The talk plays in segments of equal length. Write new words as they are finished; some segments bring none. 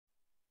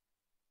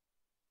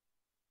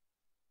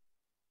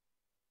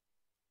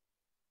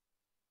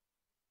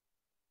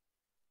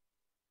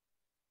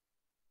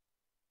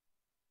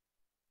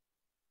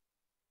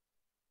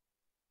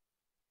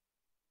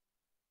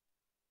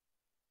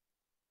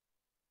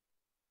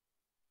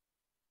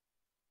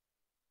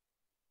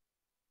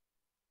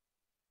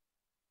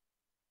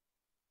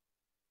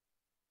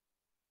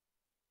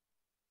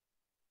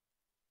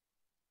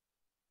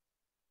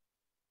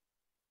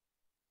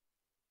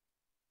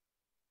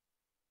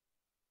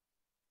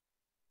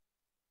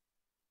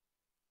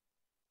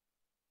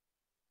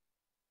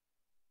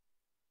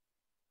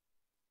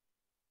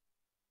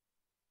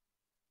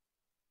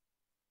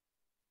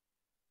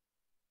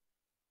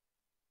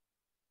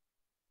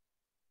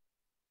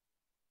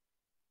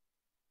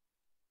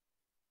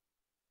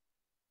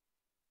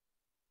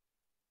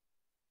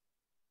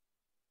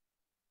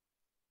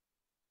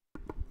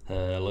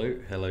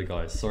Hello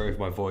guys. Sorry if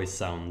my voice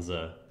sounds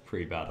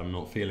pretty bad. I'm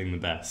not feeling the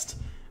best,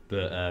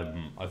 but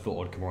I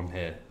thought I'd come on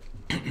here.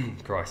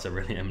 Christ, I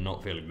really am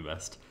not feeling the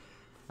best,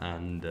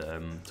 and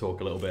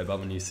talk a little bit about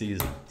the new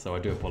season. So I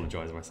do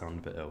apologise if I sound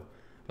a bit ill,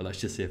 but let's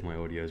just see if my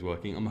audio is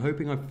working. I'm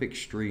hoping I've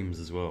fixed streams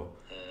as well.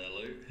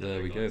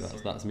 There we go.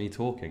 That's me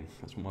talking.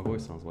 That's what my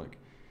voice sounds like.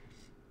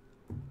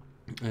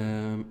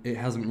 It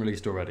hasn't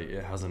released already.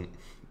 It hasn't.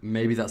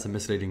 Maybe that's a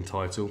misleading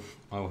title.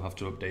 I will have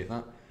to update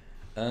that.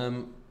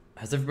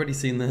 Has everybody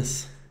seen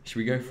this? Should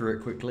we go through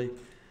it quickly?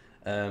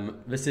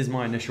 This is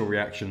my initial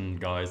reaction,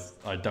 guys.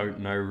 I don't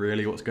know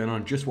really what's going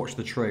on. Just watched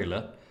the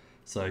trailer,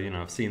 so you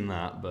know I've seen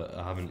that, but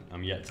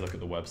I'm yet to look at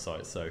the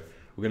website. So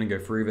we're going to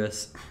go through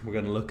this. We're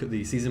going to look at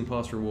the season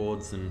pass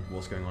rewards and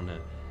what's going on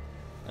here.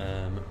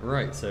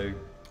 Right. So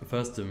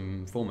first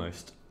and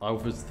foremost, I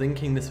was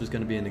thinking this was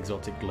going to be an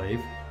exotic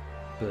glaive,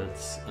 but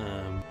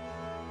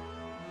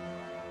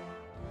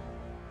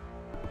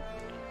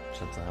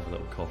to have a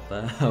little cough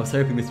there. I was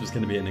hoping this was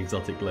going to be an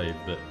exotic glaive,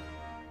 but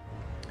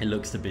it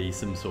looks to be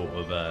some sort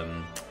of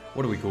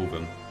what do we call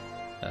them?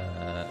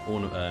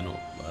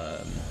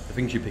 The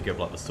things you pick up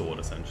like the sword,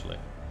 essentially.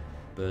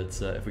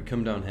 But if we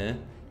come down here,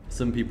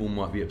 some people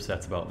might be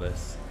upset about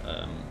this.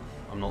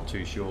 I'm not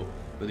too sure,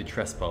 but the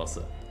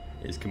Trespasser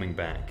is coming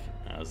back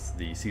as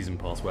the season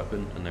pass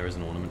weapon, and there is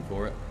an ornament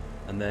for it.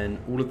 And then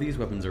all of these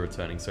weapons are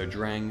returning. So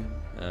Drang,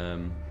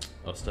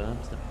 or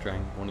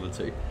Drang, one of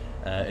the two.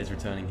 Is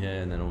returning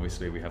here, and then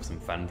obviously we have some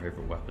fan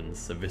favourite weapons,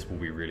 so this will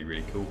be really,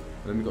 really cool.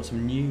 And then we've got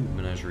some new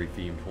menagerie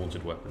themed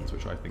haunted weapons,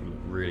 which I think look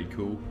really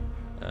cool.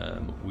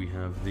 We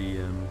have the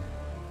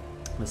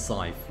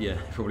scythe, yeah,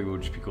 it probably will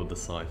just be called the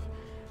scythe.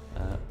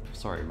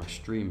 Sorry, my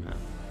stream here.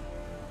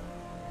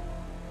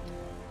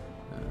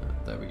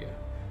 There we go.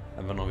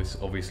 And then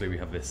obviously we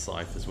have this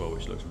scythe as well,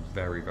 which looks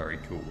very, very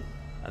cool.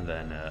 And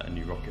then a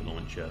new rocket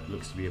launcher,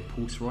 looks to be a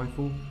pulse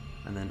rifle.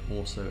 And then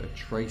also a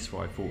trace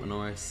rifle, and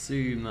I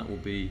assume that will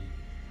be...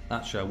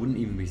 Actually, I wouldn't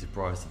even be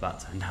surprised if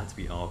that turned out to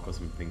be arc or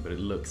something, but it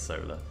looks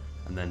solar.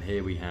 And then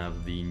here we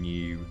have the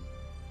new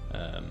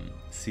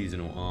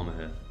seasonal armor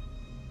here.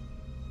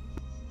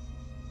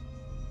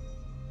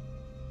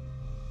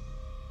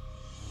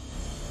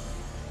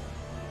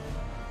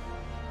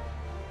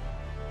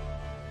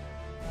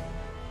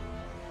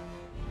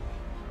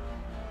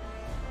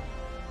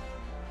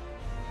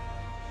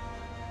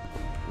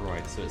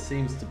 Right, so it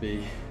seems to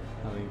be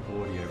having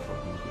audio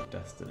problems with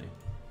Destiny.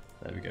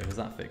 There we go. Has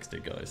that fixed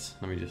it, guys?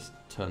 Let me just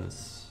turn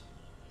this.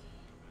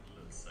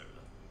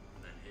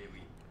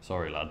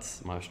 Sorry,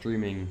 lads. My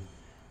streaming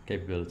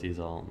capabilities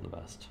aren't the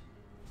best.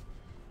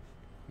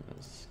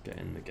 Let's get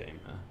in the game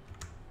here.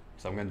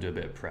 So I'm going to do a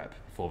bit of prep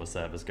before the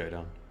servers go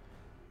down.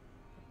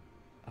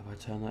 Have I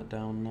turned that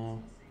down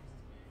now?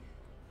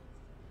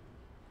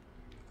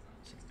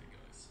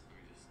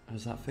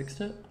 Has that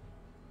fixed it?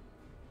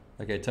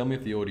 Okay, tell me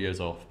if the audio's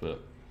off, but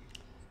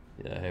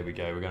yeah, here we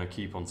go. We're going to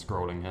keep on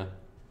scrolling here.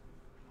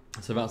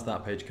 So that's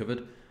that page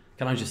covered.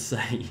 Can I just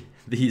say,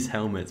 these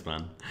helmets,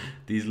 man,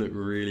 these look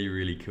really,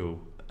 really cool.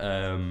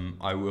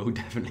 I will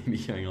definitely be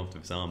going after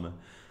this armor.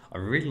 I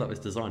really like this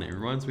design. It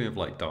reminds me of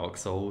like Dark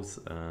Souls,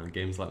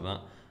 games like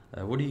that.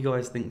 What do you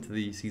guys think to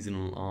the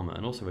seasonal armor?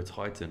 And also a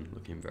Titan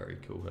looking very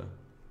cool here.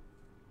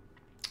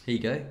 Here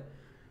you go.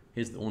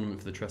 Here's the ornament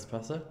for the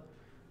Trespasser.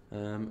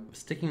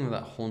 Sticking with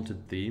that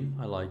haunted theme,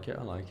 I like it,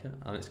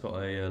 And it's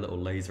got a little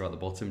laser at the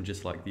bottom,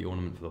 just like the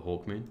ornament for the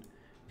Hawkmoon.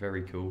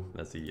 Very cool.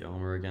 There's the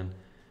armor again.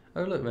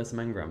 Oh look, there's some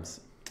engrams.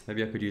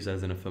 Maybe I could use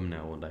those in a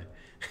thumbnail one day.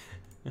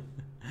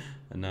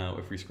 And now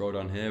if we scroll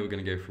down here, we're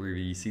going to go through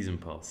the season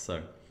pass.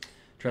 So,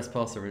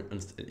 Trespasser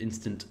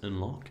instant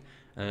unlock.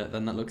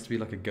 Then that looks to be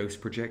like a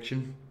ghost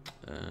projection,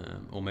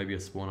 or maybe a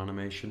spawn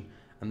animation.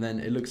 And then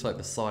it looks like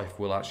the scythe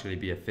will actually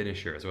be a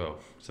finisher as well.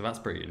 So that's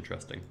pretty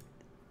interesting.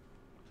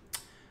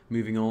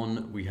 Moving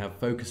on, we have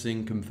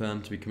focusing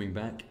confirmed to be coming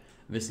back.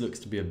 This looks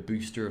to be a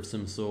booster of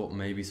some sort,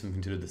 maybe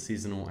something to do with the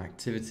seasonal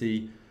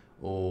activity,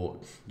 or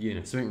you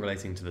know, something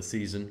relating to the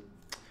season.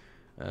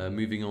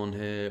 Moving on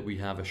here, we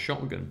have a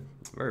shotgun.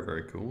 Very,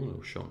 very cool, a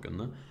little shotgun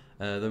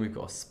there. Then we've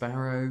got a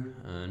sparrow,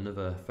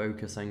 another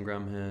focus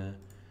engram here.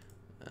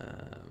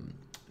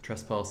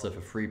 Trespasser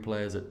for free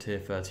players at tier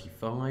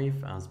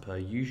 35, as per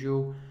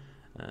usual.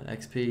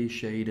 XP,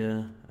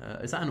 shader.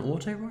 Is that an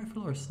auto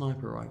rifle or a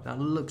sniper rifle? That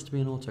looks to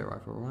be an auto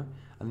rifle, right?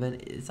 And then,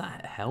 is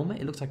that a helmet?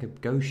 It looks like a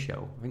ghost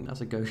shell. I think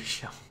that's a ghost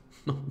shell.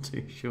 Not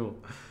too sure.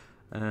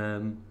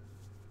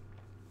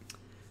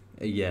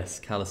 Yes,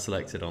 Callus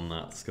selected on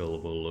that skull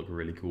will look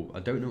really cool. I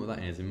don't know what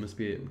that is.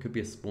 It could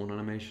be a spawn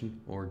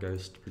animation or a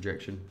ghost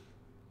projection.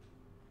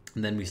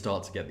 And then we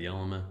start to get the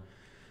armor.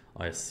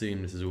 I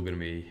assume this is all going to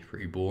be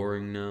pretty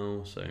boring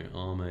now. So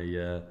armor,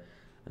 yeah.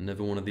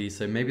 Another one of these.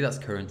 So maybe that's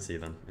currency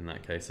then, in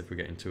that case, if we're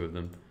getting two of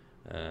them.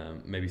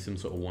 Maybe some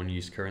sort of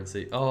one-use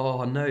currency.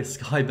 Oh no,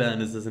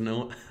 Skyburners as an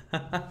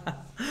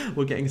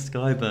we're getting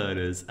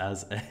Skyburners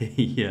as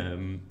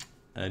an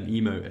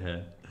emote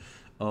here.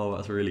 Oh,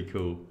 that's really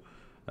cool.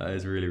 That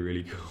is really,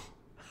 really cool.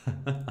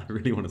 I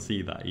really want to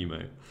see that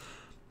emote.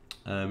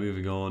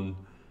 Moving on.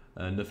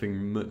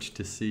 Nothing much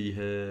to see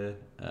here.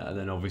 And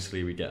then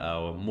obviously we get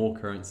our more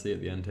currency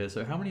at the end here.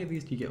 So how many of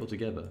these do you get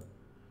altogether?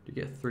 Do you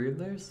get 3 of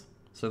those?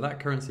 So that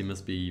currency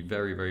must be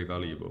very, very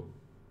valuable.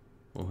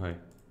 Oh, hey.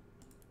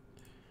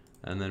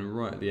 And then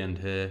right at the end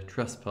here,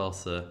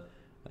 Trespasser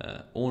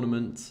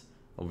ornament.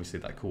 Obviously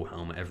that cool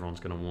helmet everyone's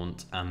going to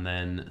want. And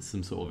then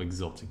some sort of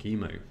exotic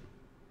emote.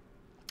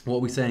 What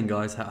are we saying,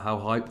 guys? How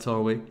hyped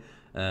are we?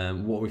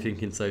 What are we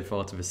thinking so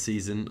far to the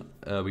season?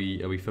 Are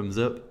we thumbs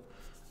up?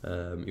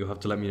 You'll have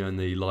to let me know in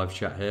the live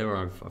chat here, or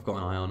I've got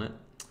an eye on it.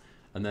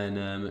 And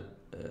then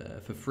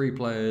for free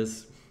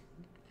players,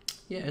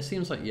 yeah, it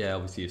seems like, yeah,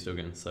 obviously you're still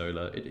getting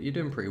solar. You're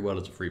doing pretty well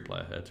as a free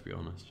player here, to be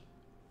honest.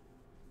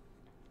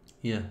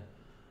 Yeah.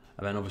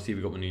 And then obviously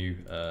we've got the new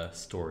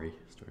story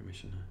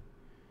mission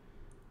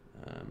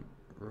here.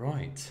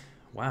 Right.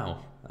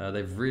 Wow.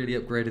 They've really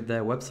upgraded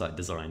their website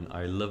design.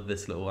 I love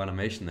this little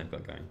animation they've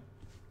got going.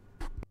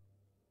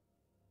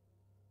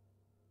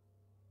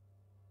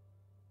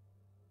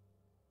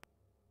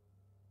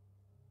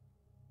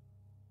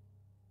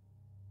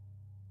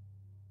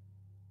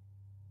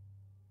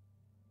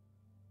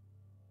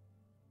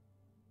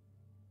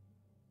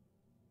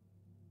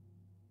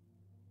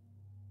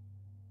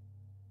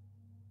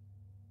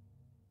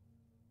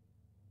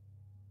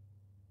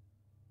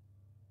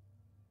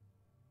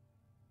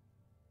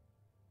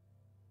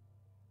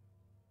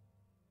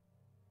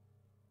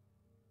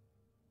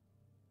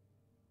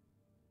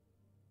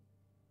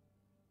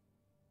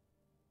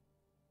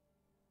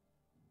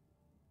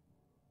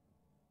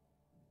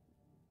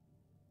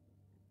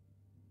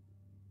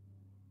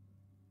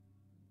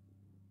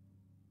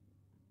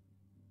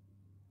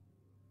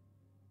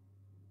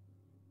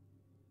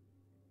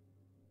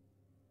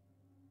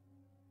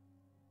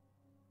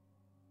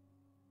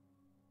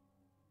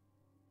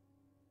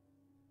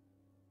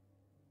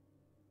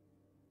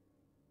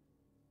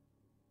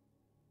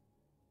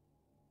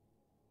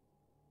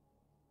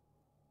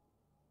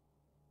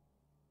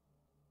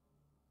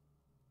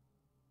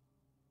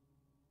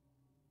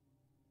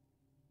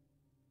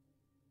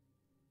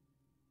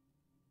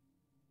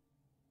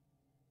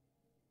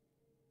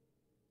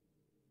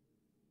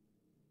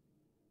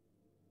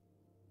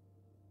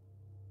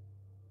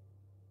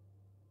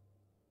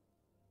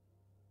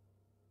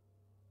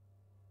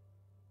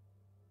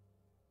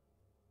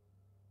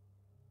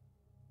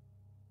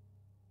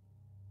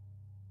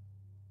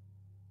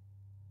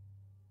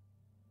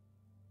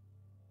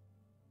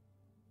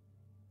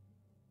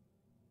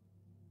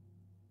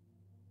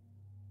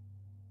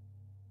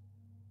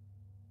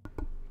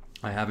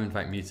 I have in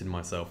fact muted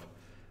myself.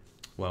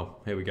 Well,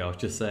 here we go. I was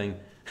just saying,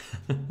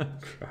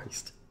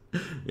 Christ,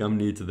 yeah, I'm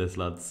new to this,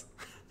 lads.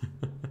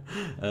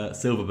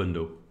 Silver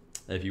bundle.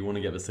 If you want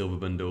to get the silver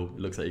bundle, it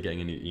looks like you're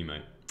getting a new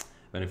emote.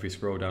 Then if we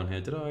scroll down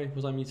here,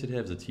 was I muted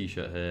here? There's a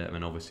t-shirt here, and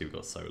then obviously we've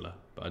got solar.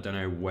 But I don't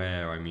know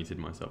where I muted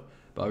myself.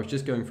 But I was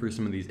just going through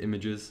some of these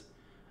images,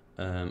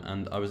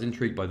 and I was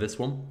intrigued by this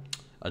one.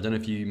 I don't know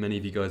if many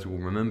of you guys will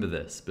remember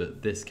this,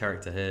 but this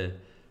character here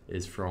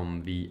is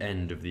from the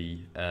end of the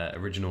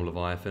original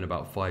Leviathan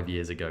about 5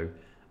 years ago.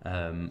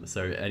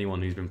 So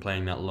anyone who's been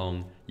playing that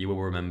long, you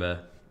will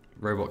remember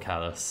Robot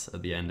Callus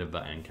at the end of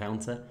that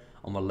encounter.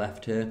 On the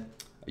left here,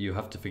 you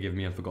have to forgive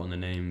me, I've forgotten the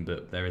name,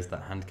 but there is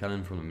that hand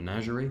cannon from the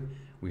menagerie.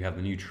 We have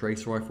the new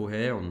trace rifle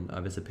here.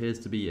 This appears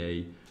to be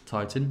a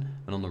Titan.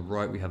 And on the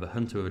right, we have a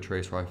hunter with a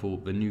trace rifle,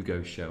 the new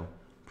ghost shell.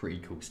 Pretty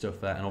cool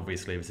stuff there. And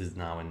obviously this is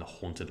now in the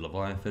haunted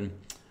Leviathan.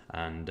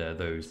 And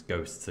those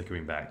ghosts are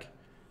coming back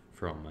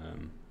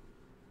from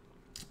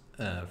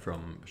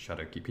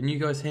Shadowkeep. Can you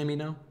guys hear me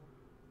now?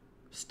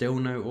 Still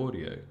no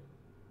audio.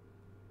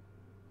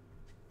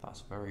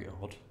 That's very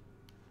odd.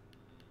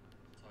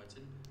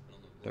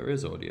 There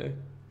is audio.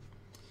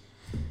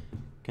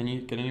 Can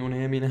anyone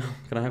hear me now?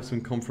 Can I have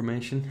some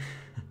confirmation?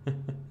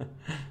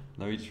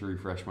 Let me just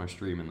refresh my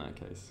stream in that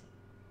case.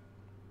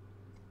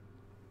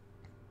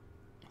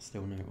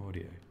 Still no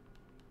audio.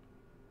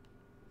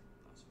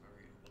 That's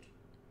very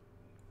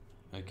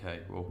odd. Okay,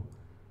 well,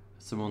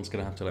 someone's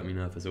gonna have to let me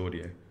know if there's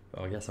audio.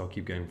 But I guess I'll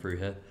keep going through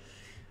here.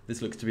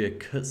 This looks to be a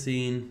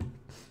cutscene.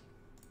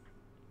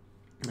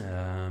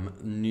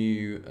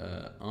 New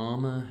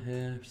armor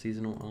here,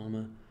 seasonal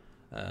armor.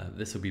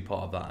 This will be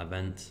part of that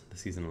event, the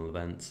seasonal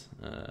event.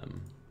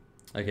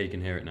 Okay, you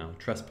can hear it now.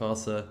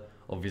 Trespasser,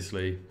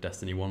 obviously,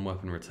 Destiny 1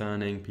 weapon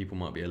returning. People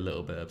might be a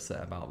little bit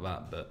upset about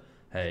that, but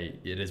hey,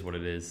 it is what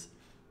it is.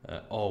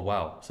 Oh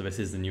wow, so this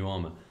is the new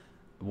armor.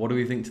 What do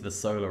we think to the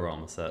solar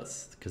armor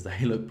sets? Because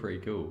they look pretty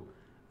cool.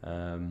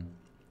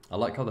 I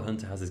like how the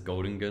hunter has his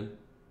golden gun,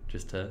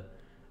 just here.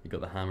 He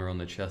got the hammer on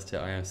the chest here.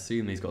 I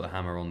assume he's got the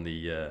hammer on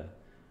the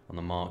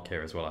mark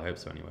here as well. I hope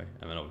so anyway.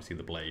 And then obviously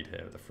the blade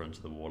here at the front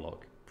of the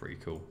warlock. Pretty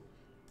cool.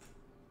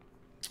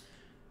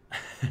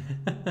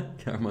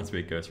 That reminds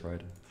me of Ghost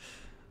Rider.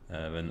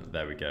 Then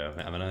there we go.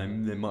 I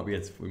mean, we might be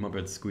able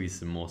to squeeze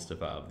some more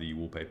stuff out of the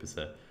wallpapers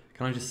here.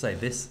 Can I just say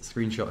this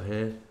screenshot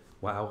here?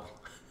 Wow,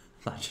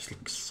 that just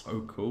looks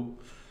so cool.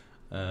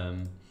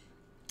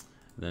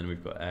 Then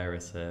we've got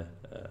Ares here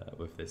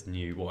with this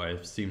new, what I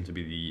assume to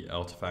be the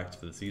artifact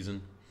for the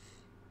season.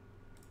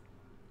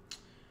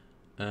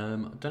 I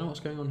don't know what's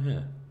going on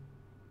here.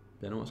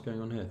 Don't know what's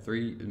going on here.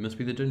 It must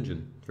be the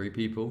dungeon. 3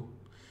 people.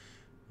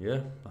 Yeah,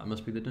 that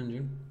must be the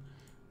dungeon.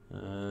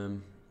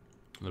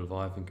 The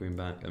Leviathan coming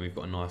back, and we've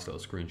got a nice little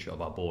screenshot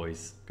of our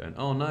boys going,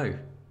 oh no,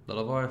 the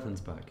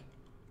Leviathan's back.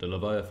 The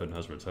Leviathan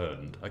has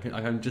returned. I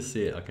can just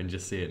see it. I can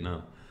just see it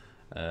now.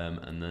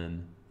 And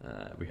then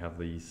we have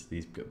these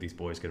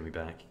boys going to be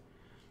back.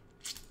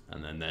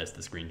 And then there's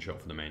the screenshot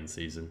for the main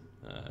season.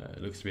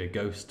 It looks to be a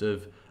ghost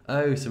of.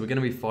 Oh, so we're going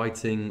to be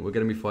fighting. We're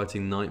going to be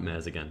fighting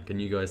nightmares again. Can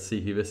you guys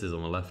see who this is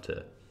on the left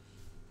here?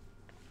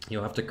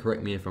 You'll have to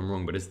correct me if I'm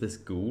wrong, but is this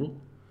Ghoul?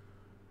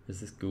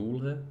 Is this Ghoul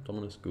here?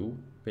 Dominus Ghoul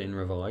being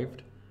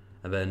revived?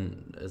 And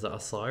then is that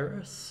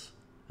Osiris?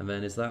 And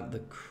then is that the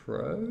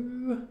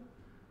Crow?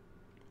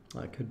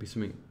 That could be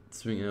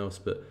something else,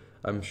 but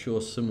I'm sure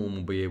someone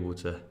will be able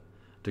to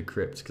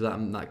decrypt,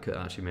 because that could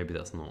actually, maybe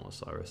that's not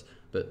Osiris,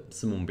 but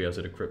someone will be able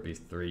to decrypt these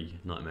 3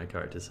 nightmare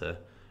characters here.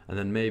 And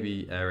then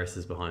maybe Eris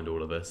is behind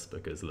all of this,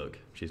 because look,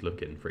 she's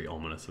looking pretty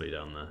ominously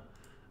down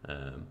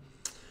there.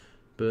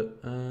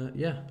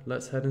 Yeah,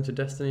 let's head into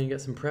Destiny and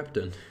get some prep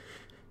done.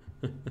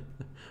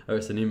 Oh,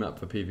 it's a new map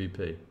for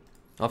PvP.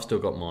 I've still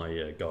got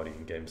my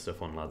Guardian game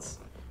stuff on, lads.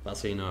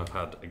 That's how you know I've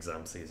had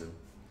exam season.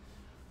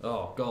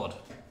 Oh god,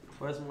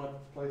 where's my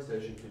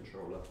PlayStation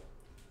controller?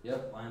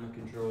 Yep, I am a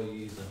controller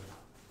user,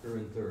 through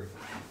and through.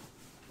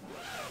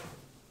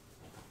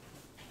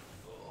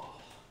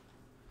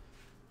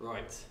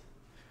 Right,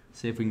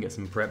 see if we can get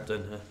some prep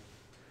done here.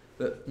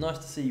 But nice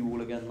to see you all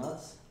again,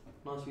 lads.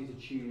 Nice for you to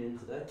tune in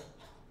today.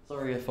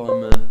 Sorry if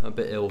I'm a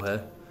bit ill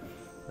here.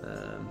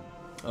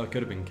 Oh, it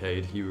could have been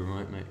Cade. You were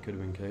right, mate. Could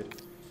have been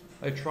Cade.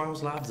 Oh,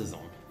 Trials Labs is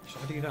on.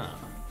 Should I do that?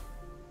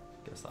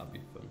 Guess that'd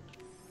be fun.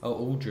 Oh,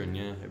 Aldrin,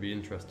 yeah. It'd be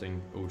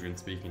interesting. Aldrin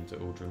speaking to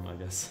Aldrin, I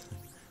guess.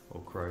 Or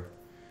Crow.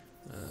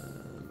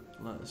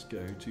 Let's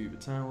go to the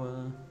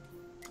tower.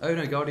 Oh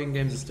no, Guardian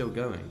games are still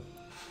going.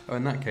 Oh,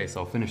 in that case,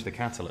 I'll finish the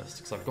Catalyst,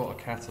 because I've got a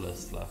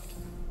Catalyst left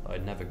that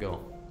I'd never got.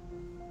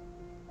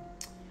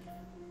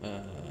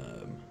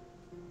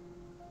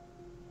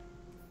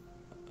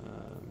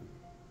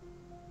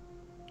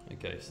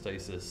 Okay,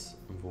 Stasis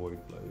and Void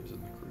Blows in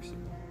the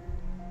Crucible.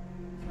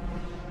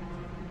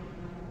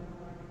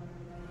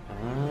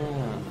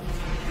 Ah,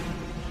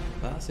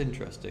 that's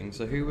interesting.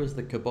 So who was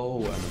the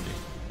Cabal enemy?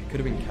 It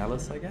could have been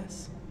Callus, I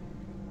guess?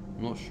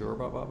 I'm not sure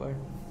about that though.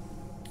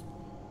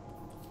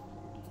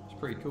 It's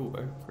pretty cool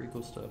though, pretty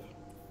cool stuff.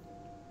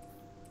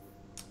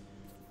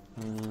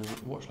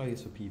 What should I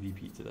use for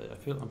PvP today?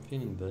 I'm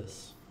feeling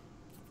this,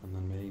 and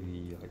then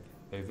maybe like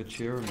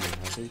Overture and then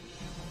Heavy.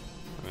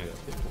 Maybe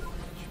that's a bit more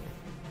actually.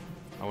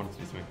 I wanted to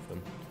do something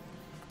fun.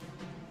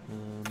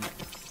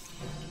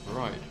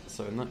 Right,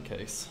 so in that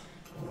case,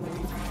 I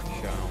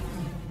shall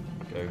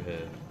go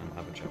here and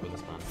have a chat with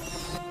this man.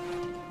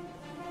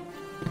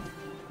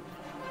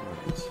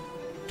 Right.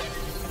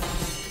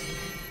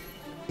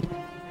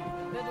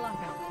 Good luck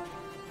out.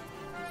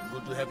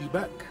 Good to have you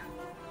back.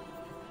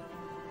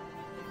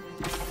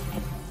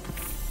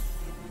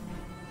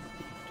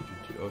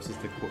 Oh, this is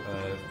the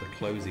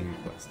closing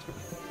quest.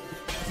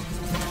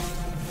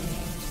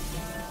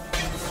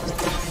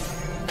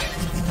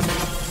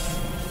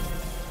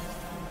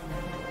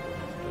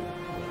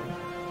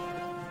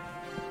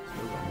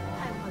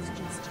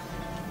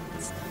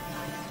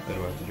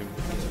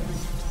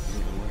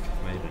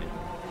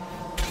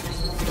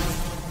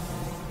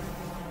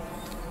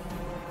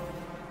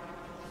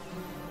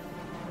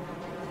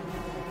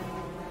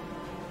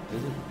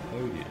 There's a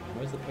podium.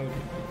 Where's the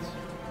podium?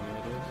 Any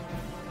ideas?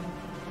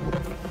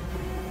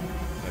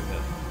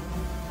 Okay.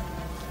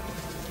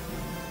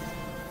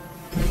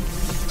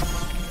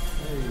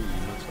 Hey,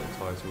 nice little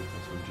title.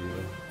 That's from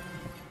Gila.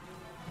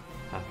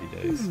 Happy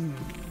days.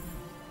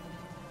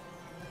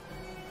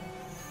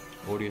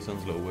 Audio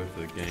sounds a little weird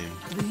for the game.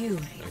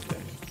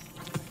 Okay.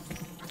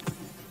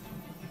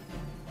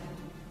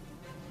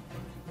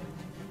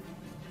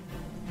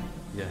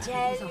 Yeah.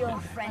 Tell your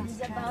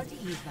friends about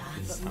Eva.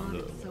 But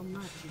not so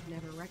much you've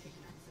never recognized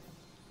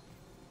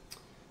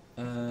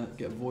it.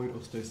 Get Void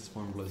or Stasis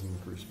Spine Blows in the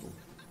Crucible.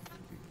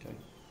 Okay.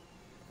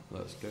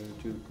 Let's go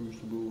to the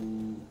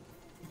Crucible.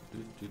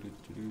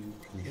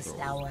 This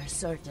tower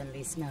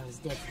certainly smells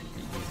different.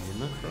 Easy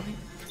enough, right?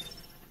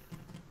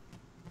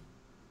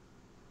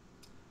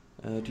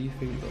 Do you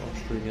think the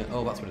Ostriger...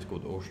 Oh, that's what it's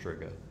called, the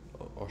Ostriger.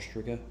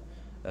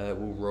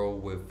 Will roll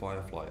with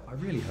Firefly. I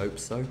really hope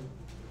so.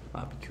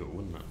 That'd be cool,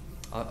 wouldn't it?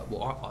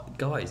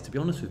 Guys, to be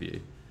honest with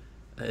you,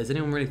 has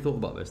anyone really thought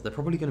about this? They're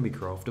probably going to be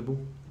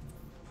craftable.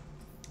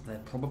 They're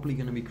probably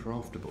going to be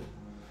craftable.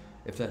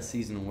 If they're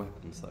seasonal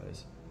weapons, that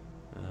is.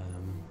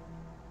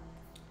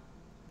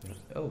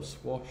 Oh,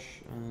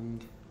 Swash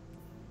and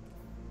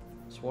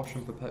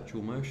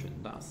Perpetual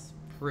Motion. That's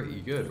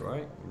pretty good,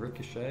 right?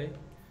 Ricochet.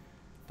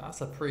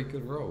 That's a pretty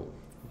good roll.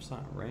 What's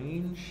that?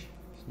 Range?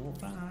 It's not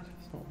bad.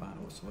 It's not bad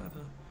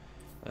whatsoever.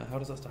 How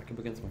does that stack up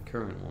against my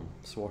current one?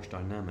 Swash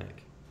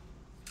Dynamic.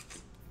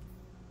 It's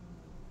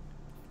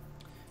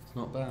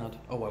not bad.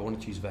 Oh, I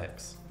wanted to use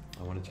Vex.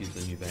 I wanted to use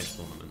the new Vex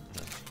ornament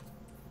here.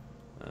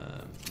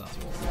 That's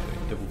what we're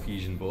doing. Double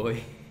fusion,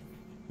 boy.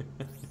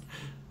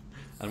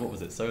 And what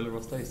was it? Solar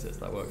or stasis?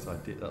 That works.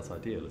 That's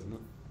ideal, isn't it?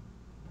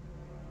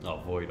 Oh,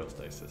 void or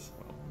stasis.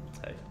 Well,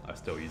 hey, I'm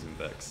still using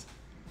Vex.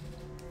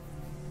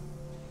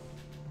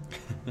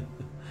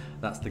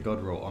 That's the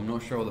god roll. I'm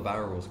not sure the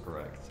barrel roll's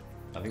correct.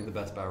 I think the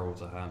best barrel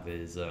to have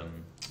is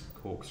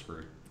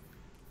corkscrew,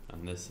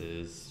 and this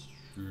is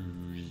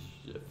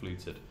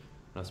fluted.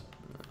 That's,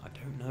 I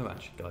don't know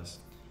actually, guys.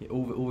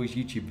 All these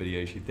YouTube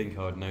videos, you'd think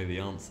I would know the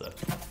answer,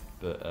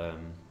 but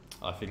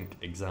I think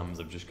exams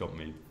have just got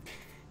me,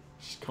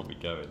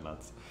 going,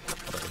 lads.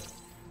 So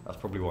that's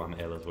probably why I'm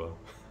ill as well.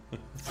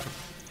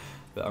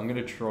 But I'm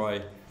gonna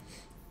try.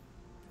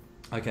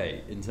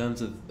 Okay, in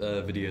terms of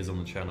videos on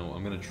the channel,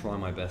 I'm gonna try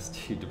my best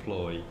to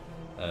deploy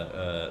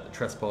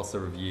Trespasser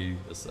review,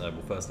 well,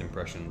 first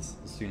impressions,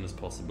 as soon as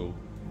possible,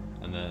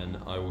 and then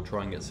I will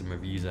try and get some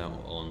reviews out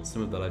on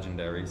some of the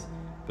legendaries.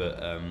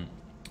 But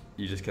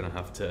you're just gonna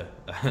have to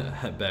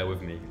bear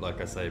with me, like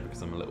I say,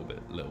 because I'm a little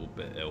bit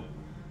ill.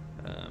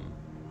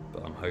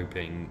 But I'm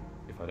hoping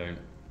if I don't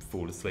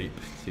fall asleep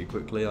too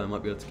quickly, I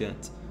might be able to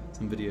get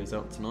some videos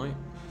out tonight,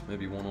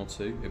 maybe 1 or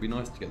 2. It'd be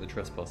nice to get the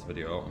Trespasser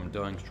video out. I'm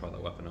dying to try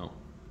that weapon out.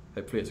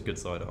 Hopefully it's a good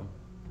sidearm.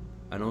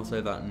 And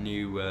also that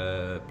new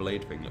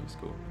blade thing looks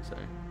cool, so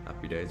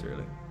happy days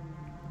really.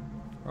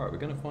 Alright, we're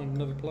gonna find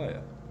another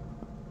player.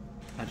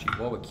 Actually,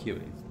 while we're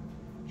queuing,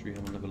 should we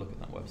have another look at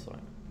that website?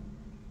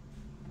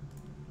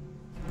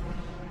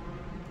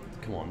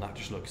 Come on, that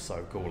just looks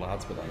so cool,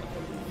 lads, but that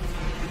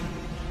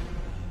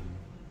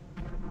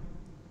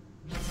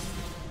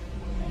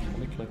can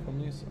we click on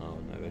these? Oh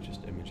no, they're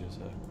just images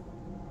here.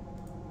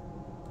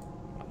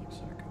 That looks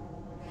so cool.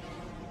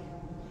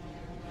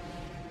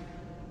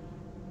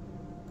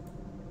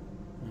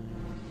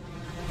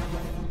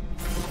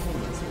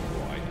 That's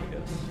alright, I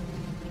guess.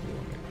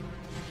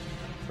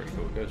 Pretty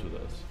cool, it goes with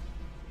this.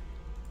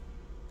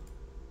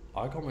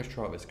 I can't wait to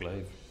try out this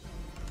glaive.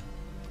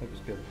 Hope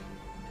it's good.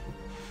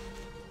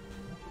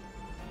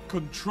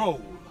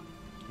 Control.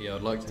 Yeah,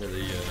 I'd like to hear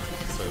the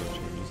solo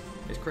changes.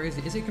 It's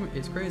crazy.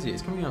 It's crazy.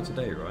 It's coming out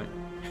today, right?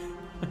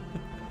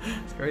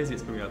 It's crazy.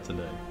 It's coming out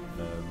today.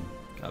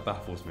 That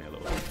baffles me a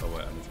little bit. Oh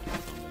wait, I need to keep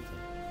it on later.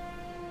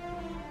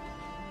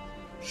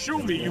 Show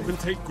me you can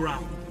take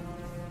ground.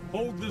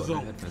 Hold the Got no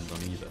zone. headphones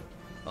on either.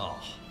 Oh,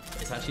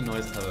 it's actually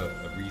nice to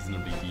have a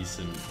reasonably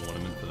decent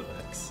ornament for the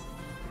Vex.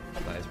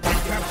 That is pretty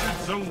cool.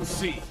 Captured Zone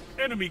C.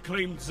 Enemy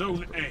claimed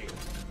Zone A.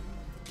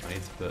 I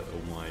need to put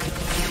all my.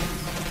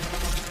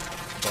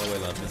 By the way,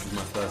 lads, this is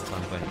my first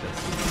time playing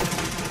Destiny.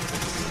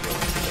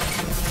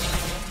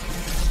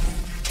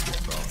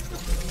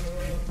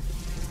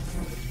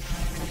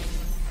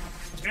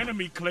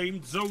 Enemy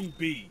claimed Zone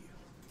B.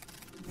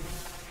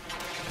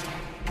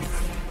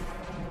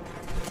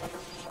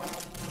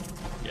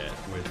 Yeah,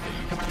 it's weird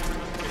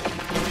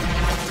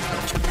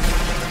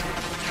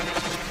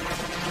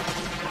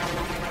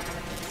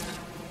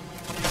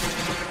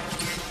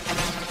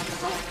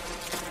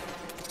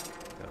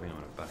that we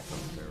want to back up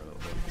there a little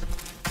bit.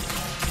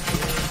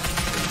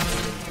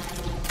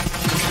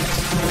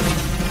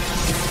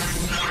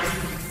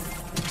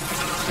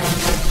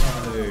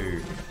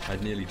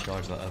 I'd nearly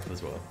charged that up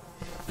as well.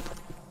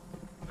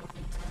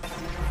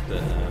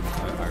 But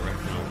I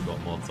reckon I've got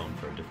mods on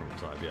for a different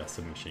type. Yeah,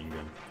 submachine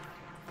gun.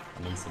 I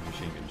need some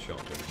machine gun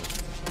shotgun.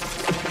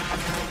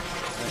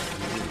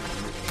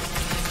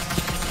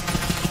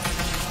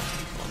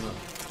 Oh no.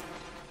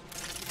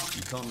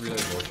 You can't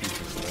reload while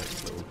shooting, so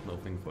that's a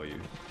little thing for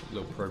you.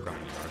 Little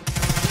programming error.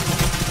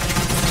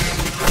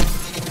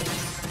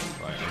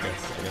 Right, I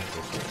guess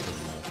we'll switch to the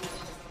more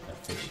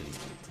efficient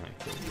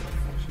tactic.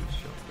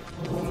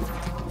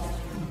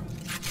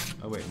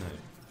 Oh wait, no.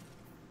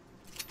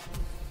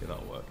 Yeah,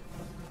 that'll work.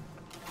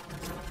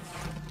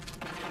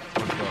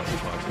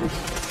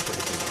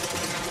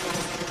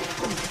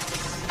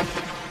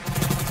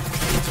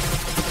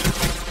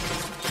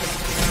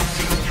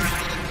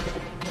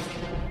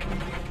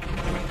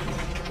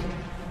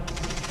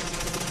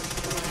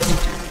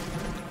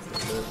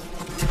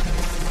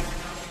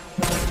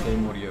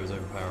 Game audio is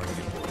overpowering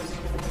your voice.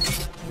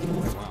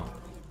 Oh, wow.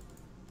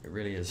 It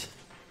really is.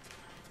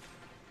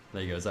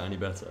 There you go, is that any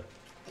better?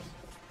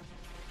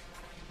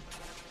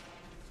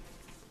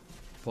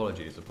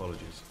 Apologies.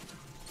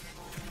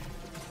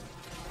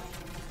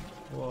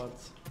 What?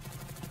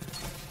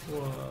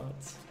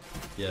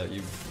 Yeah,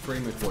 you're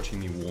pretty much watching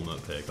me warm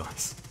up here,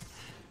 guys.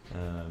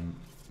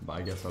 But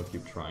I guess I'll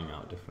keep trying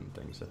out different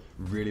things. So,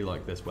 really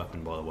like this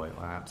weapon, by the way.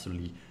 I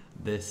absolutely...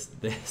 This...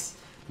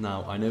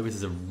 Now, I know this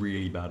is a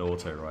really bad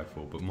auto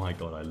rifle, but my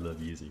god, I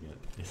love using it.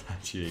 It's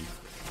actually...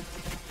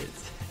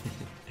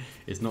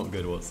 It's not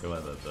good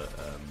whatsoever, but...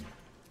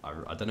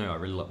 I don't know, I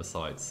really like the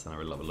sights, and I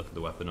really like the look of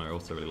the weapon. I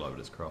also really like that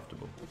it's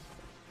craftable.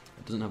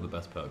 It doesn't have the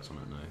best perks on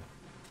it, no.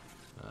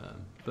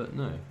 But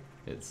no,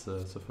 it's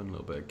a fun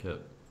little bit of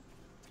kit.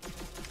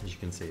 As you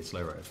can see, it's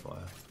slow rate of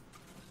fire,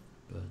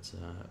 but it's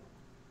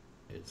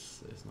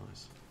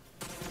nice.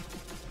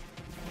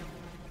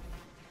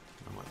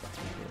 I might back up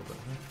a little bit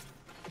here.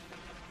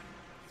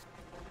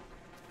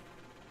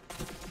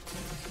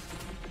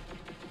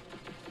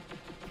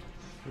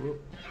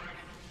 Whoop.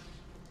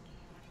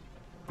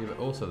 Yeah, but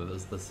also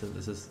there's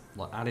this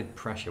like added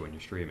pressure when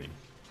you're streaming.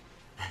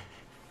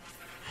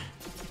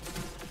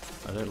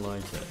 I don't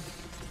like it.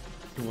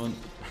 Come on.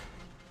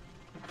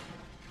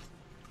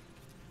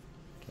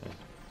 Okay.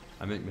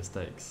 I make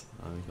mistakes.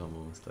 I make a lot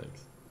more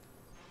mistakes.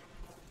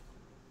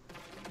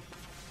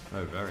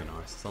 Oh, very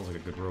nice. Sounds like a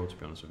good roll, to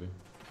be honest with you.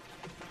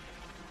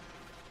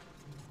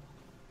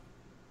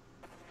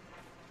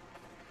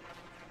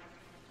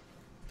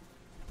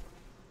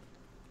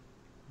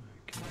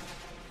 Okay.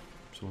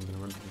 Someone gonna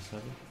run to this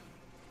heavy?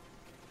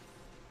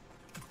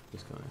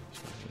 This guy.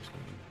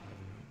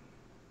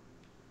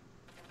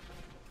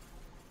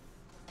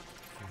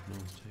 No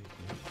one's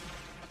taking it.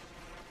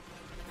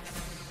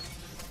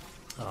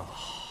 Oh.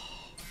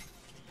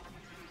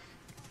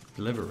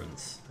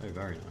 Deliverance. Oh,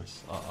 very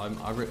nice.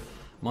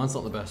 Mine's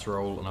not the best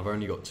roll, and I've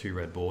only got 2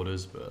 red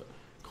borders, but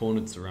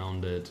cornered,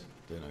 surrounded,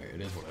 you know, it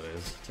is what it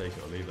is. Take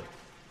it or leave it.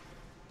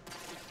 I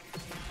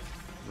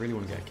really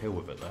want to get a kill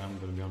with it, though, I'm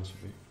going to be honest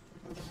with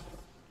you.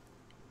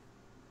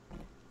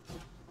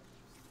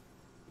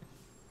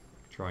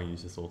 Try and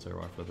use this auto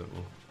rifle a bit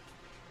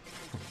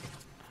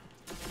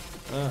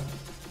more.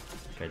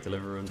 Okay,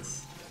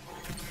 deliverance.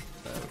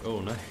 Oh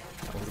no,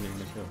 that wasn't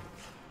even a kill.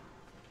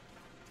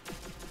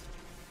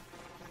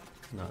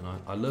 No,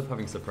 I love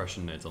having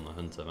suppression nades on the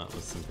hunter. That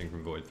was something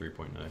from Void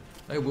 3.0.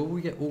 Oh, will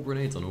we get all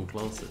grenades on all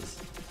classes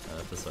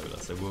for Solar?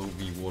 So will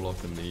the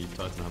Warlock and the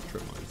Titan have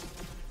trip mines?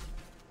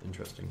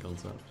 Interesting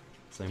concept.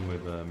 Same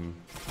with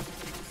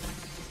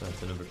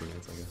certain other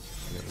grenades, I guess.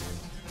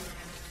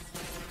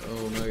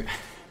 Oh no.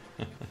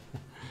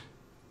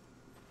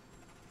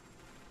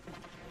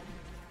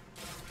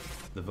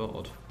 The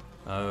VOD?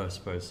 Oh, I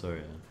suppose so,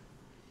 yeah.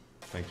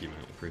 Thank you,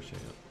 mate.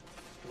 Appreciate it.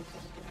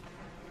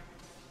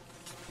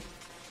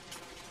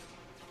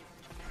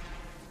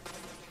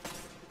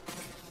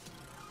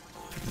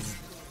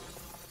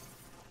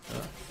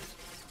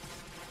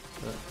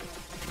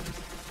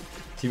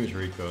 Too much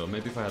recoil.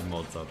 Maybe if I had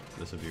mods,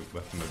 this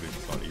weapon would be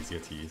slightly easier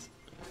to use.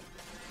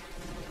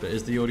 But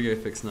is the audio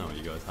fixed now? Are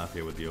you guys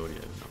happier with the audio?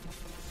 No.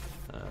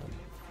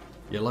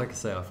 Yeah, like I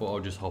say, I thought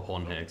I'd just hop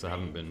on here because I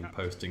haven't been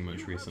posting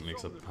much recently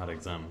because I've had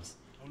exams.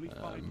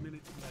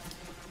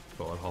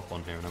 Thought I'd hop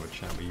on here and have a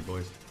chat with you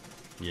boys.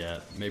 Yeah,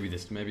 maybe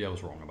I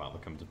was wrong about the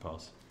come to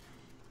pass.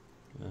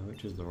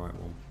 Which is the right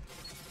one?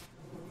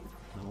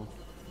 That one?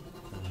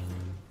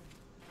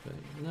 But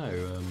no,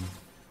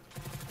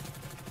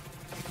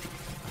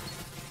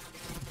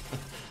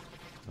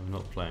 I'm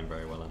not playing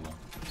very well, am I?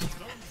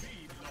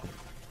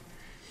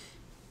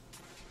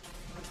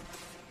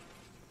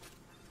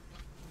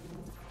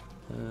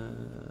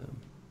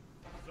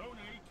 Zone A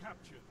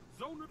captured.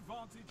 Zone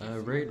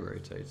advantage. Raid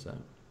rotates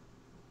out.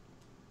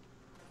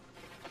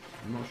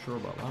 I'm not sure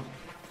about that.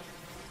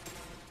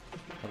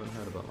 Haven't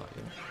heard about that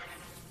yet.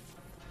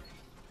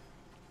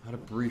 I had a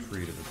brief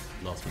read of the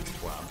last week's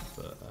TWAB,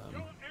 but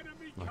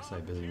like I say,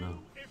 busy now.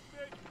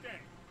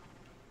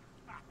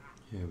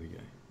 Here we go.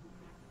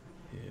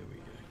 Here we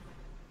go.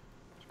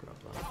 Let's grab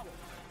that.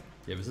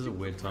 Yeah, this is a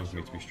weird time for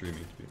me to be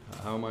streaming.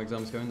 How are my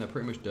exams going? They're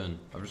pretty much done.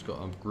 I've just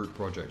got a group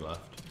project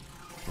left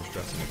I'm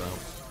stressing about.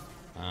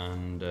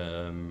 And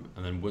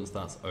then once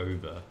that's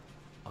over,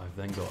 I've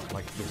then got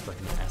just like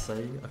an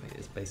essay. I think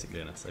it's basically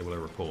an essay, well, a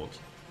report.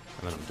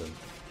 And then I'm done.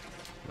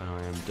 Then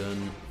I am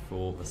done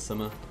for the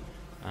summer,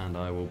 and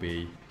I will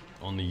be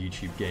on the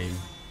YouTube game.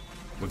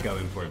 We're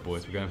going for it,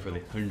 boys. We're going for the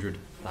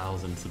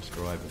 100,000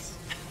 subscribers.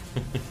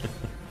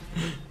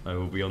 I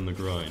will be on the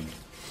grind.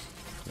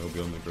 I will be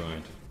on the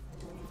grind.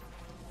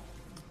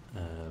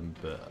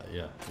 But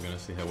yeah, we're going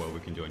to see how well we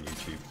can do on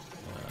YouTube.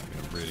 I'm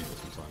going to really put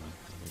some time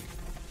in.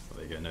 So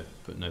there you go,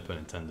 no pun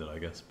intended, I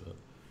guess, but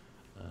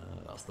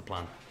that's the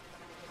plan.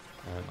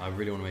 I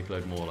really want to make a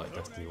load more like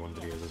Destiny 1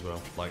 videos as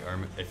well. Like, I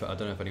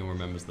don't know if anyone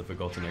remembers the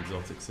Forgotten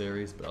Exotic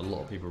series, but a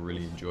lot of people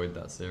really enjoyed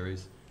that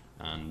series.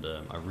 And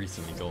I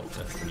recently got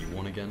Destiny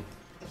 1 again,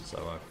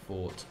 so I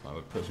thought I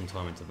would put some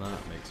time into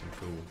that, make some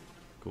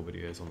cool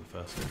videos on the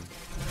first one.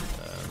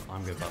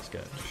 I'm about to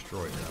get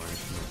destroyed now.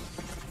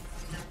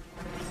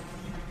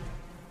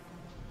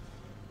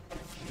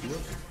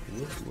 Whoop.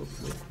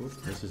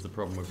 This is the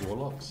problem with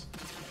Warlocks.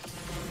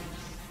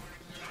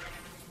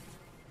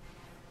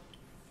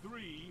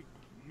 3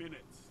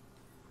 minutes.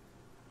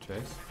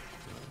 Chase?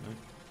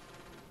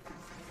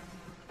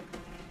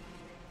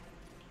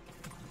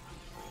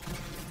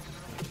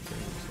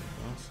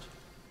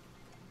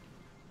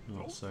 No.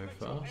 Not so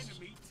fast.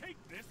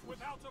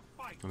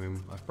 I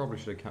mean, I probably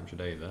should have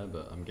captured A there,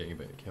 but I'm getting a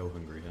bit kill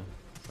hungry here,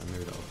 so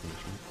maybe that'll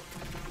finish me.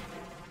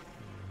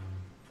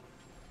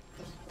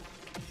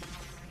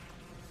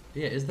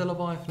 Yeah, is the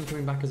Leviathan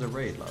coming back as a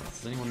raid, lads?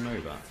 Does anyone know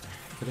that?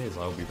 If it is,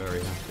 I'll be very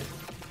happy.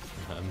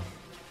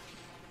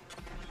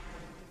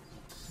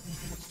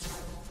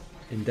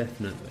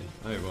 Indefinitely.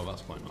 Oh, well,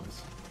 that's quite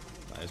nice.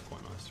 That is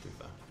quite nice, to be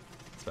fair.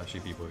 Especially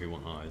people who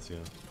want eyes,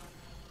 yeah.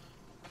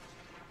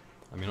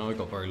 I mean, I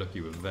got very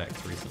lucky with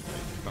Vex recently.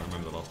 I can't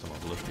remember the last time I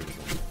was lucky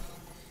with them.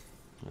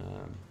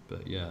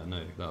 But yeah,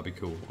 no, that'd be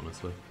cool,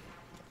 honestly.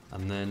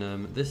 And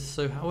then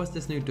so how is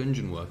this new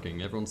dungeon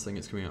working? Everyone's saying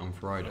it's coming out on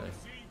Friday.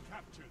 C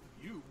captured.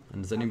 You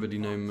And does anybody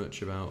know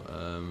much about,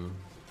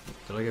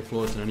 did I go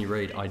flawless in any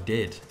raid? I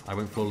did. I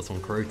went flawless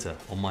on Crota,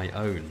 on my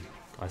own.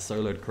 I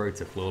soloed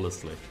Crota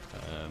flawlessly,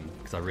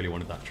 because I really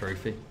wanted that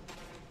trophy.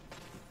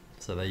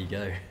 So there you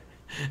go.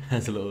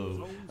 There's a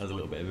little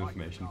bit of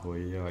information for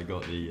you. Yeah, I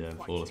got the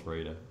flawless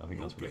raider. I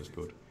think that's what it was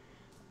called.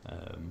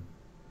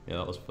 Yeah,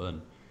 that was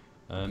fun.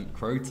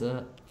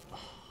 Crota, oh,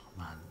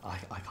 man,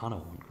 I kind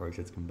of want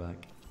Crota to come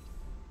back.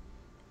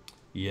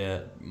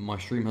 Yeah, my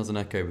stream has an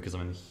echo because I'm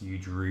in a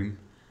huge room.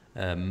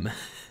 I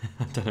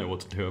don't know what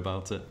to do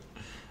about it.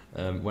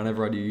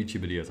 Whenever I do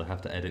YouTube videos, I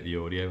have to edit the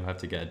audio. I have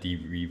to get a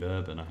deep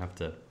reverb, and I have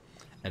to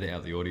edit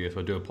out the audio.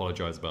 So I do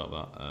apologise about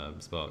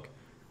that, Spark.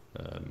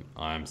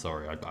 I am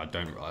sorry. I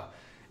don't.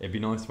 It'd be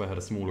nice if I had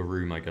a smaller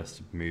room, I guess,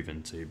 to move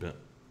into. But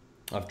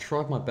I've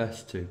tried my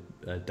best to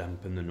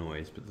dampen the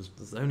noise. But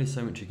there's only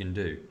so much you can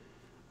do.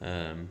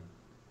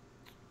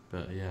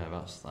 But yeah,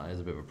 that is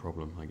a bit of a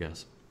problem, I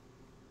guess.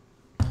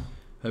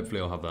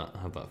 Hopefully, I'll have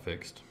that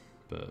fixed.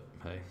 But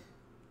hey.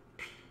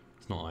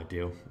 It's not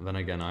ideal. Then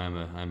again, I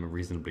am a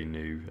reasonably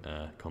new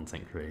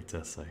content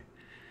creator, so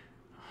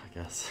I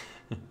guess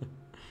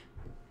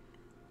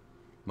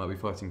might be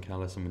fighting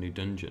Callus on a new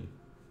dungeon.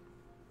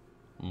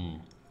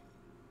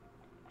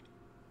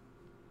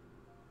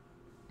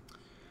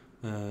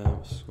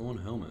 Scorn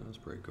helmet. That's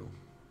pretty cool.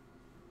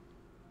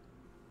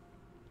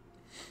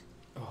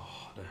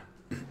 Oh,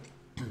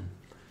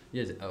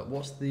 yeah.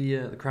 What's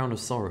the Crown of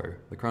Sorrow?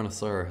 The Crown of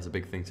Sorrow has a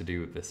big thing to do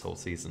with this whole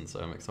season,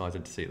 so I'm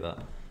excited to see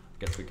that.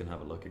 Guess we can have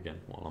a look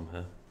again while I'm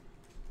here.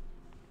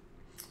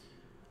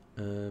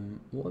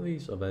 What are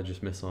these? Oh, they're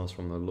just missiles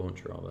from the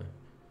launcher, are they?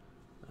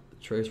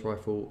 Trace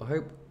rifle. I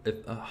hope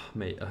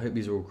mate, I hope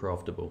these are all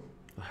craftable.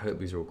 I hope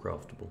these are all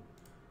craftable.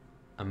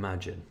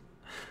 Imagine.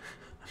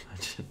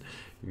 Imagine.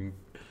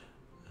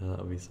 That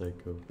would be so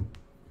cool.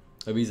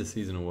 Oh, these are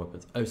seasonal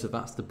weapons. Oh, so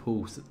that's the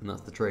pulse and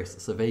that's the trace.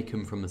 So they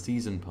come from a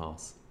season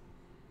pass.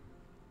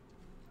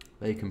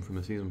 They come from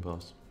a season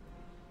pass.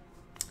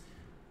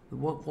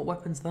 What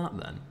weapon's that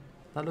then?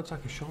 That looks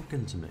like a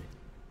shotgun to me.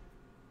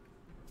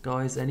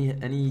 Guys,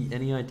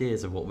 any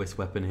ideas of what this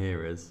weapon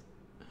here is?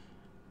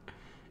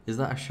 Is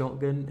that a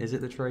shotgun? Is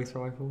it the trace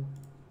rifle?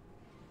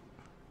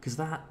 Because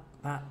that's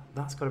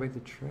got to be the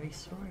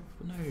trace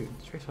rifle. No, the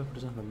trace rifle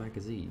doesn't have a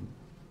magazine.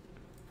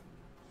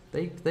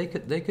 They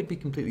could be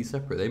completely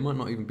separate. They might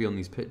not even be on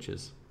these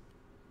pictures.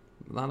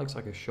 That looks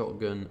like a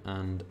shotgun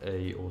and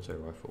a auto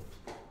rifle.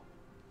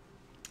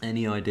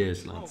 Any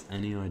ideas, lads?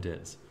 Any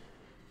ideas?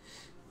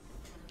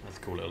 That's a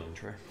cool little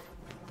intro.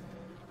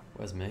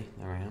 Where's me?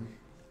 There I am.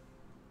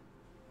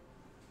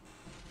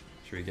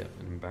 Should we get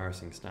an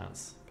embarrassing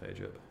stats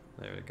page up?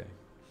 There we go.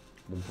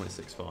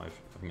 1.65. I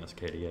think that's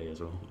KDA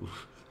as well.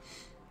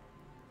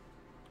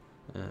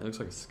 It looks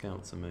like a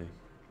scout to me.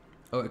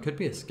 Oh, it could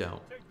be a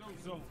scout. take those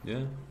zones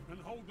Yeah. and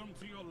hold them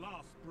to your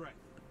last breath.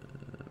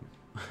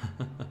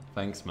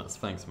 Thanks, man.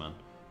 Thanks, man.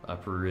 I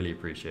really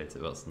appreciate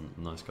it. That's a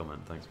nice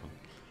comment. Thanks,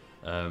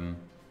 man.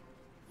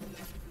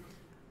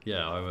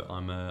 Yeah,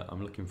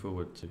 I'm looking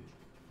forward to.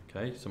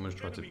 Okay, someone's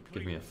tried to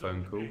give me a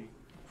phone call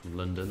from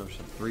London. I've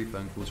had 3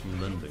 phone calls from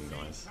London,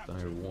 guys. Don't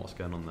know what's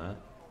going on there.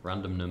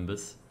 Random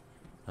numbers.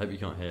 I hope you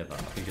can't hear that.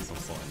 I think it's on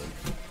silent.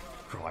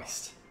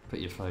 Christ, put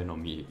your phone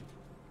on mute.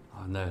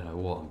 I don't know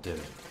what I'm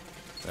doing.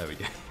 There we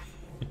go.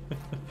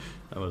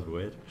 That was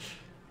weird.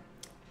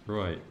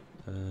 Right.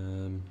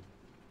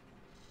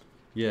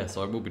 Yeah,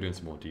 so I will be doing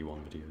some more D1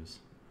 videos.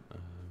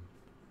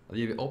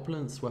 The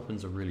opulence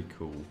weapons are really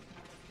cool.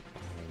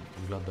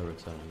 I'm glad they're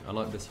returning. I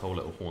like this whole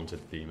little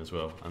haunted theme as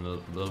well. And the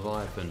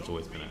Leviathan's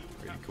always been a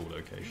really cool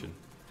location.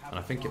 And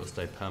I think it will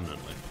stay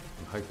permanently.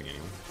 I'm hoping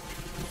anyway.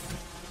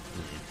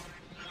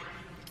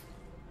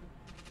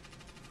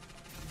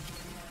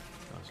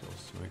 Nice little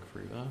smoke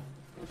through there.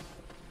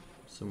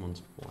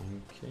 Someone's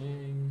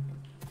flanking.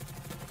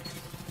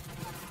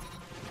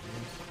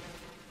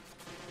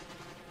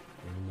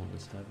 Anyone want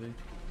this heavy?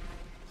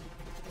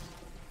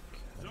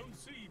 Zone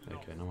C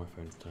Okay, now my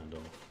phone's turned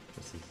off.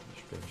 This is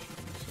strange.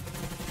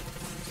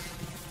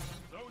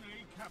 Zone A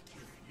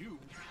captured. You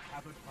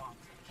have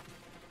advanced.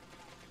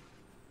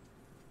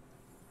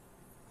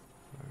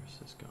 Where is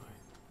this guy?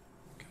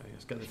 Okay,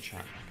 let's get the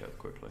chat back up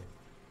quickly.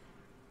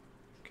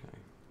 Okay.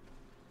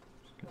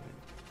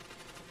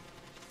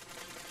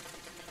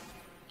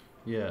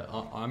 Yeah,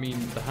 I mean,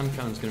 the hand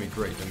cannon's going to be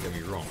great, don't get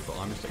me wrong, but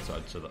I'm just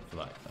excited for that.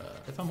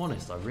 If I'm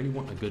honest, I really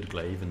want a good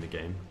glaive in the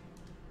game.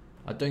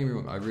 Don't get me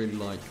wrong, I really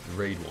like the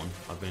raid one.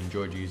 I've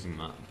enjoyed using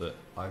that, but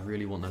I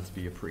really want that to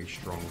be a pretty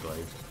strong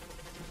glaive.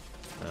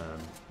 I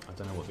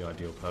don't know what the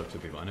ideal perk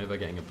would be, but I know they're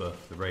getting a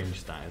buff. The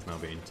range stat is now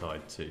being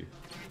tied to.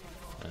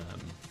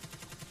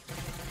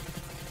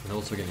 They're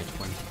also getting a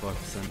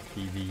 25%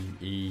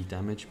 PvE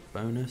damage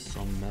bonus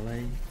on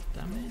melee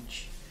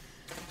damage.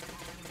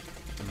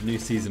 And the new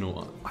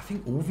seasonal, I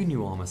think all the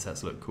new armor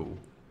sets look cool.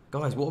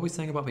 Guys, what are we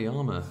saying about the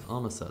armor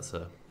sets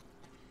here?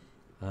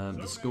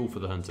 The skull for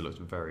the hunter looks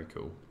very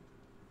cool.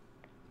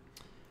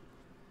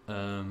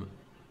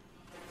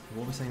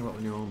 What are we saying about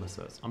the new armor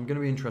sets? I'm going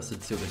to be interested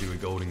to see what they do with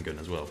Golden Gun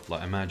as well.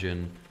 Like,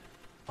 imagine...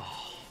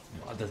 Oh,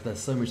 there's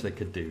so much they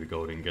could do with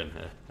Golden Gun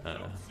here.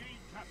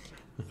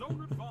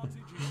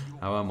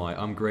 How am I?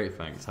 I'm great,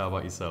 thanks. How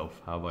about yourself?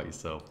 How about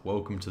yourself?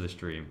 Welcome to the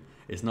stream.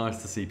 It's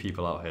nice to see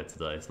people out here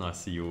today. It's nice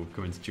to see you all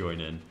coming to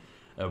join in.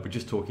 We're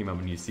just talking about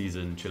the new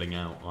season, chilling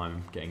out.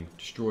 I'm getting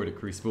destroyed at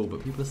Crucible,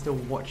 but people are still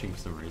watching for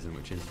some reason,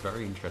 which is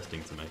very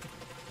interesting to me.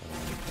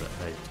 But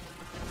hey,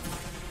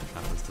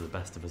 happens to the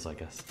best of us, I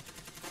guess.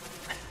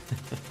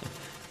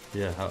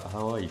 Yeah,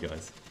 how are you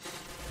guys?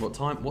 What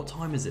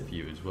time is it for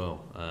you as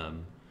well?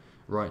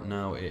 Right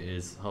now it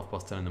is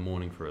 10:30 in the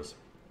morning for us.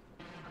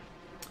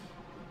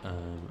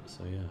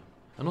 So yeah.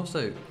 And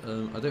also,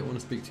 I don't want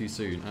to speak too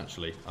soon,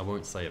 actually. I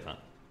won't say that.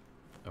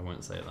 I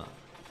won't say that.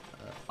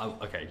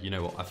 Okay, you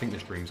know what? I think the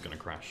stream's going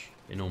to crash.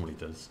 It normally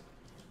does.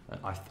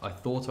 I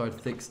thought I'd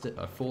fixed it.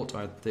 I thought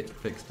I'd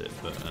fixed it,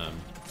 but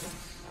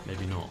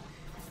maybe not.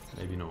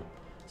 Maybe not.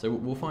 So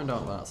we'll find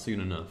out that soon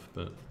enough,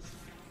 but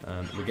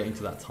we're getting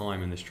to that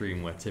time in the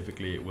stream where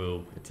typically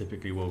it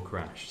typically will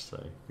crash,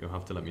 so you'll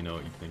have to let me know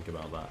what you think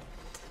about that.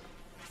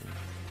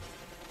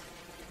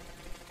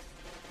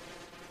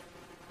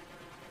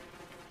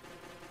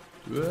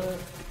 No.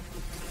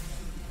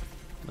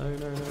 I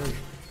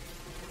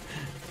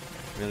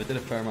mean, I did a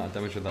fair amount of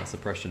damage with that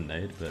suppression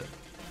nade, but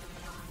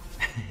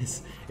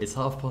it's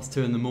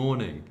 2:30 in the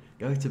morning.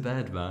 Go to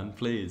bed, man,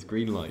 please.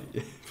 Green light.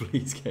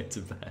 Please go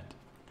to bed.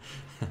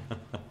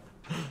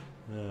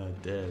 Oh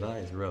dear, that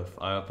is rough.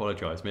 I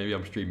apologise. Maybe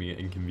I'm streaming at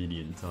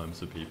inconvenient times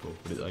for people,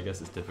 but I guess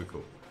it's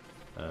difficult.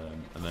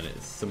 And then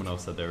someone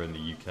else said they're in the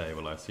UK.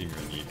 Well, I assume you're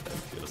in the UK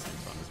if you're the same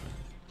time as me.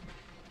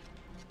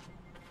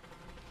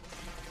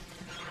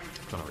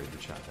 I'm trying to read the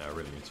chat there. I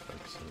really need to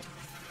focus on it.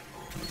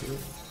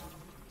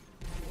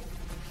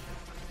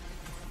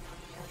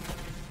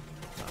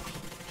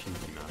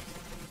 Cheeky man.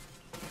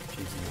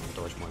 Cheeky man,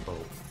 dodge my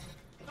bolt.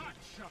 That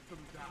shut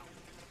them down.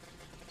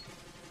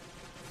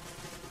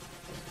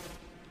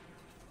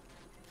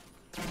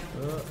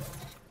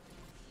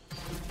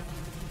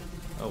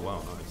 Oh wow,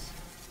 nice.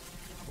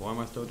 Why am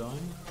I still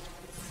dying?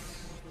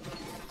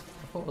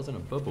 I thought I was in a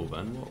bubble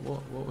then.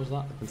 What was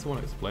that? Can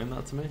someone explain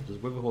that to me? Does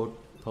Witherhoard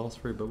pass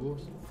through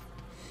bubbles?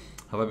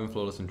 Have I been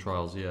flawless in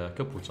trials? Yeah, a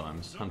couple of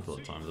times. Handful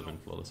of times I've been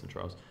flawless in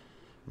trials.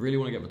 Really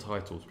want to get my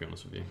title, to be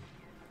honest with you.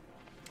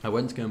 I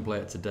went to go and play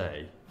it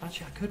today.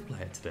 Actually, I could play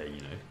it today,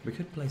 you know. We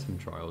could play some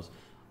trials.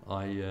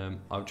 I'll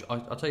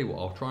tell you what,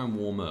 I'll try and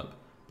warm up.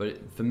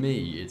 But for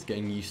me, it's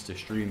getting used to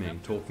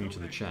streaming, talking to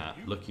the chat,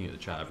 looking at the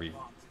chat every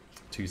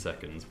 2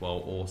 seconds, while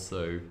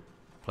also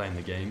playing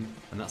the game.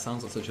 And that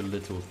sounds like such a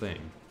little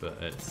thing, but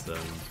it's I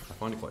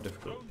find it quite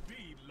difficult.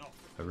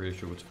 I really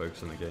struggle to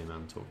focus on the game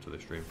and talk to the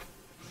stream.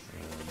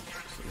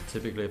 So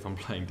typically, if I'm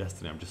playing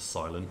Destiny, I'm just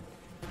silent.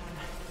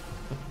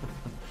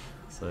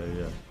 So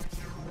yeah,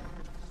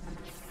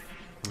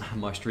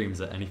 my streams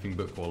are anything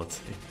but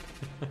quality.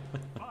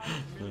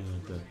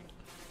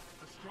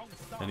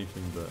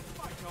 Anything but.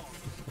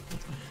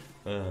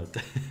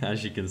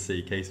 As you can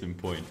see, case in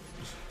point.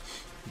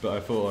 But I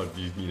thought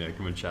I'd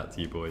come and chat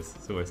to you boys.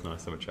 It's always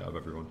nice to have a chat with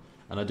everyone.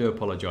 And I do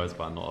apologise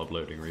about not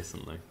uploading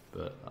recently,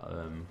 but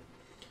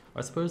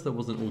I suppose there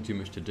wasn't all too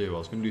much to do. I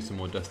was going to do some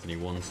more Destiny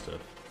 1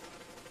 stuff,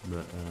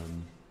 but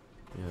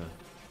yeah.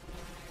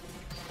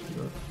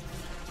 But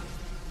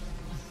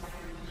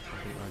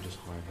I think I just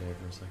hide here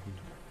for a second.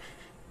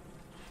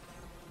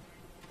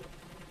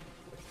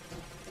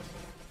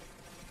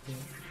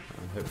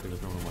 And hopefully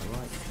there's no one on my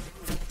right.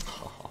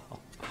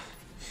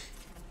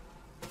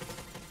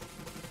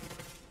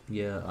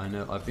 Yeah, I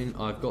know. I've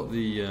got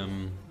the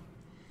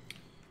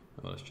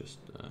well, let's just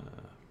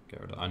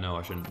get rid of. I know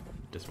I shouldn't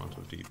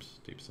dismantle deep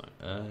sight.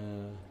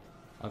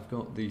 I've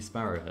got the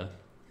sparrow here.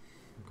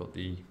 I've got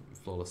the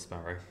flawless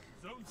sparrow.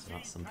 So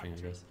that's something, I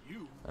guess.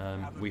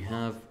 We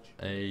have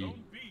a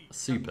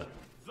super.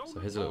 So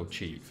here's a little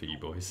cheat for you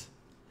boys.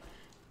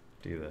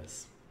 Do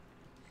this.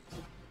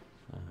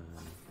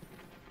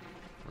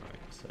 Right.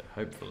 So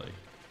hopefully,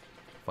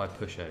 if I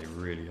push A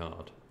really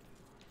hard.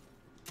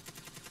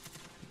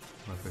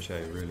 I push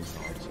A really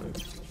hard, so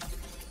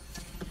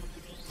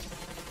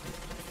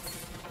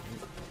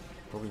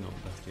probably not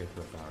best to go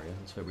for a barrier.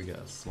 Let's hope we get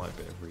a slight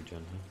bit of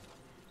regen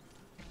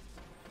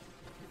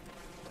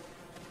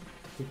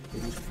here.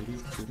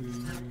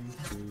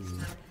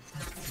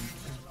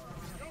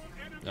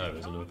 Oh,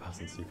 there's another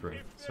passing super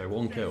in. So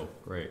 1 kill,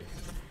 great.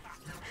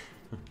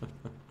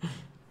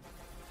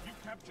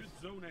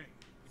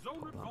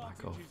 Pop that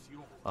back off.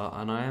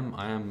 And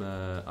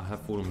I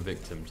have fallen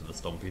victim to the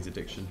Stompies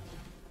addiction.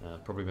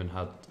 I've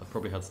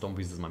probably had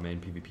Stompies as my main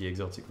PvP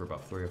exotic for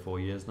about 3 or 4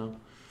 years now.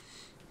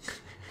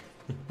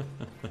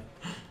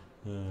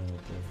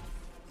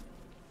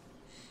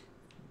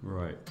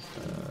 Right.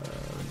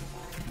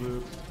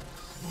 Whoop.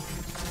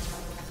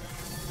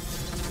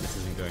 This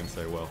isn't going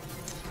so well.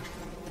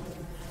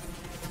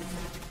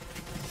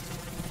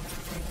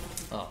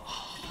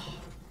 Oh.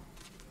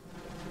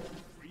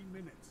 3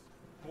 minutes.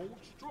 Hold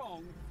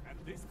strong, and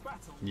this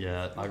battle.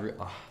 Yeah,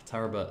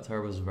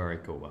 Taraba's a very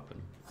cool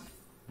weapon.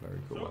 Very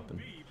cool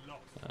weapon.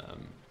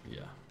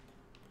 Yeah.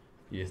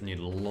 You just need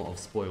a lot of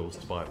spoils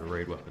to buy the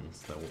raid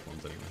weapons. They're all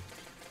ones anyway.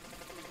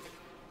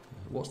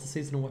 What's the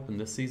seasonal weapon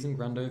this season?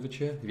 Grand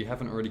Overture? If you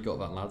haven't already got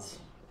that, lads,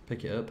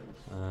 pick it up.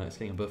 It's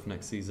getting a buff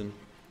next season.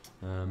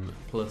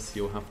 Plus,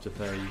 you'll have to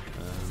pay.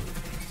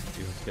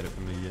 You have to get it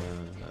from the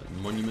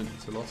Monument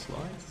to Lost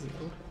Lives. Is it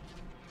called?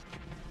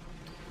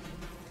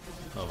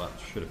 Oh, that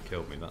should have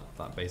killed me.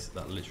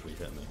 That literally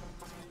hit me.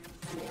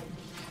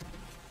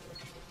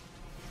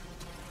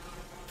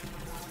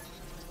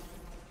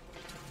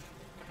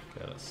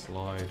 Okay, let's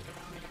slide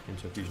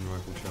into a fusion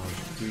rifle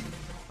charge. Dude,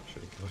 that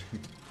should have killed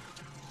him.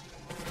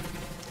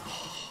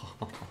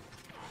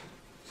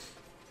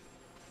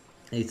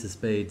 Ace of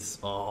Spades.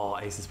 Oh,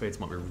 Ace of Spades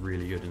might be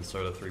really good in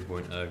Solar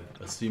 3.0,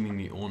 assuming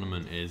the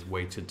ornament is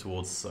weighted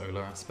towards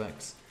solar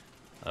aspects.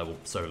 Well,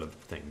 solar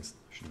things.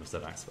 I shouldn't have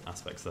said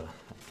aspects there.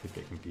 That could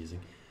get confusing.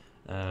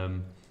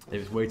 If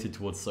it's weighted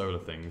towards solar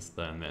things,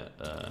 then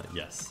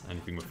yes,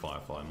 anything with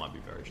Firefly might be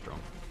very strong.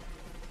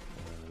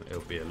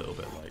 It'll be a little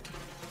bit like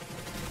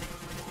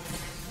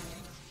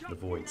the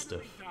Void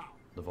stuff,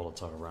 the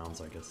volatile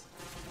rounds, I guess.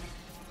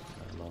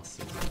 Last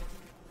season.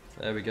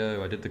 There we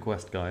go. I did the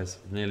quest, guys.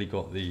 Nearly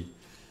got the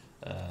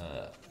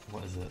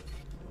what is it?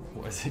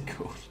 What is it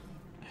called?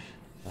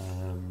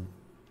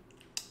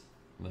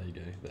 There you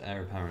go. The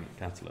Heir Apparent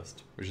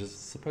Catalyst, which is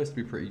supposed to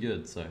be pretty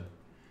good. So, I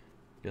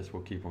guess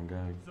we'll keep on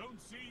going. Zone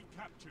C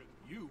captured.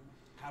 You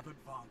have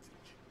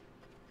advantage.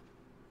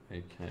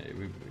 Okay,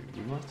 we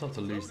might start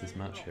to lose this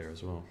match here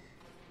as well.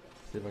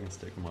 See if I can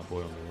stick with my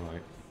boy on the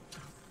right.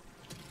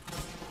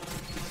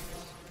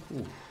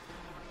 Ooh.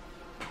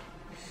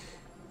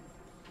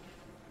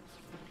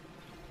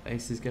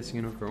 Ace is getting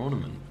another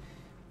ornament.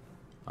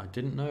 I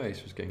didn't know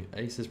Ace was getting.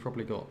 Ace has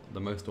probably got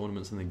the most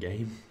ornaments in the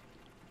game.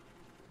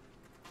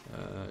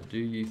 Do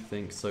you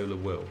think Solar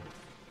will?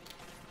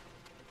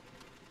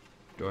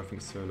 Do I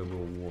think Solar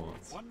will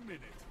what? 1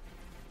 minute.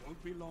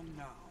 Won't be long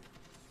now.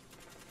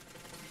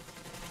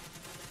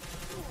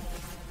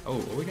 Oh,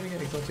 are we going to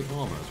get exotic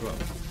armor as well?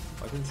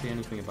 I didn't see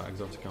anything about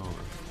exotic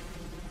armor.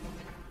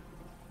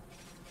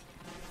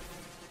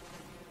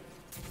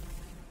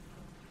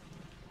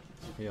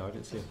 Yeah, I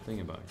didn't see a thing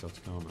about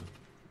exotic armor.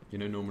 You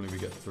know, normally we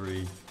get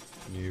 3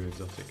 new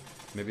exotic.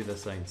 Maybe they're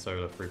saying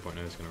Solar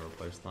 3.0 is going to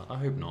replace that. I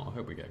hope not. I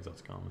hope we get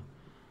exotic armor.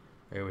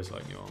 I always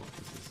like new armor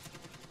pieces.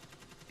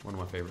 One of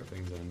my favourite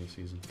things in a new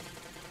season.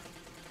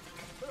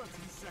 30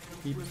 seconds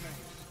Keep. remain.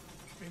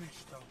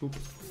 Finish though. Oop. 2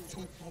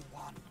 for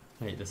 1.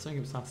 Hey, there's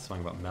something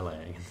satisfying about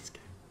meleeing in this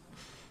game.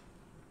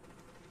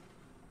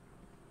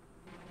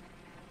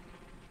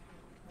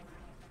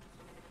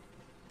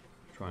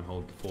 Try and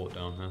hold the fort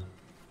down here.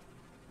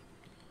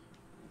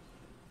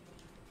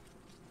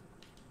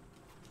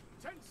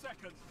 10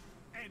 seconds.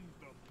 End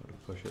them. Gotta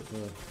push it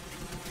there.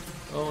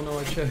 Oh no,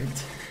 I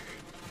choked.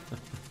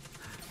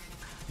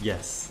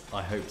 Yes,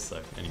 I hope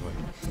so. Anyway,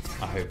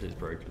 I hope it's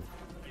broken.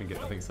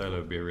 I think Solo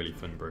would be a really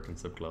fun broken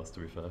subclass, to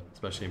be fair,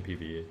 especially in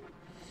PvE.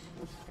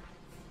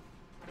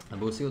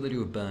 And we'll see what they do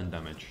with burn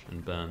damage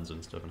and burns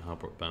and stuff, and how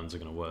burns are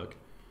going to work.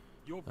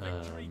 Your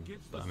victory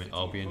gives But the I mean, city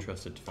I'll be hope.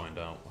 interested to find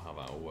out how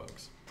that all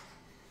works.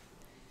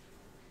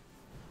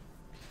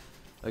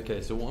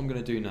 Okay, so what I'm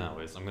going to do now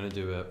is I'm going to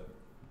do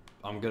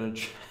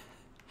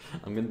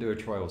a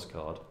trials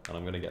card, and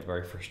I'm going to get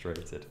very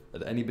frustrated.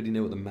 Does anybody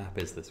know what the map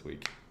is this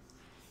week?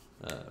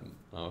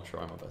 I'll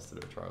try my best to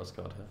do a trials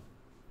card here.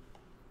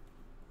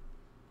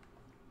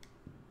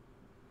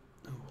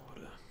 Oh,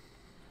 water.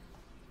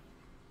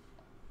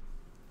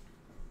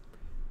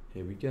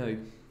 Here we go.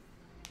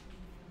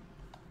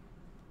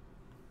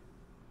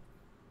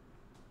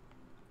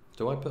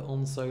 Do I put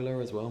on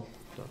solar as well?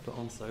 Do I put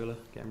on solar?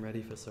 Getting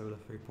ready for solar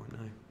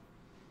 3.0.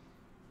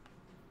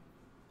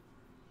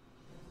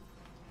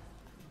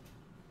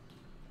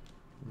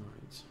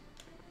 Right.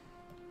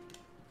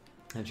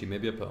 Actually,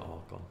 maybe I put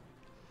arc on.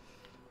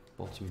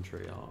 Bottom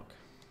tree arc.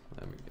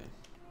 There we go.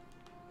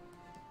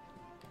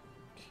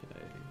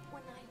 Okay.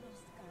 When I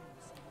lost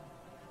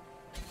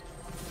guns.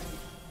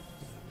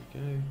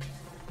 There we go.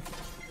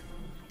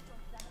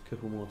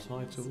 Couple more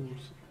titles.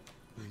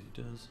 Easy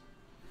does.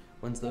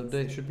 When's the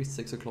update? Should be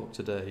 6 o'clock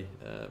today.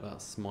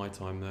 That's my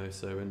time though,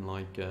 so in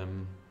like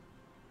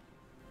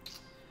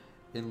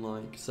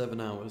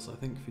 7 hours, I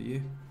think, for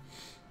you.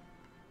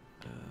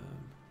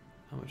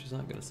 How much is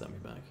that going to set me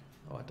back?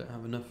 Oh, I don't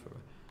have enough for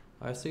it.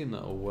 I assume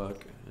that'll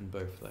work in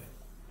both though,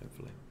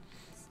 hopefully.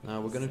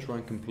 Now we're going to try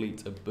and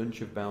complete a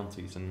bunch of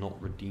bounties and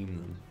not redeem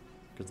them,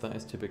 because that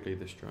is typically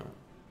the strat.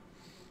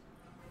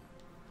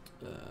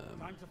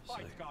 Time to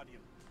fight, so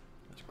Guardian.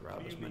 let's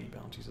grab as many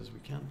bounties as we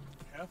can.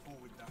 Careful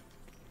with that.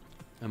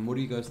 And what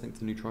do you guys think of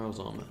the new Trials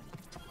armor?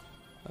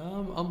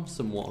 I'm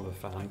somewhat of a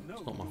fan.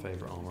 It's not my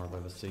favourite armor I've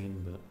ever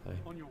seen, but hey,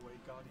 On your way,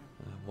 Guardian.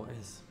 what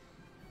is?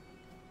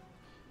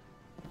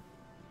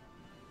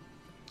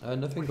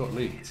 Nothing got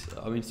leaked.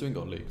 I mean, something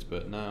got leaked,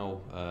 but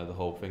now the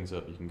whole thing's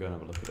up. You can go and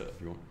have a look at it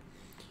if you want.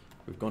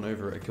 We've gone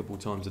over it a couple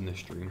times in this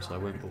stream, so I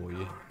won't bore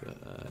you.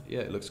 But yeah,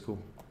 it looks cool.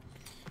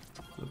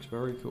 Looks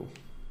very cool.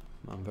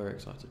 I'm very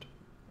excited.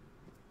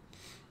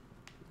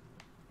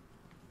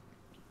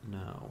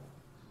 Now,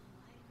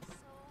 I'm so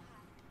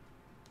happy.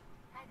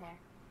 Hi there.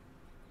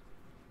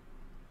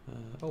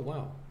 oh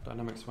wow,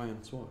 dynamic sway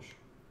and swash.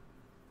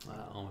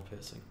 Armor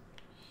piercing.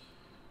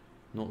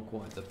 Not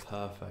quite the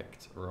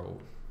perfect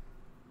roll.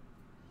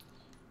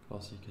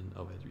 Plus you can,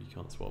 oh wait, you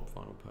can't swap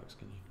final perks,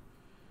 can you?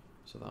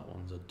 So that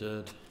one's a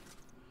dud.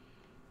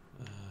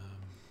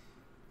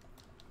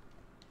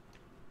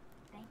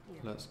 Thank you.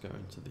 Let's go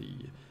into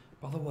the,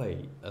 by the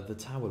way, the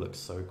tower looks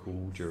so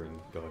cool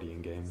during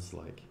Guardian games,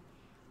 like,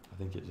 I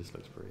think it just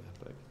looks pretty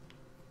epic.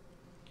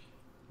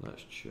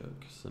 Let's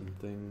chuck some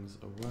things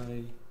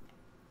away.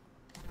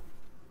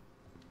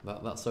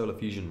 That solar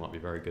fusion might be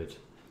very good,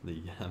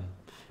 the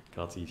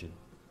Cartesian.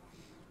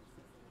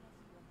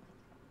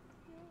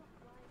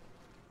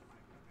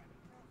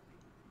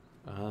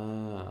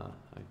 Ah,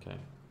 okay.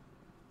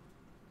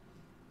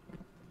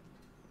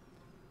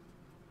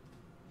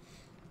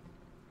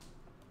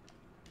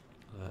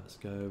 Let's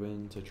go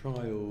into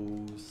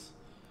trials.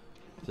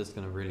 This is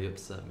going to really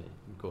upset me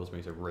and cause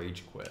me to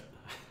rage quit.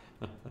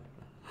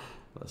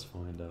 Let's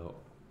find out.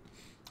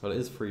 Well, it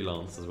is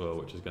freelance as well,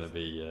 which is going to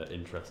be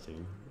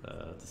interesting,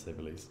 to say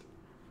the least.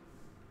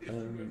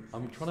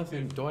 I'm trying to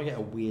think, do I get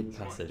a weird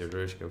passage or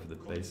do I just go for the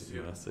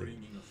basic mercy?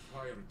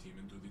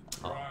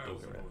 Oh,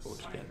 we'll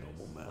just get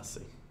normal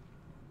mercy.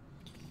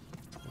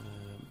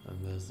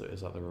 And is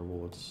that the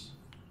rewards?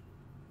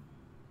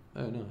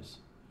 Oh, nice.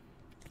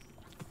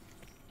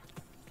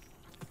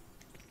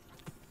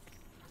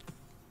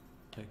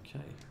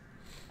 Okay,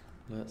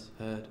 let's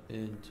head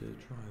into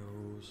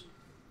trials.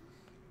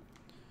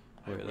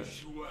 Wait,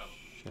 let's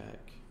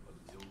check.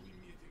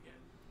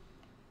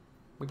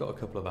 We got a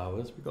couple of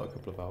hours.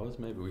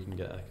 Maybe we can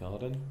get a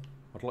card in.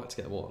 I'd like to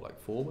get what, like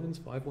 4 wins,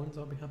 5 wins?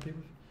 I'll be happy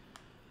with.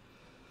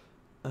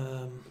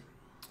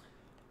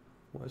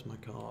 What is my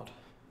card?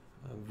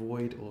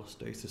 Void or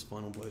stasis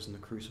final blows in the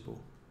crucible.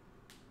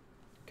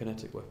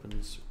 Kinetic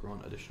weapons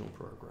grant additional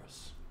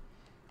progress.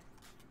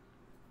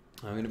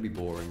 I'm going to be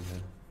boring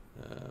here.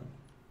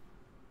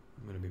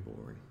 I'm going to be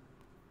boring.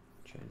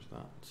 Change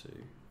that to.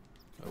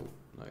 Oh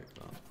no, that's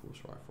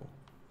pulse rifle.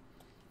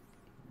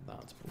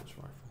 That's pulse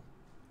rifle.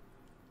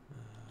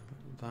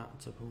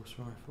 That's a pulse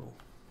rifle.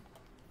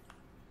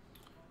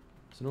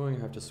 It's annoying I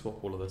have to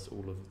swap all of this all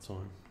of the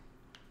time.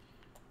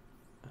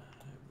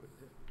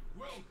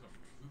 Welcome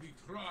to the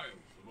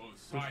trials of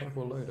Pulse Osiris.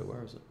 rifle loader,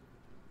 where is it?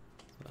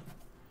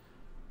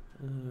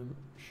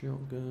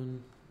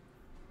 Shotgun.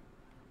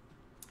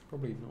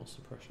 Probably not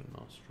suppression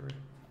mastery.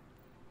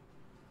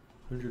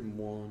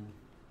 101.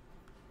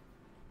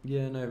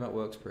 Yeah, no, that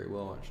works pretty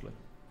well actually.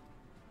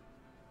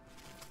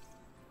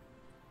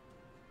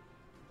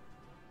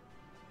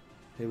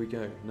 Here we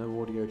go,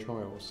 no audio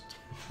trials.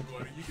 You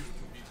are eager to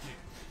begin.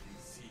 You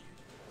see it.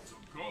 So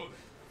go then.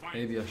 Fight.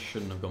 Maybe I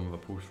shouldn't have gone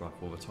with a pulse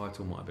rifle, the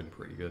title might have been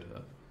pretty good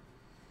here.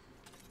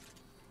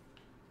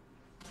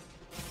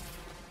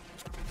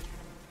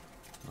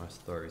 Nice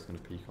throw, he's going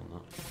to peek on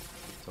that.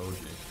 Told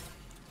you.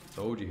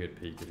 Told you he'd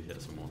peek if he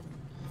hit someone.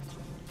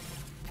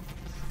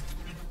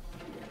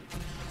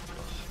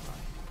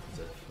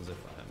 As if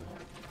I hit me.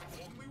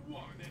 Only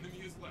one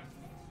enemy is left.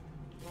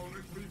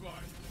 Opponent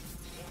revived.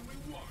 Only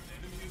one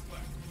enemy is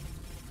left.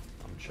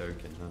 I'm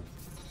choking, huh?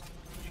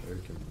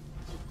 Choking.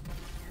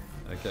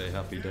 Okay,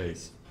 happy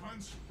days.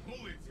 Punch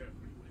bullets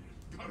everywhere.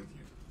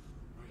 Guardian,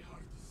 my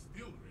heart is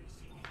still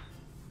racing.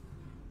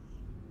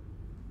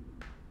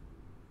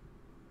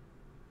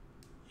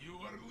 You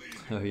are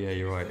leading. Oh yeah,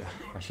 you're right.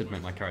 I should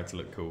make my character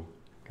look cool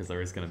because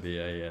there is going to be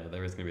a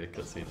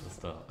cutscene at the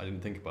start. I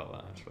didn't think about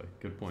that actually.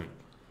 Good point.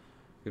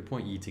 Good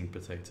point, eating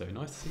potato.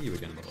 Nice to see you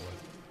again, by the way.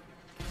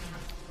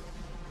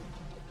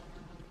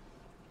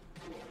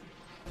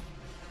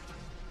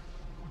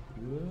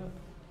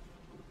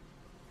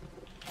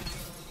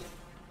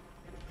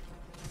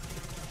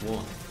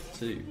 One,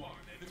 two.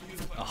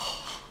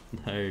 Oh,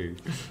 no.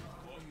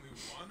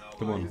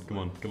 Come on, come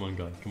on, come on,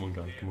 guy. Come on,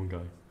 guy. Come on,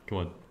 guy. Come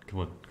on, come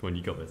on, come on.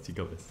 You got this. You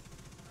got this.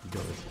 You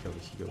got this. You got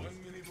this. You got this.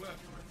 1 minute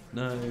left.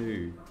 No.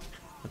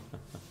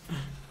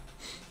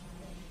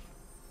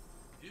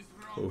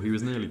 Oh, he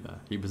was nearly there.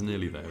 He was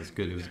nearly there. It was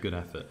good. It was a good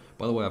effort.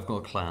 By the way, I've got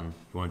a clan.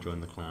 If you want to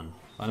join the clan,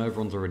 I know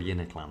everyone's already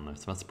in a clan though,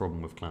 so that's the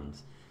problem with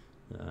clans.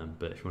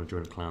 But if you want to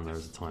join a clan, there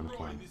is a time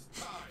clan.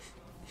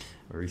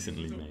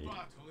 Recently made.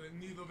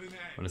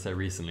 When I say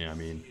recently, I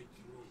mean,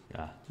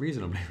 yeah,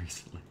 reasonably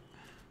recently.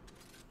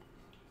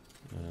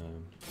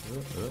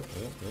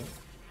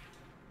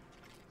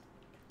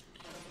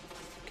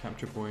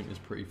 Capture point is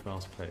pretty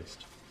fast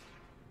paced.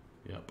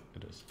 Yep,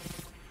 it is.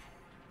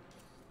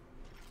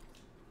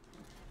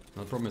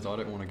 Now the problem is I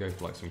don't want to go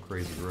for like some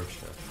crazy rush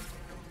here.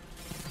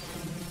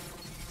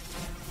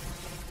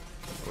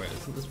 Wait,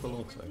 isn't this full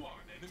auto? I'm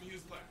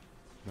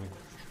gonna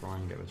try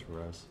and get this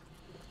res.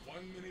 1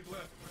 minute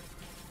left.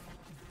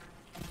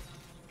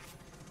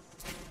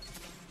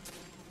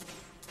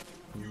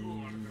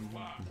 You are the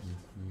last.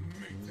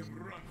 Make them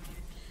run.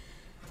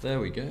 There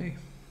we go.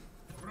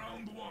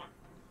 Round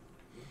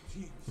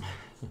 1.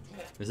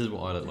 This is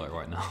what I look like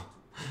right now.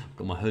 I've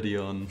got my hoodie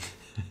on.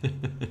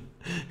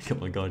 Got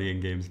my Guardian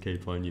Games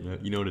cape on, you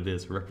know what it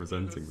is,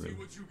 representing See them.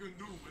 what you can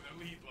do with a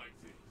lead like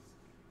this.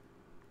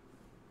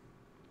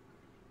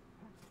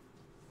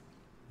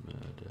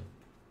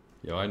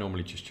 Yeah, I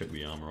normally just chuck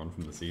the armor on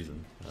from the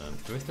season.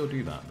 Do I still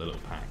do that, the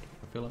little pack?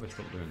 I feel like I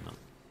stopped doing that.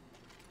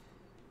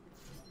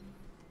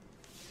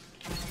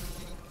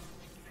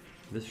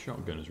 This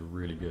shotgun is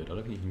really good. I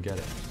don't think you can get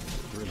it.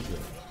 It's really good.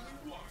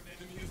 Only one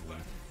enemy is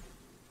left.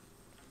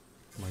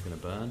 Am I going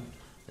to burn?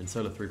 In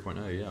Solar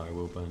 3.0, yeah, I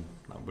will burn.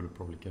 That would have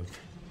probably killed me.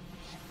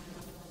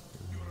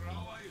 Your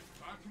ally is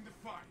back in the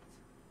fight.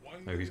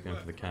 One Oh, he's minute going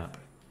for the left. cap.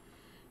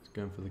 He's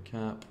going for the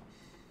cap.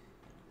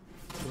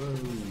 Whoa.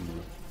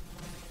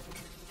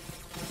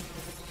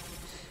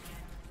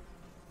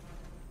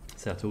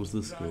 Settles the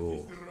That is score. the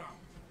round.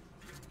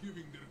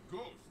 Giving their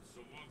ghosts a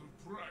lot of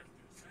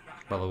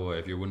practice. By the way,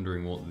 if you're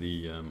wondering what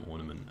the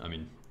ornament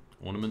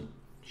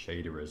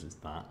shader is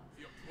that. The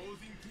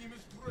opposing team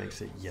is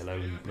Makes it trailed. yellow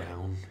Stay and ahead.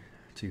 brown.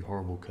 Two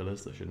horrible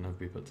colours that should never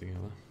be put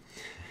together.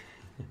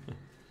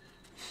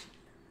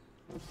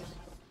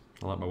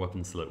 I like my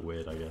weapons to look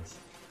weird, I guess.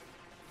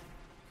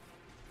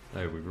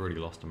 Oh, we've already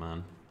lost a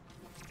man.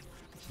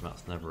 So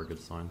that's never a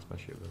good sign,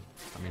 especially with...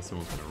 I mean,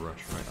 someone's going to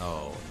rush, right?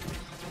 Oh,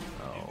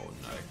 oh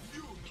no.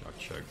 I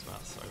choked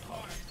that so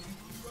hard.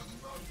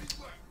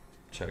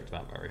 Choked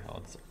that very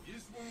hard. So.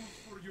 This one was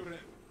for your end.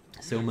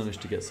 Still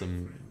managed to get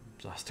some...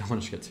 I still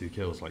managed to get 2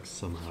 kills, like,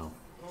 somehow.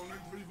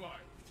 Opponent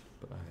revived.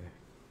 But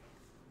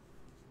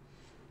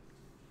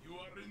You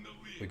are in the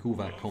lead. we call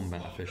that Don't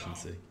combat slow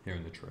efficiency down. here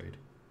in the trade.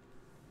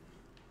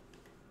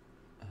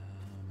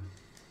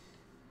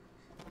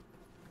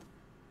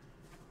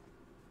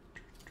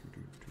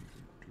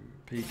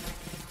 Peek.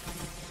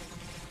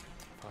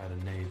 If I had a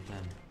nade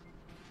then.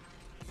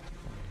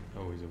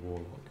 Oh, he's a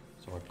warlock,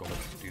 so I've got to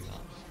do that.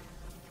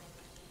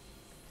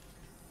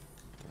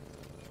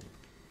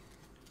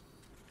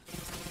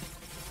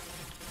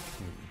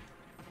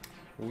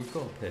 Well, we've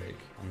got a pig,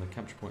 and the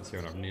capture point's here,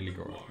 and I've nearly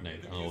got a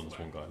nade. Oh, there's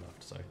one guy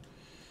left, so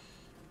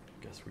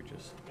guess we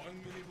just... 1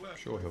 minute left.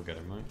 Sure he'll get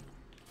him, right?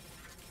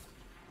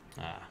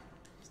 Ah,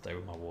 stay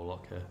with my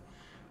warlock here.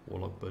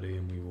 Warlock buddy,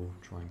 and we will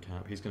try and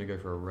cap. He's going to go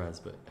for a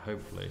res, but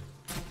hopefully...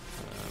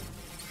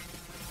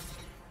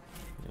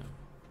 yeah.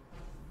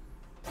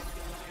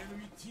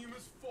 Enemy team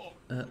has fallen.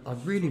 I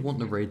really want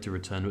the raid to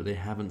return, but they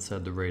haven't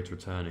said the raid's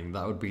returning.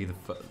 That would be the...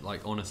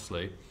 like,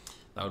 honestly,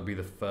 that would be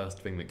the first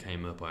thing that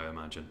came up, I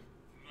imagine.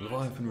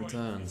 Leviathan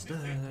returns. Da,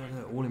 da,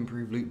 da, all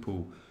improved loot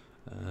pool.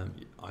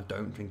 I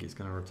don't think it's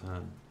going to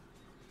return.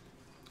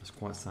 It's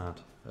quite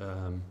sad.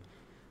 I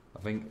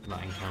think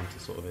that encounter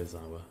sort of is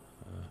our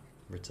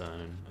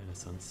return in a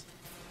sense.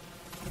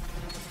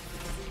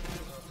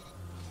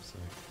 So,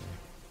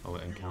 yeah. Oh,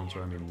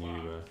 encounter, I mean new game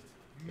mode.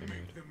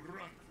 Make them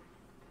run.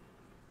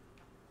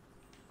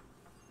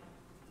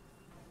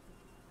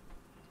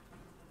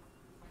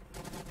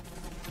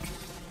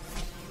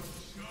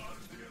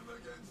 Guardian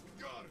against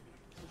Guardian.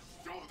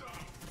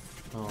 Showdown.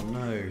 Oh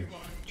no,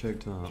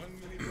 choked that. 1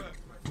 minute left,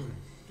 my friend.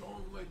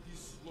 Don't let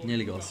these slow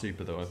Nearly you got a down.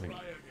 super though, I think.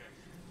 Try again.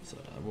 So,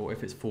 well,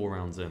 if it's 4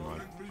 rounds in,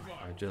 Opponent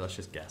revived. let's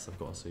just guess I've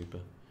got a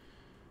super.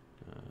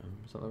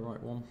 Is that the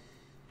right one?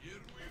 Here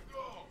we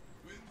go.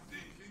 Win this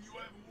and you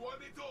have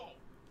won it all.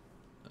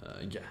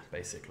 Yeah,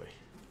 basically.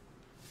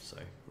 So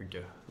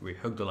we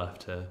hug the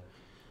left here,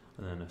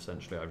 and then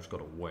essentially I've just got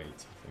to wait.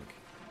 I think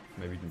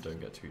maybe don't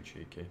get too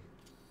cheeky.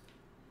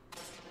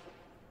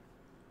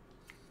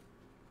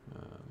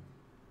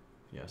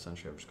 Yeah,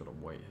 essentially I've just got to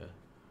wait here.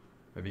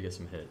 Maybe get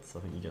some hits. I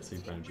think you get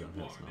super energy on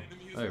hits now.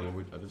 Oh well,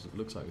 it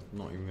looks like it's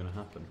not even going to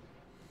happen.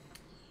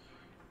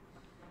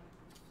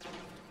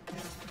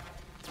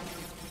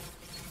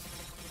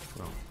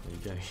 Well, there you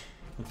go.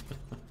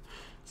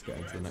 Let's get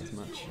into the next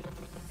match.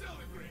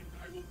 Celebrate.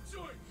 I will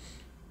join.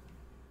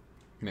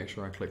 Make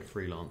sure I click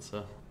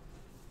freelancer.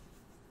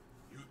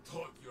 You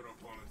taught your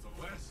opponents a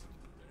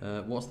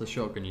lesson. What's the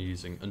shotgun you're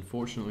using?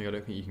 Unfortunately, I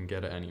don't think you can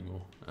get it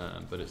anymore.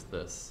 But it's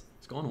this.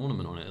 It's got an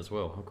ornament on it as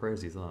well. How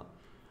crazy is that?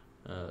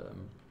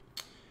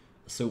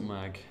 Assault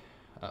mag.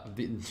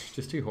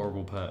 Just 2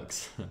 horrible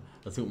perks.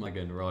 Assault mag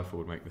and rifle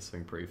would make this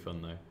thing pretty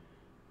fun though.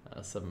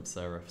 7th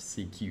Seraph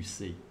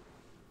CQC.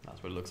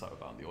 That's what it looks like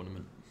without the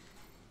ornament.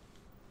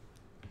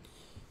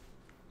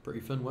 Pretty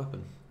fun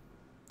weapon.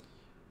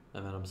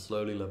 And then I'm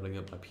slowly leveling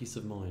up my peace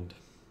of mind.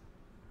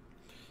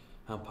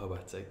 How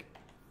poetic.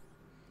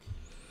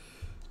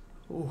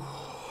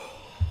 Oh,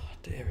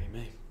 dearie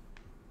me.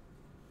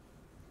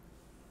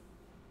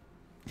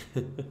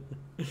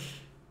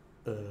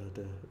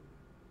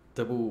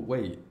 Double,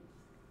 wait.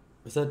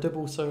 Is there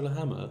double solar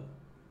hammer?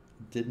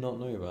 Did not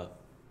know that.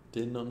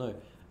 Did not know.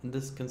 And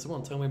this, can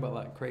someone tell me about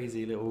that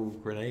crazy little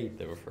grenade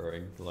they were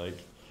throwing? Like,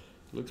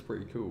 it looks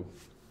pretty cool.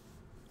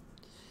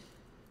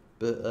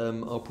 But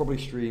I'll probably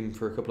stream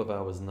for a couple of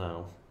hours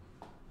now,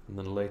 and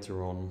then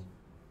later on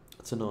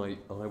tonight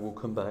I will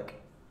come back.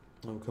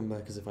 I will come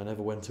back as if I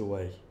never went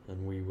away,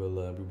 and we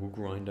will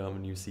grind out a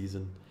new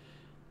season,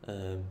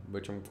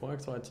 which I'm quite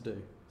excited to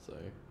do. So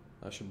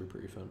that should be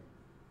pretty fun.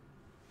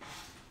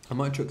 I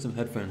might chuck some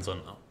headphones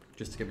on. Oh,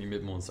 just to get me a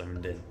bit more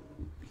zoned in.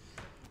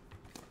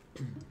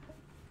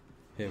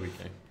 Here we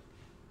go.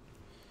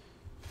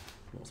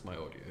 What's my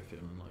audio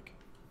feeling like?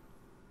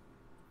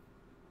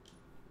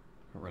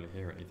 Can't really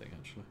hear anything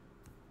actually.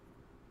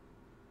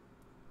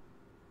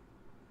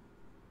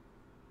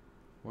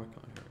 Why can't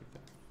I hear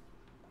anything?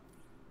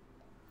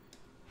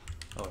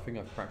 Oh, I think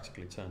I've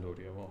practically turned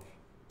audio off.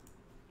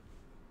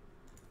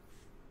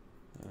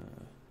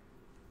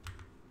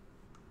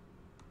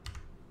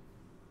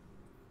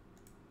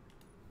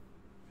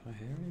 Can I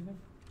hear anything?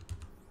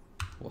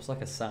 What's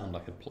like a sound I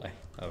could play?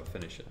 Oh,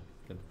 finisher.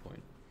 Good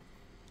point.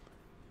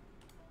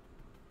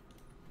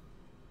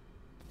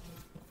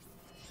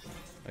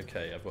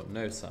 Okay, I've got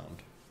no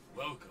sound.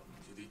 Welcome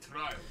to the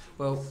trial.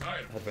 Well,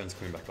 headphones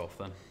coming back off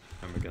then,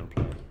 and we're gonna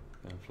play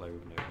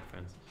with no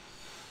headphones.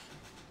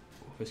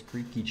 Oh, this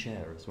creaky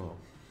chair as well.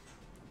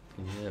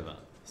 Can you hear that?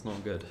 It's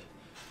not good.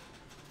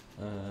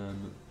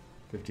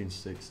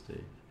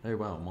 1560. Oh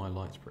wow, my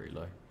light's pretty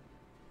low.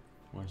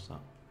 Why is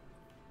that?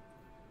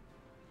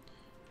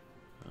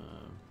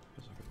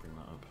 Guess I could bring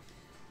that up.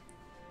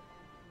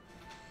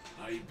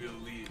 I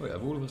believe. Wait,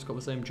 have all of us got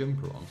the same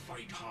jumper on?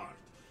 Fight hard.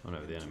 Oh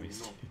no, the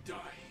enemies. Do not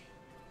die.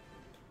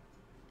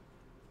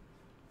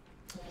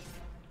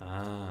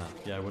 Ah,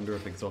 yeah, I wonder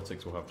if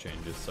exotics will have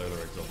changes,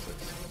 solar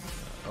exotics.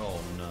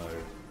 Oh no,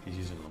 he's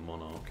using the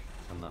Monarch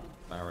and that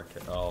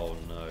barricade. Oh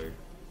no,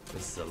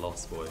 this is a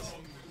loss, boys.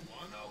 Only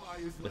one ally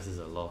is This left. is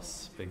a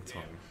loss, big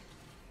time.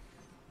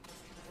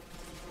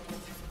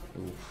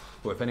 Ooh.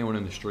 Well, if anyone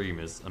in the stream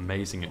is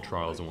amazing at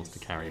trials and wants to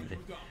carry me,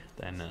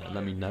 then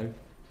let me know.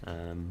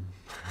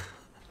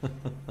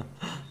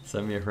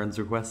 Send me a friend's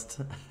request.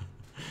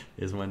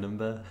 Here's my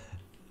number.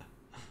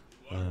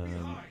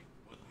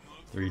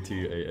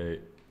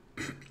 3288.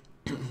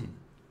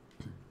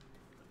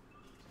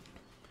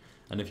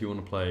 And if you want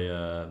to play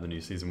the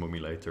new season with me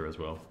later as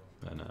well,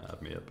 then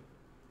add me up.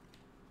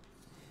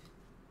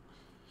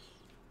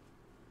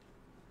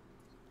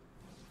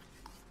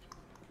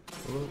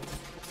 Hello.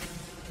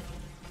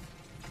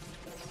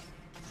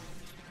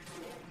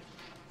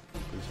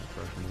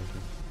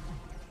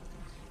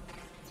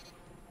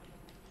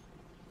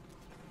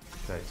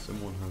 Okay,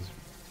 someone has.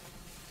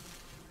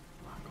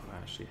 Oh God, I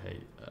actually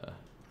hate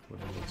what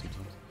I do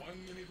sometimes.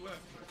 1 minute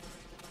left.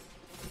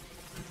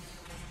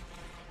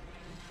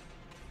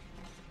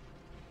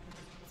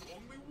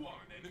 Only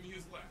one enemy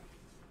is left.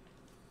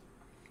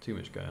 Too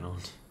much going on.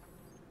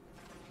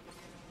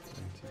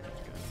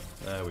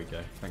 There we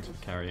go. Thanks for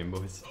carrying,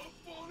 boys.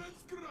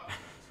 Opponent's ground.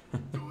 Do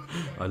it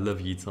again. I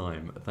love you,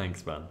 time.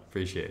 Thanks, man.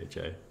 Appreciate it,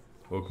 Jay.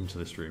 Welcome to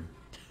the stream.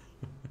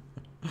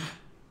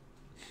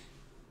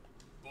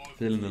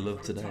 Feeling the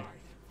love today.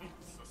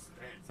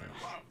 Suspense, I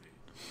love it.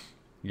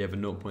 You have a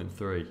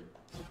 0.3.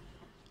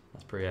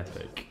 That's pretty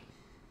epic.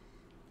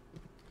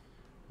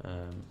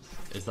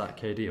 Is that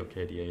KD or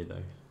KDA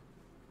though?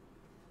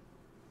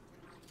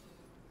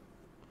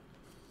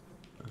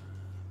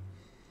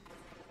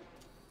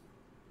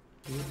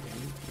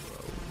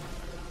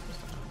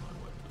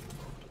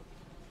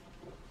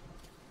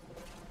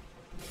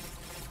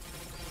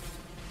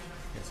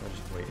 Guess I'll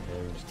just wait here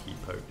and just keep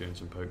doing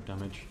some poke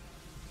damage.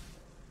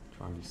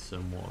 Try and be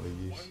somewhat of a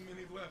use. 1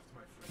 minute left,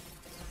 my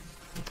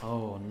friend.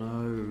 Oh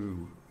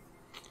no!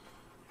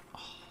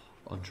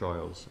 On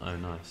trials. Oh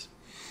nice.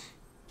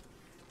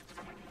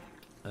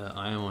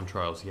 I am on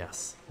trials,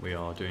 yes. We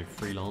are doing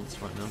freelance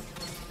right now.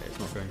 It's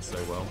not going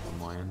so well on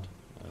my end.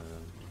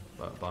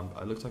 But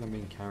it looks like I'm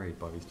being carried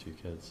by these two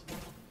kids.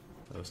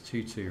 That was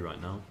 2-2 right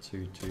now.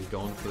 2-2.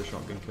 Go on for the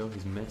shotgun kill.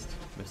 He's missed.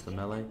 Missed the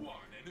melee. One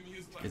enemy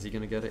is left. Is he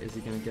gonna get it? Is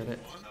he gonna get it?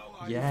 One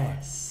ally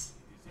Yes!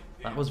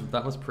 is in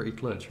That was pretty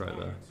clutch right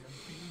there.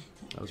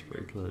 That was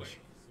pretty clutch.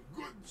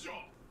 Good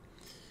job.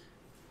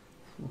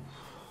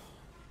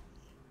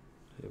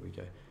 Here we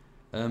go.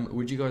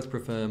 Would you guys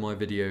prefer my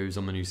videos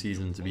on the new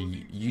season to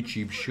be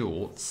YouTube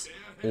shorts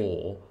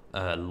or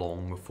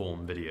long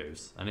form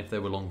videos? And if they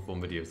were long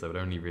form videos, they would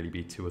only really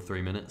be 2 or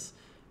 3 minutes.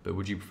 But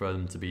would you prefer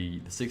them to be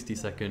the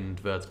 60-second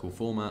vertical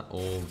format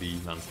or the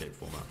landscape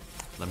format?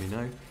 Let me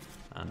know,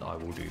 and I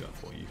will do that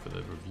for you for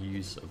the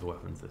reviews of the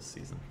weapons this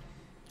season.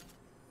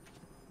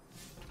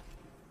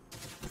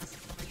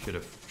 Should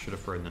have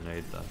thrown the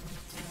nade there.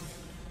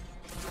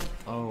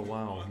 Oh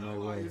wow, One no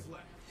ally way. is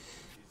left.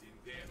 Is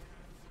in their hands.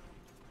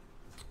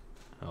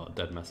 Oh,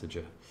 dead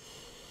messenger.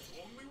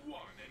 Only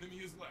one enemy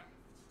is left.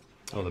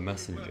 Oh, the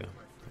messenger.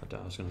 I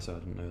was going to say I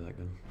didn't know that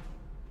gun.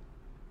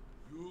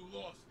 You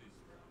lost this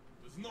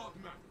round. Does not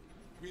matter.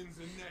 Wins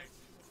the next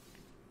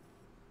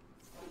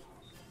one.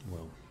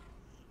 Well.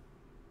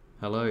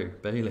 Hello,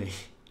 Bailey.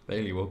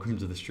 Bailey, welcome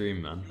to the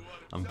stream, man.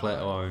 I'm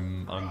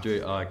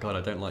doing. Oh God,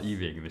 I don't like you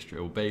being in the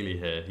stream. Well, Bailey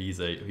here. He's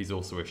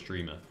also a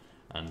streamer,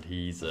 and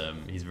he's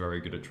very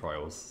good at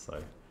trials.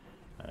 So,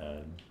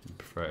 I'd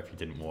prefer if you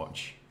didn't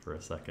watch for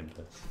a second.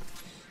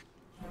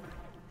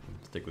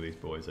 Stick with these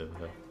boys over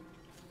here.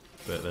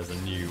 But there's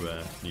a new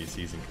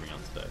season coming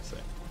out today, so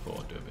I thought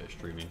I'd do a bit of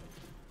streaming.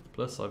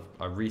 Plus,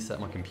 I reset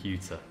my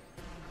computer.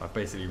 I've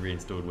basically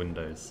reinstalled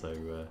Windows, so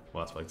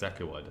well, that's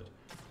exactly what I did.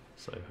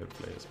 So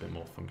hopefully it's a bit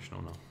more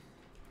functional now.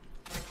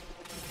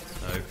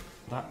 No,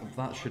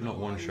 that should not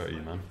one-shot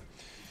you, man.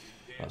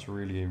 That's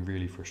really,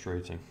 really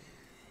frustrating.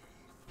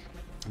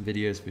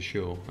 Videos for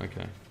sure.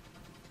 Okay.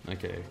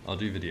 Okay, I'll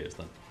do videos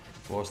then.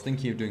 Well, I was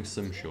thinking of doing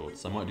some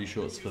shorts. I might do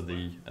shorts for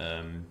the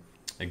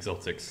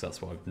exotics.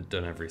 That's what I've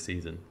done every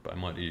season. But I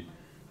might do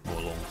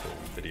more long-form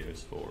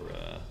videos for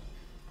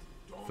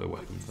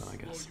weapons then, I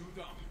guess.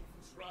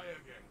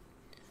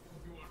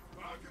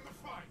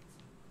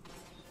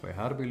 Wait,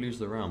 how did we lose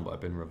the round but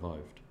I've been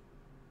revived?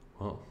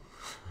 Well.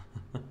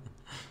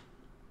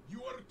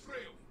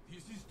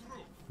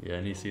 Yeah,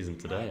 new season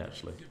today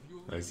actually.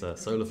 There's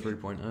Solar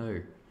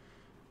 3.0.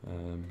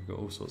 We've got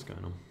all sorts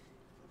going on.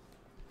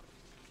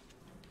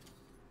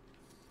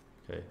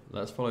 Okay,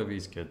 let's follow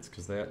these kids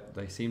because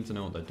they seem to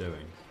know what they're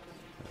doing.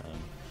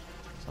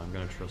 So I'm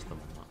going to trust them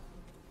on that.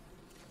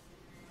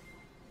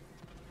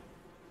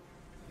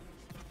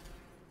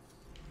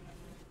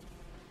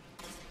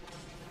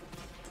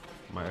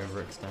 Am I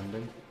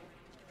overextending?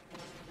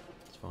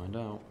 Let's find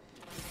out.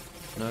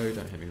 No,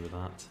 don't hit me with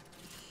that.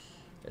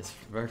 It's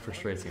very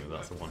frustrating that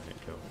that's a one-hit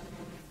kill.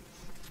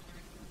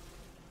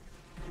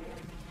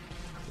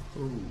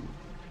 Ooh.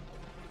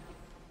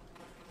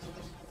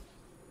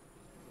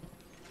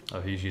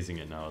 Oh, he's using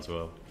it now as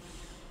well.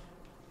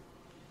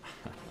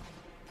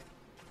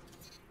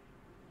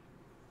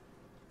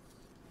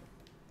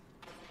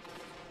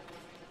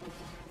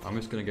 I'm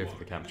just gonna go for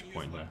the capture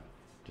point there.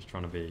 Just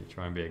try and be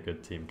a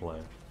good team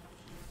player.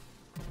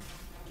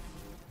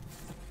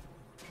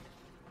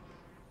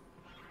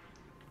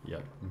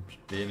 Yep,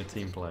 being a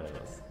team player,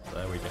 yes.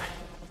 There we go.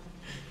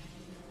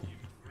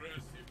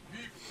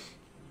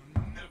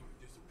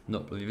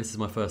 This is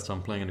my first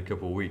time playing in a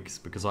couple of weeks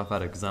because I've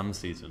had exam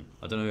season.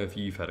 I don't know if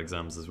you've had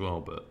exams as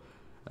well, but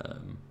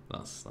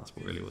that's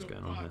what really was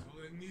going on here.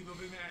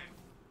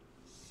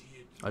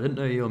 I didn't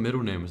know your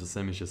middle name was the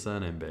same as your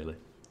surname, Bailey.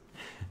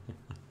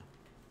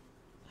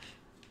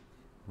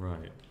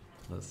 Right,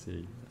 let's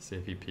see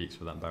if he peeks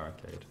with that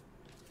barricade.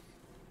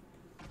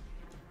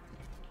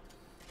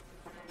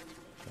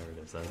 There it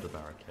is, there's the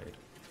barricade.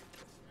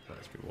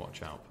 Let's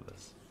watch out for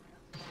this.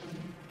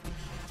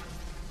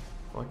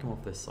 If I come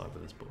off this side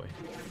with this boy.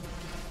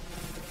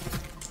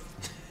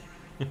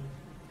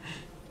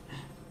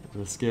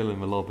 The skill in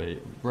the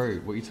lobby. Bro,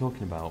 what are you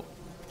talking about?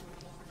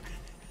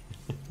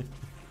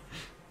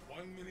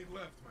 1 minute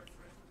left, my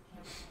friend.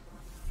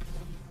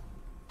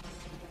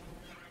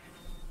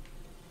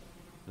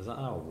 Is that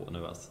our award?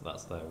 No,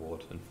 that's their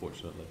award,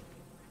 unfortunately.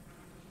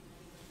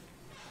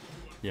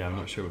 Yeah, I'm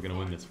not sure we're going to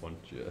win this one.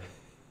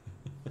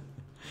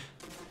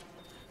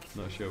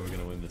 Not sure we're going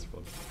to win this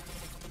one.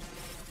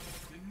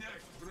 The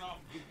next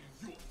round will be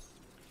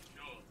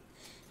yours.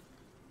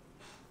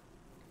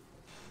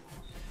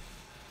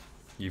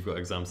 You've got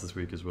exams this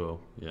week as well.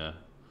 Yeah.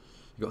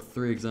 You've got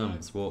 3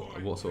 exams.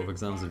 What sort of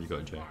exams have you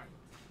got, Jay?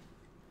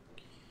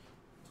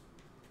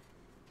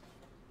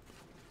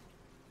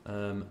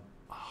 Oh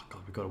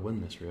god, we've got to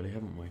win this really,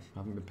 haven't we? I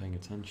haven't been paying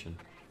attention.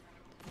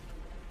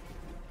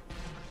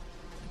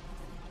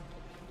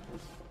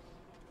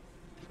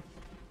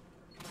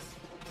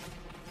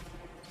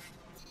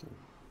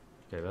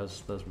 Okay,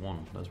 there's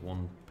one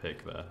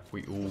pick there. If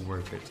we all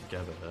rotate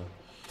together there.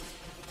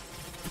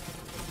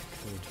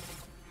 Good.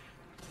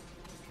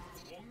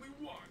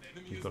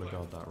 You've got to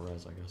guard that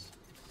res, I guess.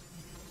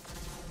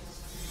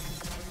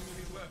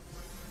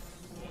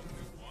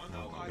 Oh, I'm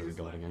not really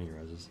guarding any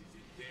reses.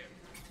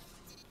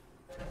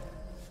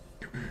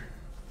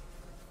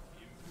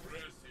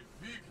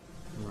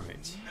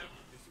 Right.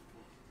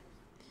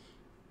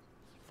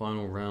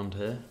 Final round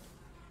here.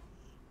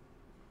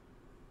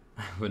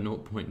 We're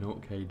 0.0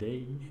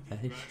 KD.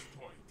 Hey.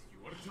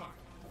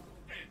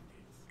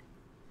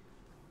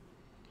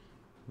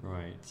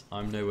 Right.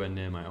 I'm nowhere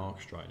near my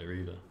arc strider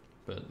either,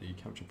 but the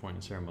capture point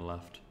is here on the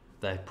left.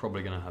 They're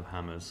probably going to have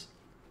hammers.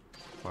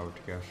 If I were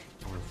to guess,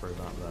 I'm going to throw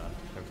that there.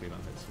 Hopefully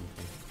that hits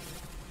something.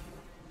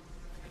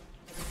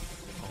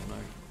 Oh no.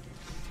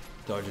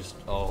 Did I just...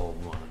 Oh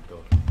my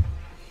god.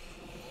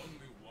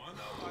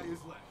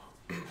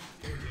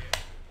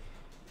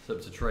 It's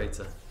up to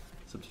Traitor.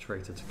 It's up to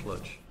Traitor to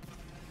clutch.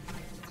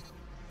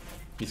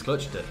 He's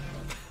clutched it.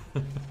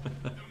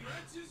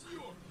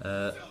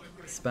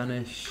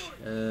 Spanish,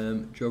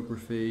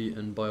 geography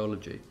and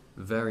biology.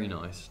 Very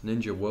nice.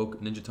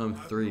 Ninja time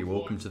 3,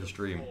 welcome to the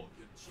stream.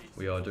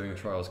 We are doing a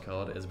trials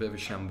card. It's a bit of a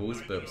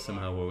shambles, but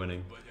somehow we're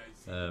winning.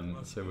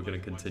 So we're going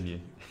to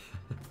continue.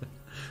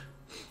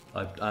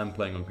 I'm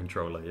playing on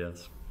controller,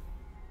 yes.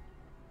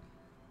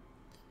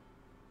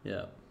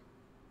 Yeah.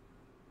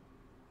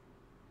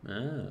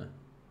 Ah.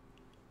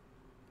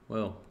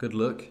 Well, good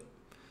luck.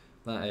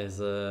 That is,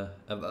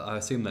 I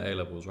assume they're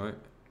A-levels, right?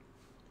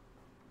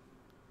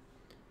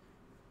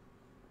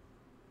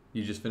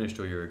 You just finished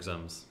all your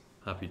exams.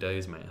 Happy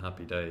days, mate.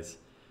 Happy days.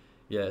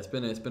 Yeah, it's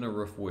been a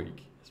rough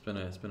week. It's been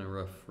a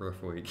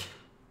rough week.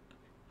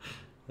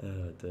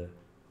 Oh dear.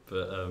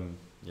 But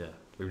yeah,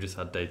 we've just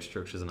had data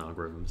structures and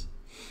algorithms.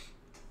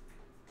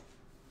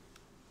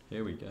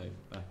 Here we go.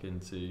 Back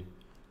into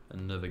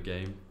another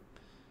game.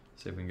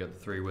 See if we can get the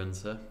 3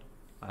 wins here.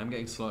 I am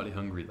getting slightly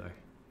hungry though.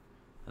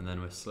 And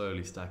then we're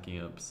slowly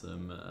stacking up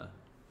some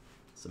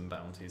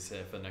bounties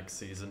here for next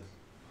season.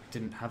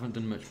 Haven't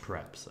done much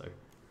prep, so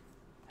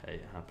hey,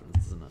 it happens,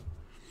 doesn't it?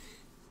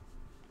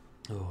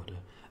 Oh dear.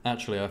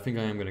 Actually, I think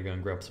I am going to go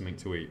and grab something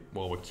to eat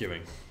while we're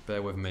queuing.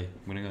 Bear with me.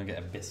 I'm going to go and get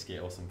a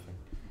biscuit or something.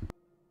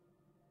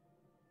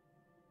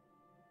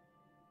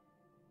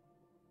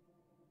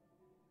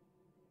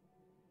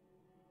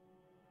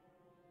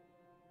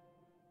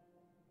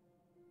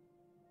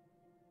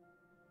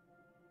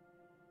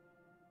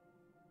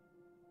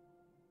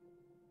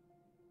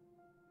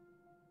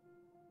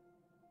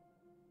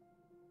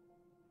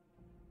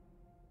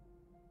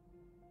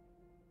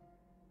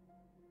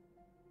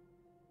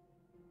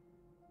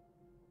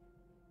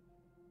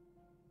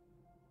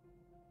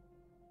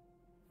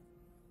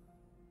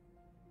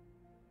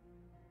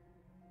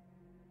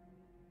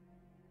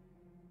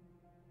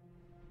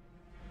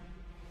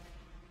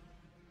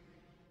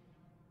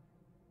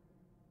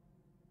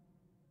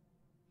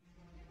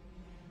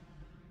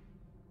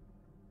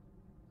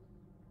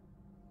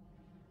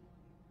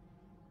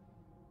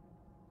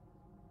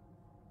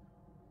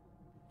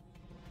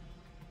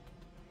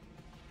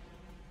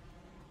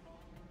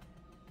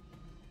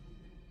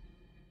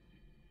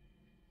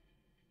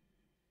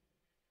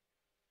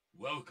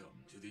 Welcome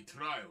to the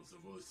trials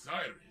of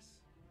Osiris.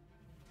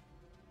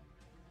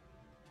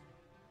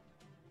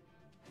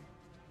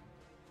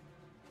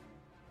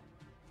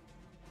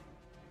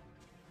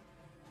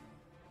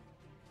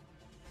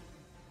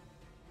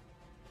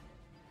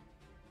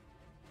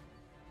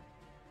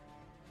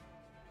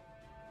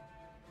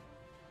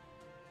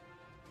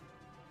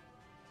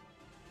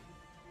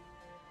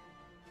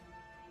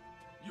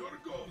 Your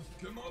ghost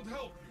cannot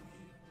help you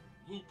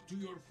here. Look to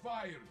your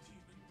fire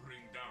team and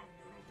bring down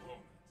your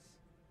opponents.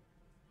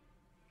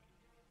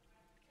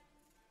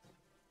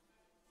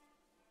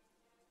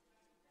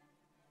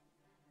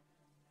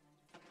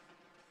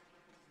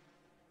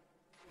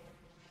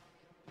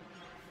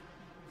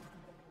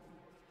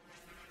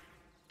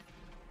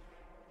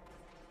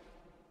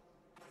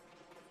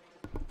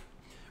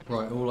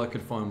 Right, all I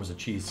could find was a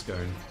cheese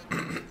scone.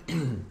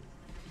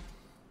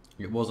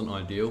 It wasn't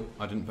ideal.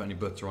 I didn't put any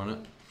butter on it.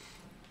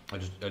 I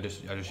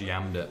just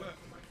yammed it,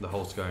 the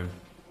whole scone.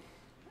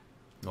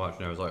 Oh,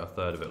 actually, no, it was like a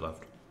third of it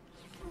left.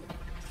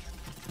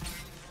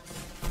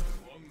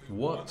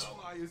 What?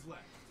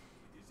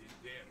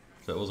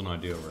 So it wasn't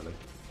ideal, really.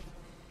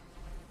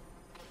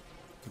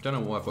 I don't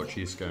know why I've got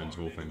cheese scones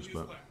of all things,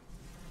 but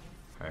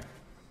hey.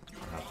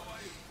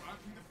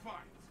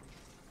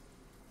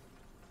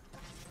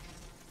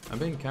 I'm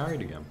being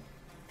carried again.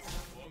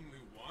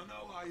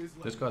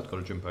 This guy's got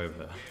to jump over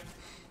here.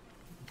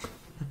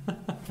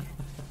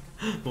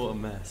 What a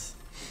mess.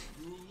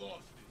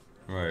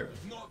 Right.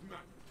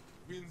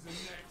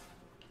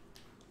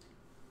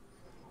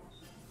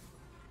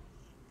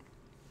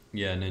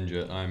 Yeah,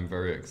 Ninja, I'm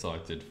very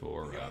excited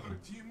for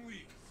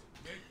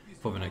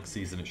the next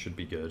season. It should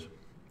be good.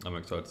 I'm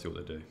excited to see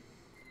what they do.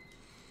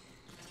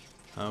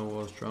 How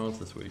was Trials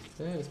this week?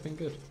 Yeah, it's been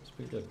good. It's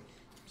been good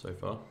so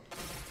far.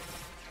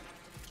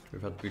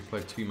 We've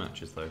played 2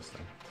 matches though, so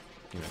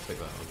you know, take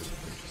that with a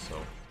pinch of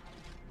salt.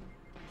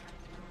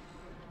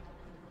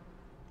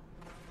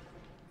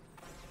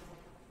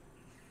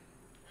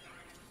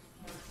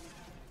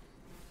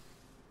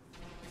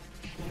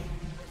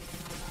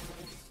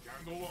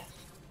 Stand along.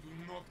 Do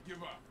not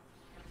give up.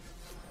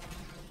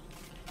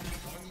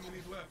 1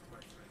 minute left, my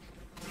friend.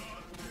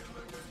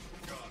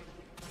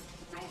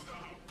 Go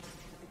down.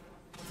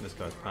 This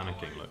guy's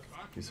panicking, look.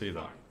 You see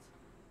that?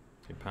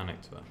 He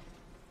panicked there.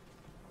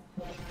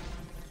 I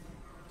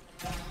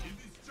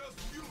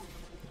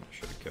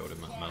should have killed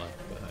him at melee,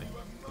 but hey,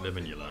 live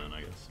and you learn, I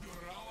guess.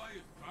 Your ally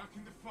is back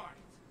in the fight.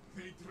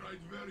 They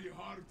tried very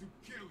hard to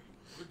kill you,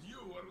 but you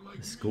are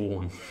like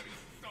Scorn. me, very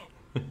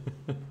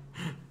stubborn.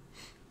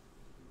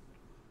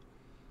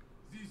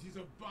 This is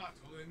a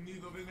battle in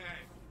need of an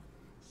end.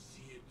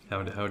 See it.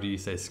 How do you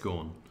say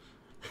scorn?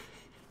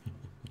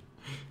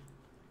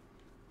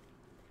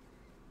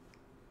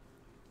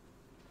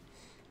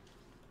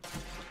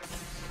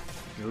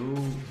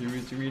 Oh, here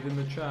is reading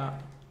the chat.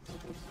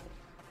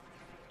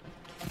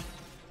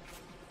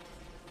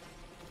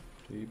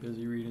 Too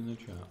busy reading the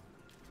chat.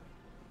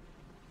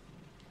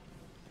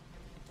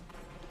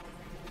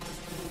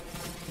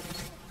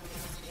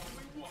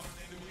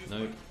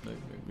 No.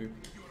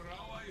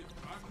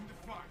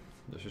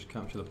 Let's just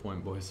capture the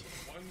point, boys.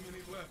 1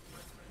 minute left, my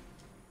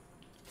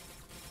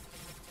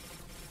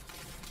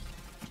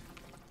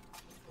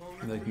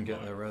friend. They can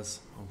get their res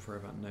on throw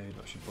that nade.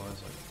 That should buy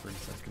us like 3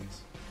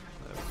 seconds.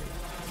 There we go.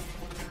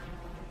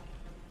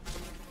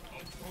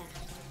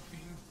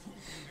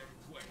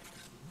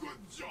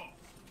 Good job.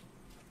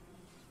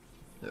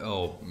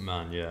 Oh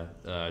man, yeah.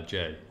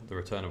 Jay, the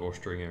return of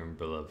Austringer and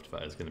Beloved.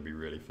 That is going to be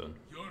really fun.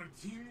 Your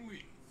team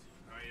leads.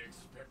 I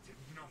expected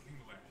nothing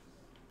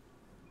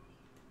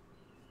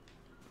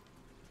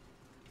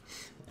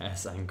less.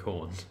 S and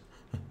Corn.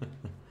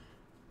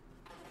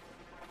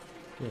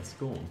 Yeah,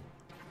 Scorn.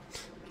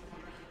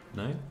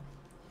 No?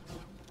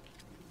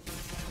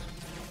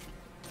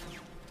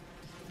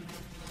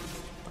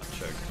 That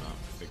choked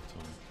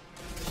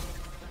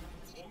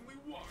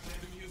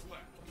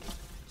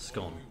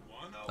Scone.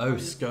 Oh,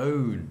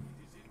 scone.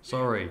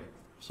 Sorry.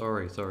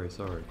 Sorry.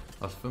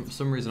 For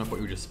some reason I thought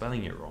you were just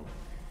spelling it wrong.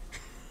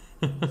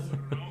 I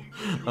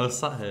was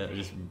sat here,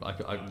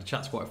 the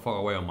chat's quite far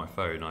away on my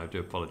phone, I do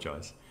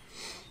apologise.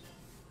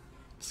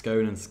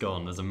 Scone and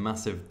scone, there's a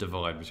massive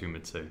divide between the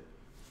two.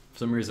 For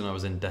some reason I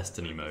was in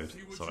Destiny mode,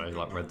 so I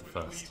read the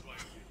first.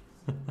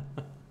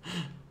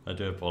 I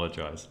do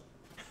apologise.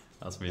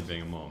 That's me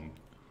being a mom.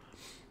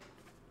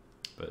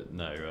 But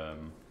no,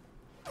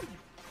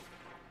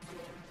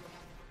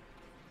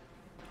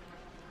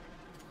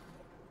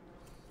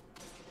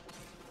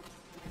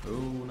 oh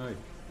no.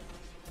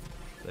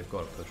 They've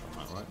got a push on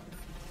that, right?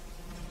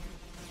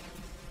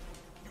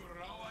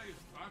 Your ally is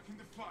back in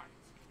the fight.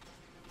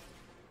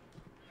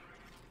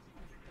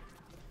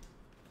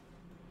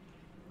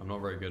 I'm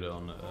not very good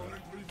on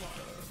Opponent revived.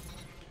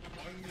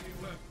 1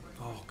 minute left.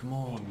 oh, come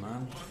on,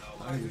 man.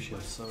 Oh,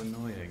 shit's so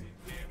annoying.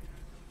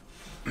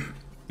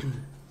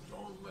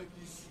 Don't let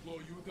this slow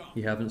you down.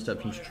 You haven't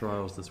stepped into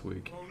trials this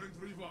week. Opponent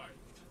revived.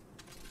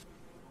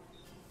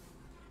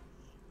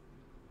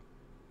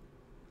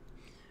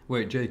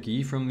 Wait, Jake, are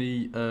you from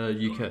the UK? Team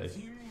leads.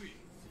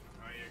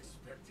 I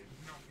expected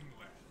nothing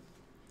less.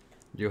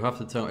 You'll have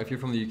to tell, if you're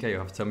from the UK, you'll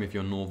have to tell me if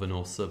you're northern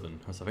or southern,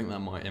 because I think that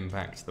might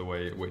impact the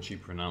way at which you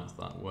pronounce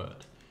that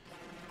word.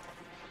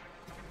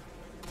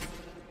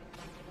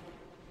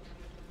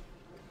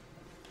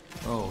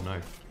 Oh no.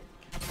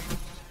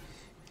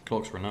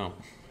 Clock's run out.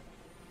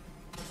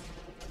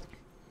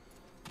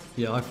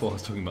 Yeah, I thought I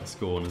was talking about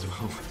scorn as well.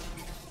 Only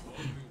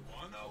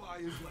one ally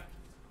is left.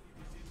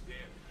 It is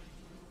dead.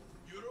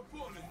 Your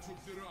opponent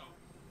took the round.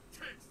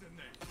 Takes the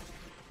next.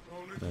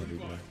 Opponent There we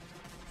go. revived.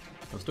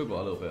 I've still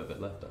got a little bit of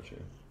it left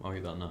actually. I'll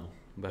eat that now.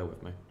 Bear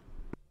with me.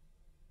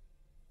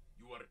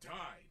 You are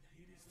tied.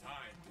 It is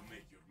time to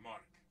make your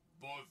mark.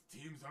 Both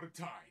teams are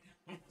tied.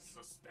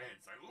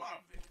 Suspense. I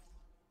love it.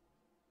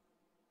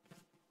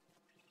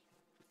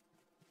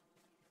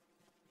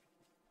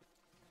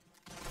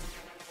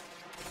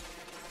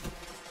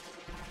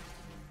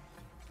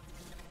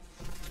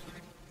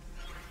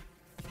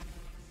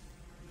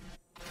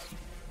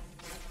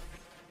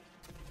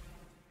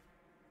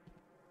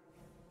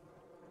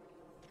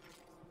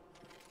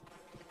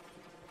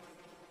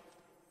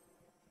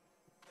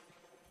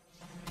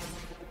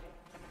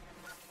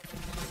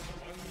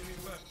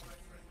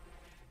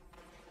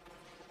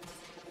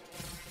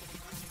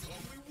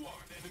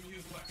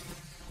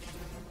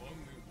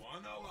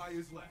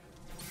 Is left.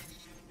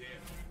 It is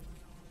there.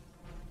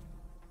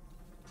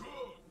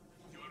 Good.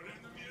 Your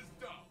enemy is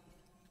down.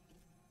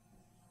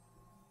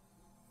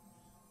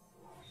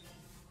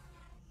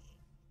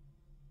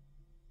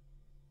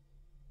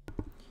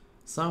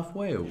 South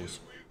Wales.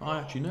 I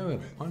actually know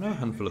I know a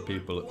handful of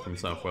people from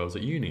South Wales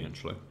at uni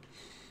actually.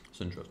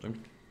 It's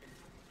interesting.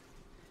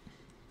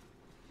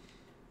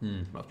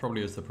 That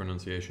probably is the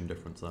pronunciation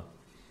difference there.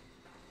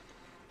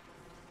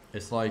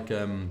 It's like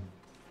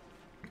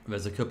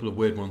there's a couple of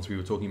weird ones we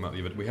were talking about the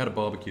other day. We had a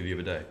barbecue the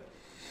other day.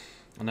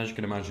 And as you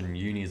can imagine,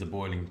 uni is a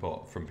boiling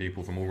pot from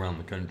people from all around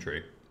the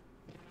country.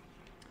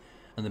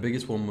 And the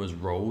biggest one was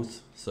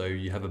rolls. So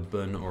you have a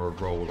bun or a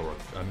roll, or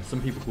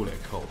some people call it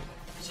a coal.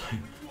 So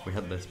we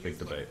had this big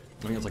debate.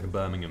 I think it's like a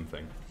Birmingham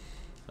thing.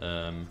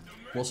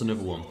 What's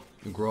another one?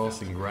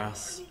 Grass and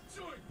grass.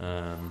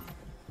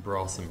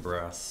 Brass and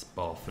brass.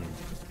 Bath and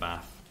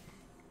bath.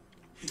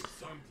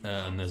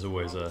 And there's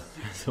always a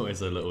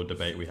little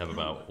debate we have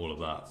about all of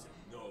that.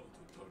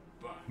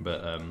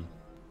 But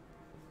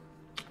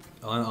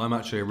I'm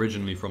actually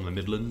originally from the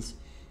Midlands,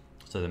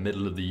 so the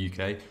middle of the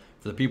UK.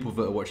 For the people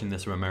that are watching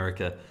this from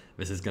America,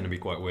 this is going to be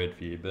quite weird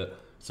for you. But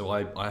so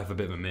I have a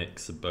bit of a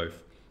mix of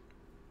both.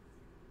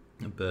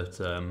 But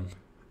then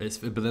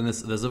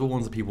there's other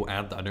ones that people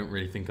add that I don't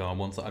really think are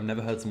ones. I've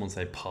never heard someone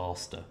say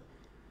pasta,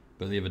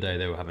 but the other day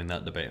they were having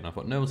that debate, and I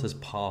thought no one says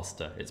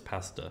pasta, it's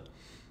pasta.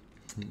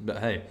 But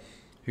hey,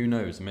 who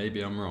knows?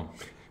 Maybe I'm wrong.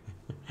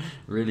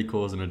 Really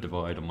causing a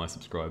divide on my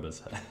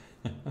subscribers.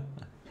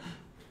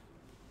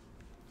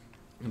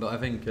 But I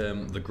think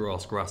the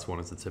grass one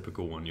is the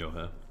typical one you'll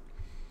hear.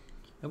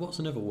 And what's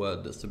another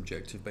word that's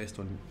subjective based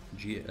on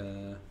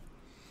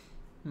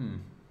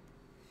I'm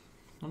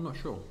not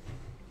sure.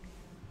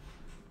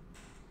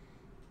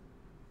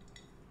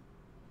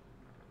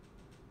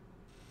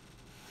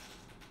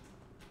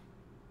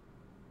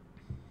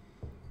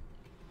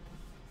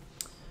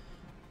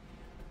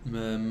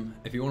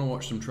 If you want to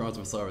watch some Trials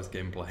of Osiris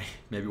gameplay,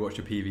 maybe watch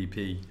a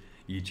PvP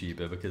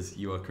YouTuber, because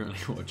you are currently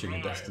watching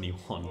a Destiny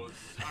 1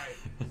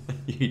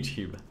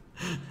 YouTuber,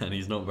 and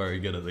he's not very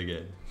good at the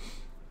game.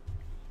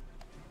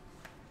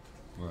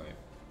 Right.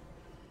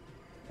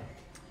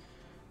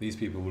 These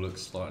people will look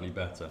slightly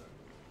better.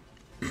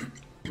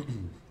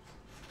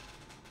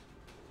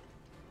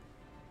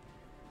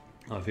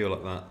 I feel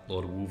like that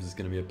Lord of Wolves is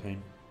going to be a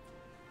pain.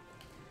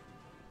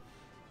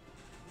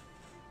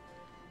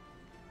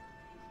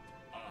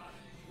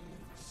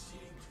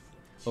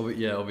 Oh, but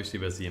yeah, obviously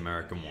there's the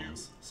American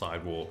ones.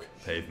 Sidewalk,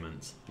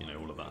 pavement, you know,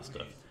 all of that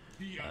stuff.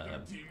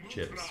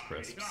 Chips,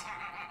 crisps,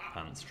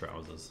 pants,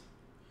 trousers.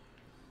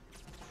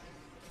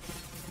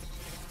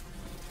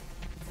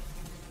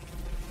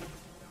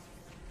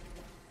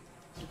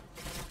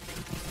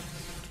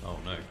 Oh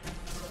no.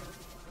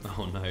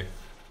 Oh no.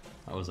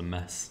 That was a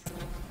mess.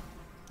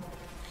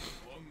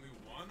 Only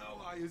one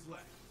ally is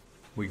left.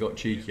 We got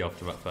cheeky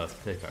after that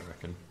first pick, I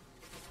reckon.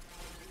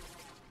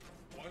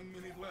 1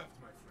 minute left,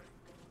 my friend.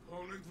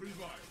 Opponent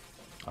revived.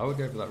 I would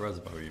go for that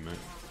reservoir, you mate.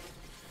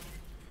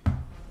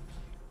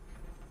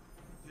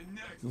 The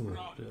next Ooh,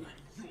 round will be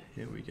yours.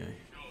 here we go.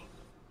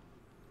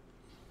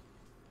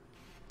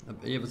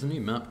 Yeah, there's a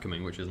new map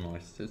coming, which is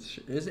nice.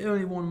 Is it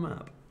only one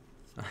map?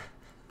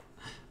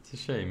 It's a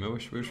shame. I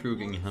wish we were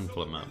getting a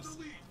handful of maps.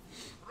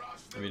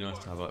 It'd be nice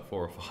to have like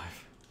 4 or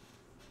 5.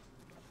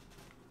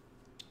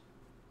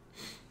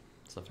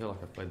 So I feel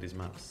like I've played these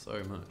maps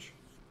so much.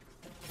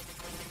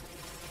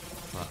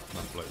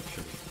 That bloke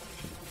should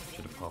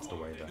have passed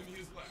away there. Enemy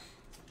is left.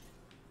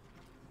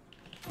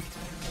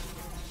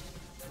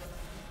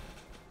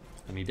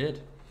 And he did.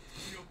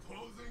 The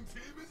opposing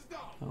team is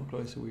down. How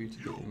close are we to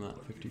getting that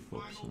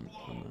 54%?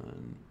 And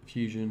then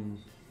fusion.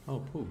 Oh,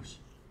 pulse.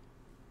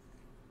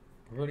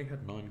 I've already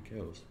had 9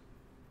 kills.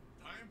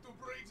 Time to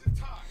break the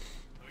tie.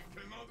 I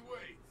cannot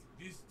wait.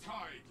 This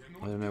tie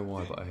cannot I don't know be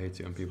why, taken. but I hate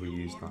it when people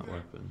use that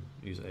weapon.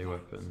 Use a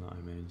weapon that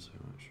I main so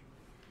much.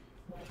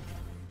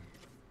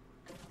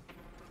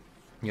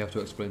 You have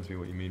to explain to me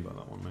what you mean by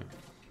that one, mate.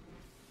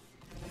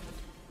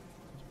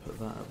 Let's put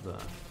that up there.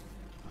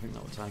 I think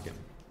that would tag him.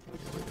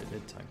 Yeah, it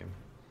did tag him.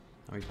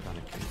 Now he's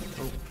panicking.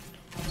 Oh!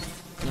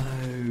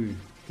 No!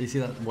 Did you see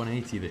that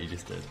 180 that he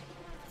just did?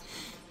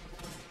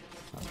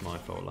 That's my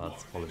fault,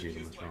 lads. Apologies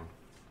on this round.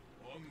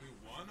 Only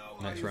one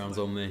ally Next is round's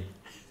left. on me.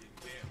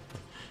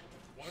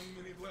 1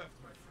 minute left,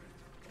 my friend.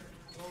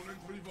 Opponent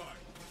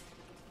revived.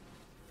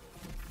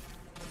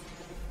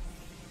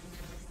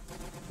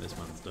 This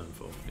man's done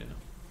for, yeah.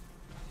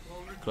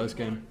 Opponent Close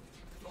game. revived.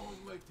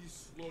 Don't let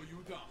this slow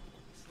you down.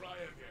 Try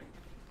again.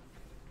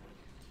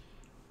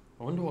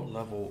 I wonder what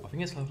level. I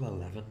think it's level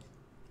 11.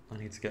 I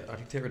need to get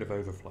rid of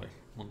overflow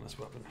on this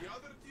weapon. The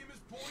other team is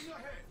pulling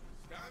ahead.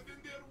 Stand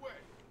in their way.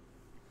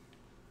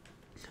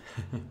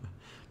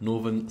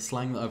 Northern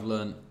slang that I've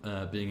learned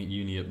being at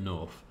uni up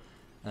north.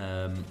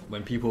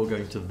 When people are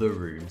going to the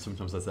room,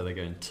 sometimes they say they're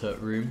going to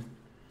room,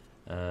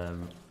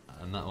 and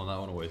that one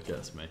always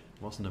gets me.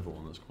 What's another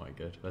one that's quite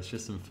good? There's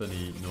just some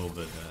funny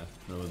northern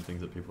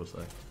things that people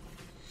say.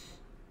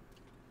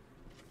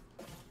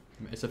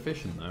 It's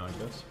efficient though, I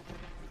guess.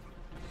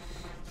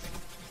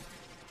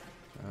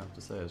 I have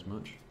to say as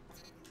much.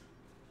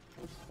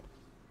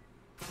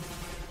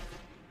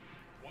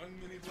 1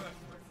 minute left,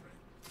 my friend.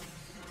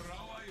 Your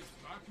ally is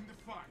back in the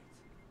fight.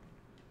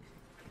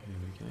 Here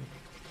we go.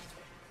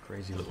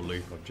 Crazy little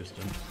loop I've just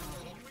done.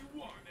 Only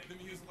one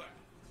enemy is left.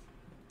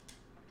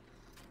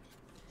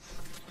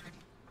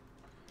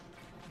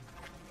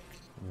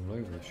 All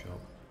over the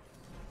shop.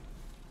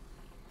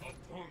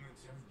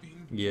 Opponents have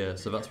been Yeah,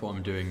 so that's what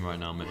I'm doing right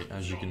now, mate.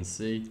 As you can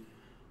see,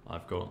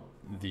 I've got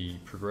the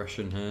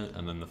progression here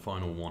and then the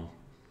final one.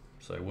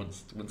 So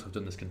once I've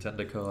done this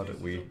contender card, I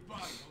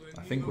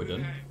think we're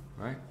done,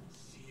 right?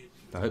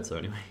 I hope so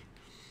anyway.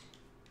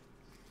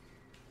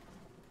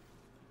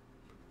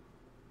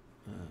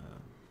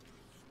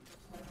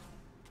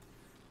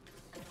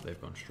 They've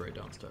gone straight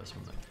downstairs,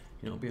 haven't they?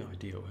 You know, it'd be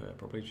ideal here.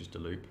 Probably just a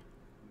loop.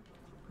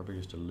 Probably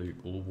just a loop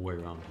all the way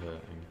around here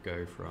and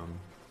go from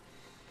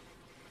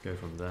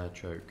there,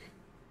 choke.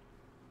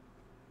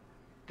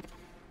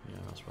 Yeah,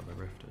 that's where the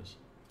rift is.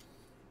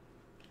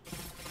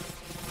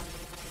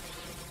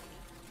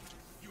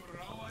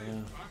 Your ally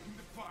Yeah. is back in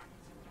the fight.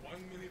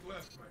 1 minute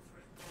left, my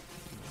friend.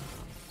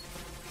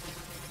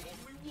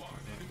 Only one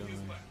enemy is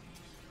going. left.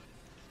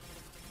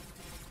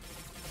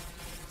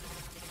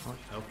 How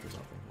much health does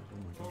that thing have? Oh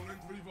my god.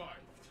 Opponent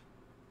revived.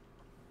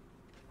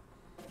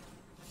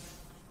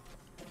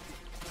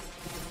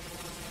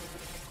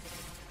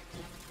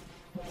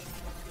 I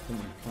think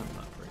we camped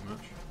that pretty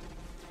much.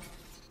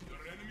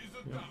 Your enemies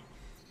are Yeah. down.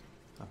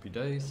 Happy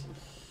days.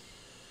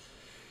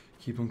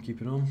 Keep on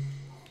keeping on.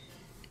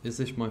 Is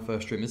this my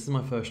first stream? This is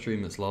my first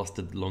stream that's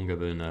lasted longer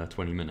than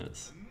 20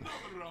 minutes.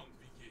 Another round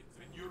begins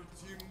and your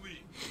team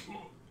leads.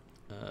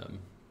 Good.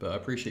 But I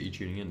appreciate you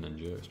tuning in,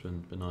 Ninja. It's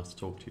been nice to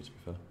talk to you, to be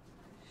fair.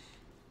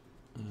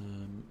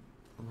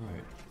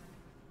 Right.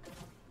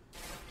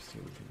 Let's see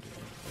what we can do.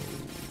 Oh,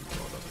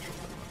 God, that's a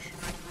shotgun rush.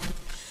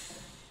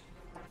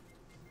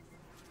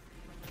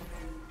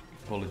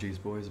 Apologies,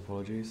 boys.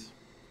 Apologies.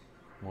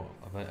 What?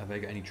 Have they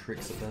got any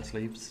tricks up their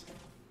sleeves?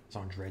 Is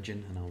our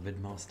dredging and our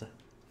vidmaster?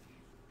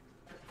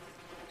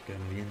 Going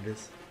with the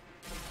invis.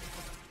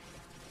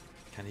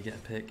 Can he get a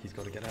pick? He's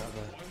got to get out of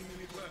there. 1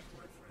 minute left,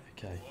 my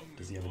friend. Okay.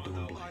 Does he have a Only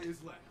dawn one ally blade?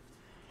 is left.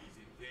 He's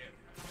in there.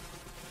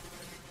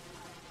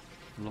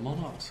 The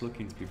Monarch's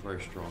looking to be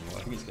very strong. Well,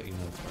 I think it's getting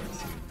nerfed very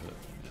soon, but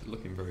it's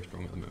looking very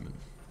strong at the moment.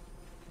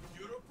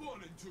 Your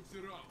opponent took the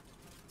round.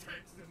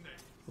 Takes the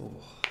next. Oh.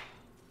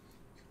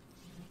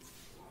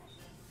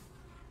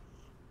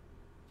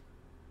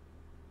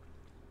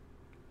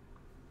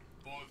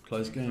 Both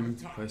Close teams game,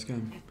 are tied. close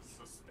game.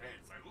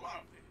 Suspense. I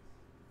love this.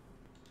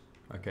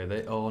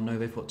 Okay, oh no,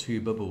 they've got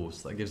 2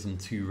 bubbles. That gives them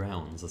 2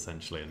 rounds,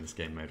 essentially, in this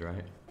game mode,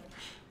 right?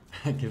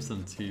 That gives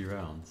them 2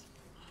 rounds.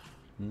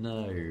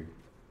 No.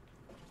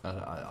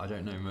 I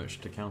don't know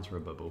much to counter a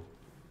bubble.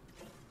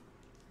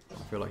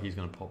 I feel like he's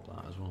going to pop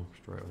that as well,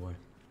 straight away.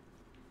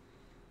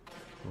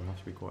 We'll have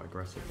to be quite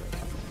aggressive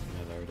there.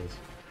 Yeah, there it is.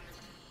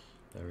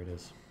 There it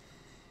is.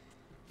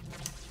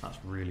 That's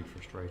really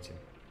frustrating.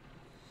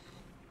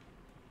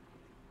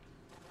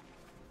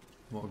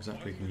 What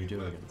exactly can you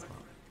do against that?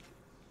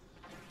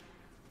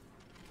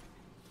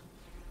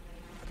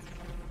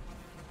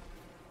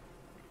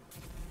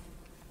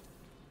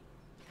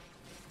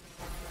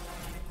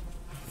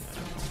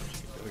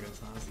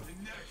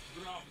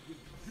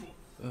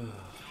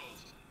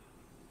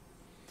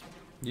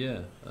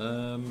 Yeah,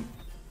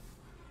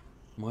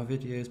 my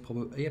videos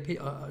probably,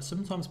 yeah,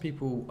 sometimes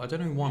people, I don't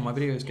know why, my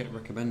videos get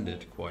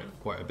recommended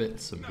quite a bit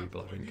to some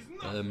people, I think.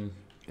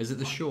 Is it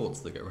the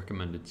shorts that get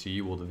recommended to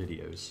you or the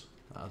videos?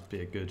 That'd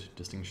be a good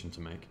distinction to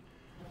make.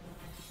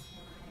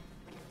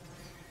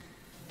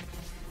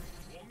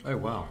 Oh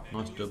wow,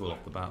 nice double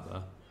off the bat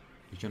there.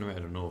 You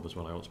generated an orb as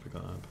well, I ought to pick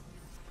that up.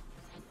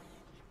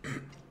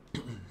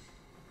 It's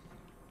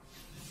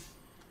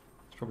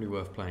probably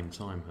worth playing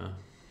time here.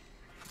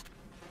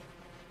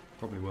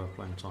 Probably worth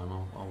playing time,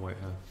 I'll wait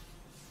here.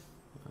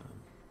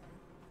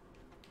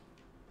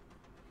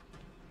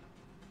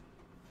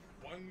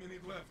 1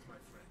 minute left, my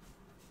friend.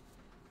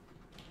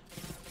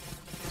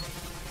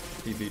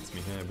 If he beats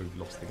me here, we've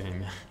lost the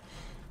game.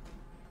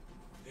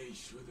 They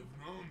should have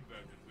known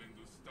better than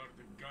to start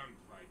a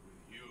gunfight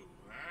with you,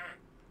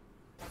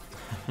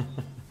 huh?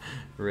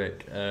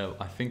 Rick,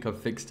 I think I've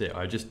fixed it.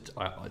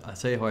 I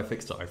say how I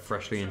fixed it. I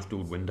freshly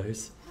installed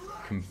Windows,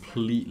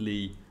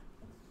 completely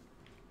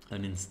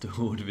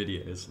uninstalled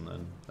videos, and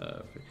then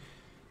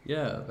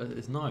yeah,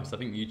 it's nice. I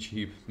think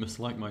YouTube must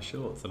like my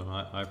shorts, and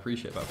I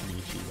appreciate that from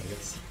YouTube, I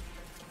guess.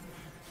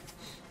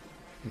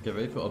 Okay,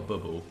 they've got a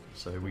bubble,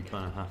 so we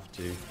kind of have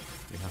to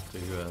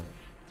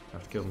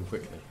kill them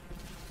quickly.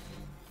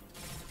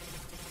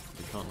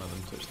 We can't let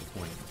them touch the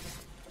point.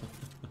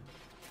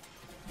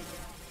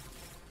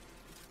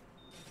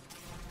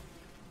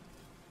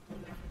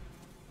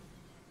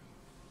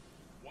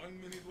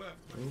 1 minute left.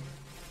 Ooh.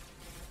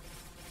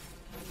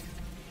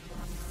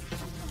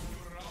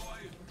 Your ally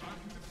is back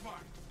in the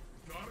fight.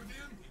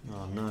 Guardian?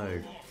 Oh no.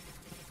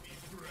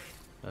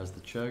 There's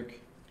the choke.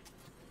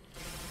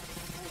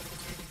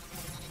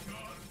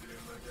 Guardian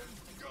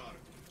against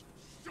Guardian.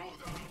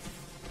 Showdown!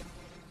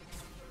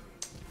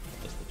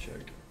 There's the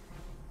choke.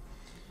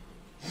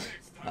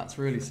 Next time. That's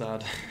really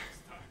sad.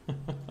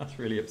 That's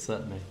really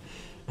upset me.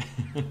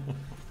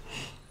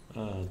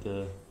 Oh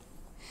dear.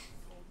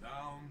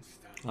 Down,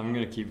 stand I'm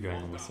gonna keep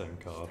going on the same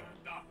card.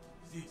 up.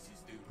 This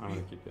is the I'm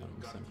gonna real keep going on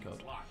the same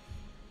card.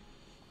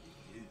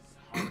 Guardian's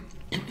life.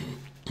 His heart.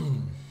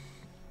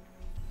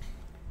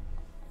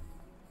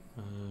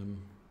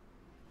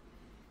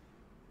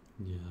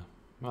 Yeah,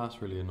 well, that's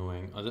really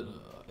annoying. I don't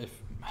if.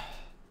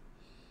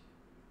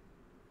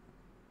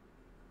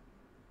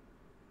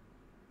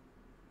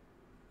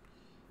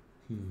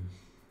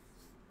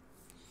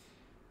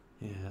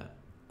 Yeah,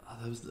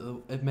 there was,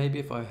 maybe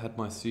if I had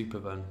my super,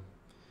 then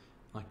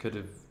I could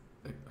have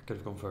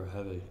gone for a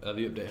heavy.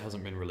 The update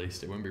hasn't been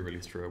released. It won't be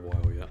released for a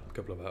while yet. A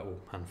couple of hours,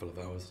 handful of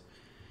hours.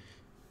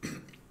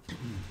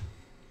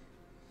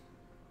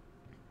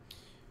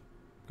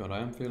 God, I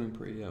am feeling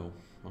pretty ill.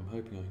 I'm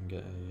hoping I can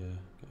get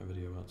a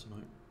video out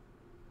tonight.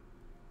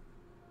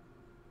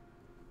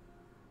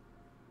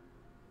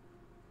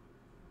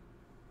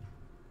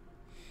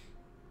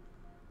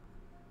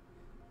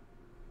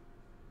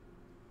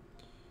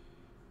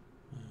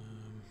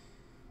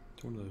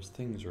 It's one of those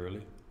things,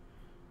 really.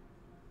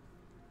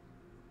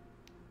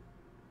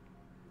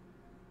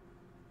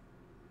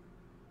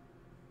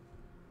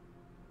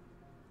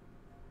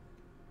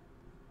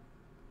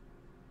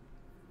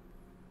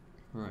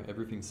 Right,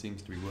 everything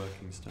seems to be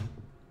working still.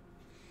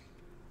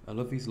 I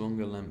love these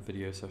longer length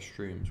video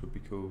streams. Would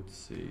be cool to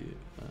see.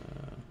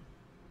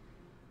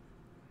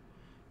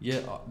 Yeah,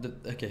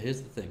 okay,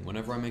 here's the thing.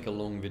 Whenever I make a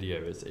long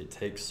video, it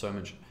takes so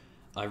much.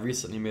 I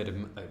recently made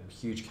a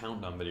huge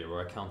countdown video where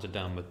I counted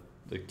down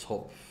the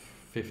top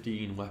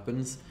 15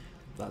 weapons.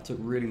 That took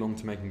really long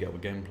to make and get a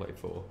gameplay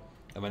for.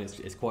 I mean,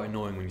 it's quite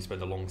annoying when you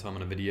spend a long time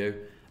on a video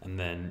and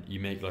then you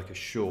make like a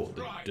short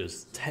that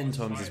does 10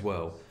 times as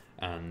well,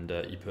 and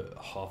you put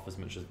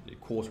a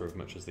quarter as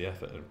much as the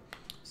effort in.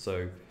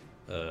 So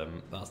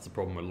that's the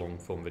problem with long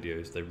form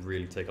videos. They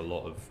really take a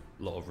lot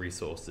of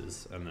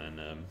resources, and then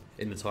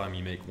in the time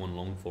you make one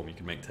long form, you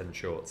can make 10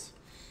 shorts.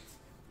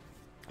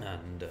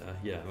 And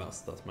yeah,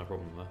 that's my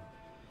problem there.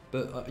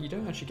 But you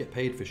don't actually get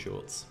paid for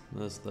shorts.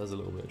 There's a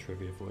little bit of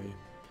trivia for you.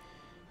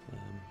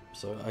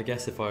 So I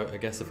guess if I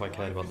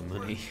cared about the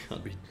money,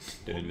 I'd be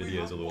doing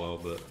videos all the while.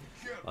 But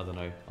I don't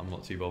know. I'm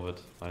not too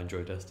bothered. I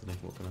enjoy Destiny.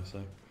 What can I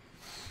say?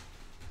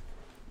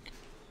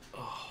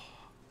 Oh.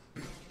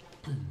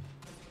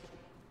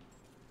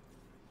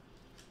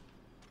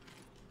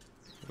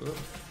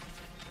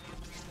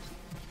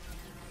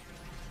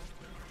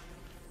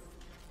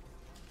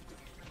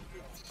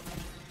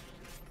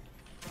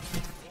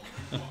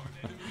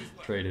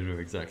 traded with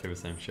exactly the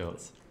same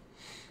shots.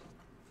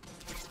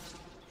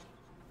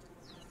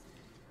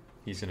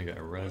 He's gonna get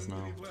a res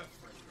now.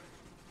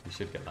 He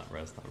should get that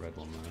res, that red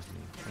one there.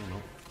 Yeah. Oh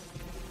no.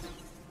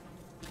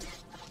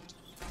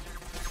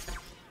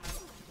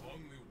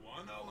 Only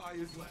one ally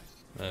is left.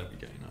 There we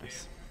go,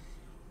 nice.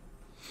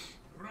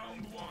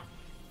 Round one.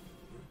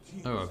 Your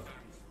team Oh, I've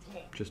stands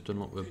tall. just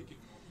unlocked Take it.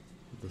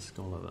 the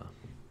scholar there.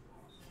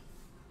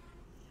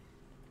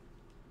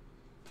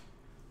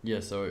 Yeah,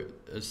 so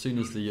as soon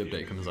as the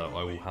update comes out,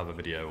 I will have a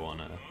video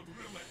on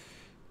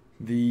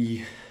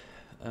the,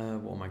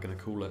 what am I going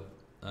to call it?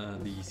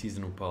 The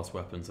seasonal pass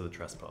weapons of the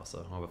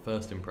Trespasser. I'll have a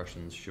first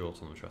impressions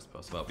short on the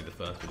Trespasser. That'll be the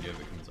first video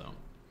that comes out.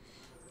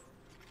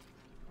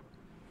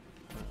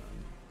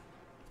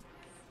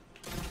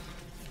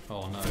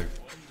 Oh no.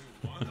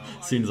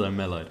 As soon as I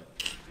mellowed.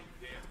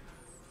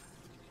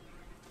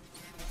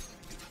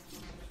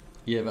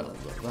 Yeah,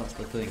 that's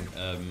the thing.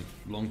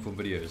 Long form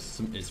videos,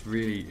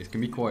 it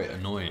can be quite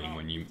annoying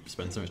when you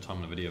spend so much time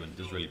on a video and it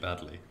does really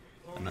badly.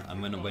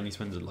 And when you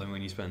spend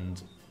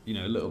you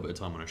know, a little bit of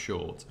time on a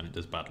short and it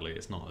does badly,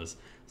 it's not as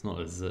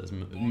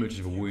much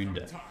of a wound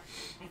there.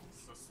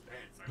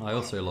 I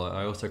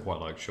also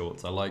quite like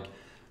shorts. I like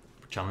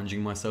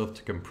challenging myself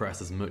to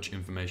compress as much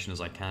information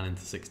as I can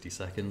into 60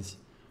 seconds.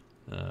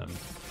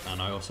 And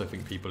I also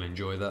think people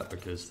enjoy that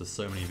because there's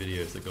so many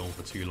videos that go on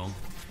for too long.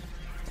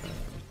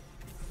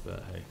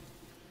 But hey.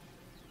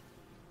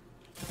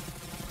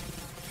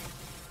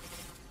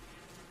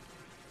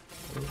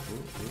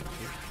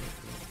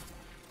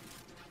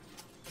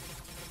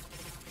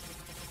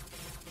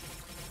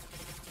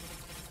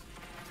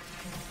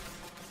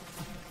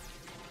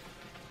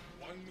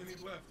 One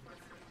minute left, my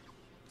friend.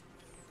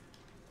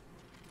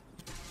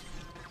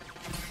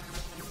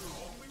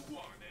 Only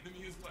one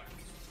enemy is left.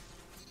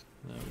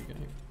 There we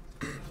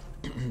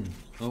go.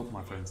 Oh,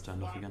 my phone's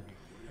turned off again.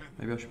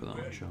 Maybe I should put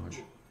that on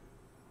charge.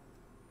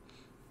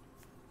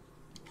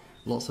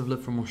 Lots of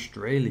love from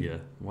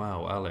Australia.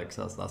 Wow, Alex,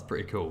 that's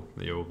pretty cool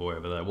that you're all the way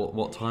over there.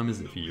 What time is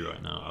it for you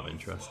right now, out of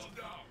interest?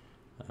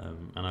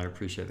 And I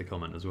appreciate the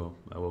comment as well.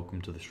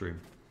 Welcome to the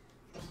stream.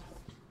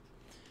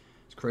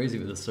 It's crazy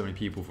that there's so many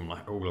people from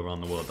like all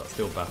around the world. That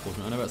still baffles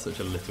me. I know that's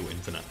such a little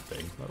internet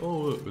thing. Like,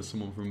 oh look, there's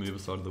someone from the other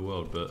side of the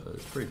world, but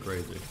it's pretty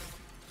crazy.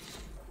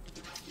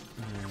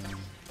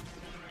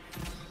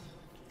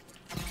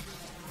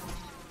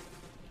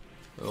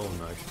 Oh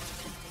no.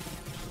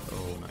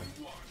 Oh no.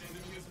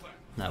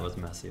 That was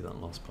messy,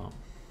 that last part.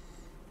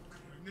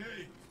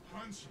 Grenade,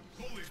 punch,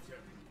 bullet,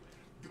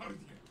 Guardian.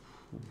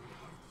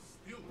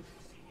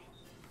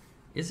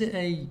 Still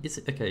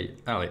okay,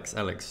 Alex,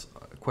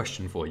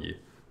 question for you.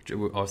 I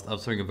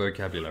was having a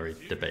vocabulary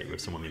debate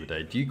with someone the other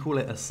day. Do you call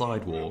it a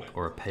sidewalk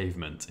or a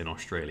pavement in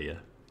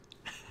Australia?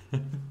 I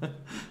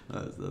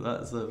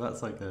feel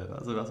like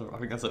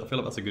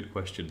that's a good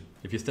question.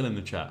 If you're still in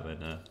the chat,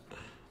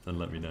 then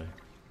let me know.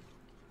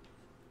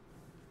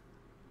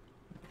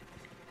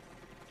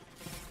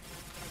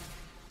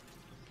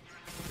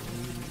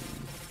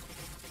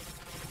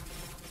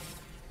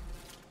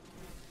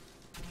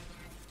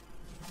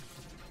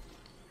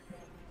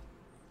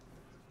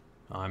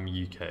 I'm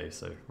UK,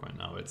 so right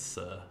now it's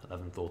 11:41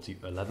 1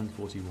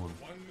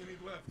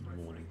 minute left, in my the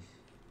morning.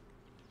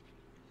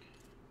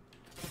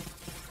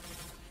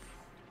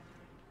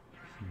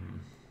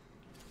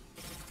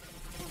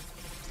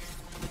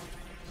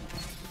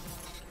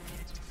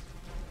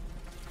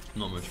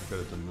 Not much I could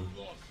have done there,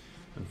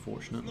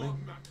 unfortunately. Long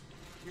map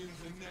wins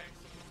the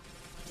next.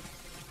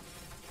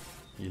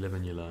 You live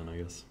and you learn, I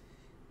guess.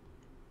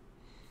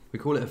 We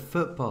call it a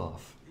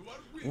footpath. You are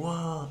winning.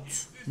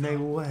 What? No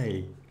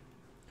way.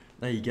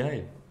 There you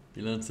go.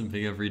 You learn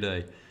something every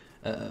day.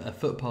 A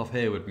footpath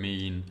here would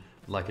mean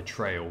like a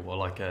trail or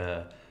like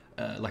a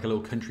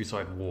little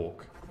countryside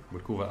walk.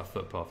 We'd call that a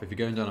footpath. If you're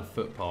going down a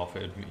footpath,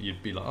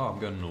 you'd be like, oh,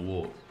 I'm going on a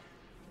walk.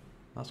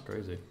 That's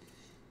crazy.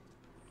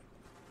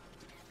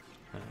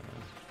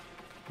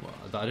 Well,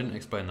 I didn't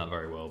explain that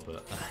very well,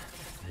 but there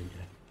you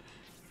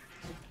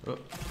go. Oh.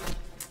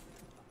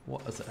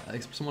 What is it?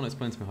 Someone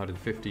explained to me how I did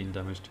 15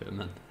 damage to it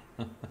and then...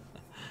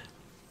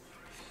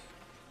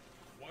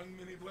 1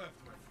 minute left,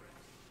 my friend.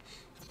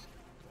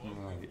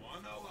 Only Right.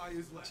 one ally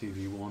is left.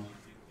 2v1.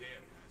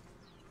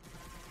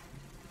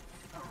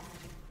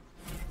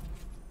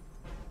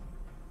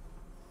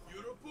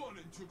 Your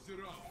opponent took the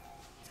round.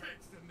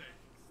 Takes the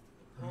next.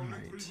 Opponent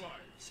Right.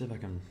 revives. See if I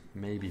can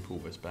maybe pull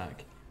this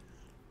back.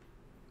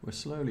 We're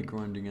slowly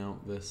grinding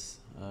out this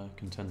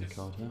contender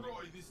card here.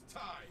 Destroy this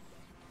tie.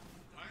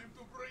 Time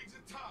to break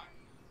the tie.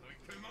 I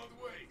cannot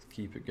wait.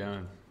 Keep it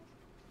going.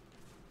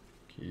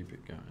 Keep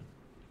it going.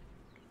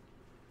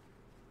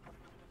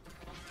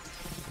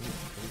 Oh.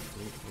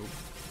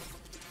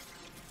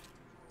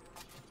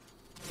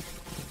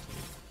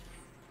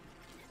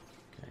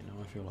 Okay, now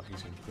I feel like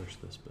he's going to push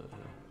this bit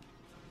here.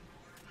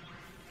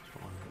 That's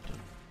what I'm going to do.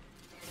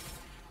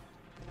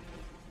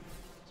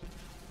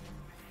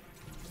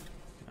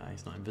 Ah,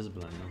 he's not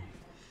invisible anymore.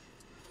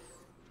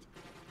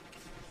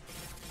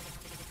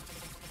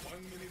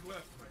 1 minute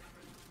left, my friend.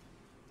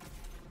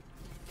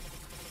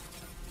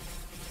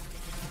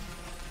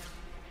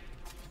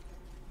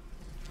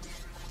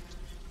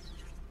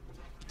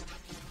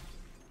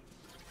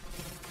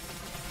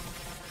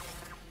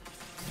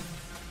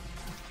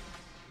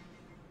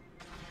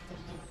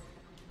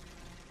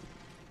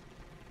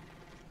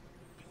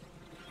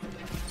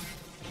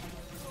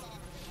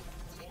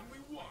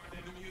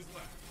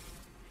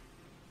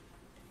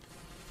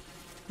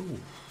 Ooh,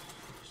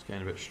 it's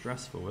getting a bit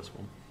stressful, this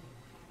one.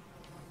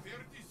 30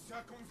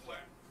 seconds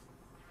left.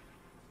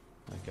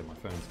 Okay, my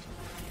phone's turned.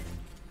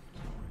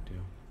 It's not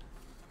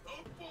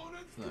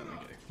Opponents ideal. There we down.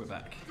 go, we're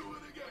back. Do it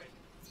again.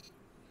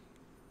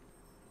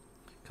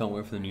 Can't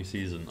wait for the new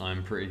season.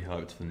 I'm pretty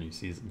hyped for the new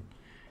season.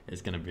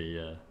 It's gonna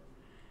be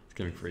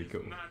pretty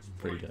cool,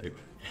 pretty dope.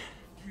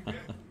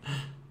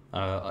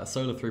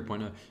 Solar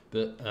 3.0,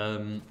 but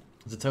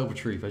to tell the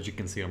truth, as you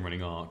can see, I'm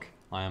running Arc.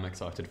 I am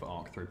excited for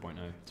Arc 3.0,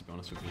 to be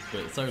honest with you.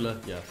 But Solar,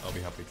 yeah, I'll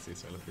be happy to see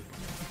Solar 3.0.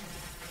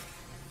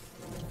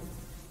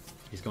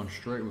 He's gone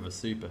straight with a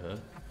super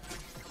here,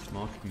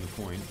 marking the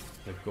point.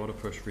 They've got to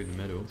push through the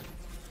middle.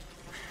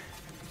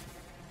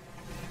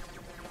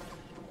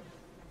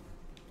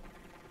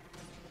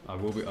 I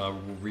will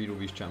read all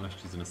these chat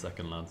messages in a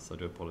second, lads. I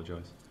do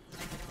apologise.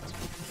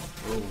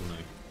 Oh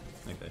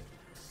no. Okay.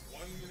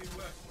 1 minute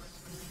left.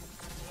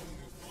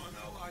 Only one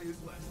ally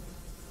is left.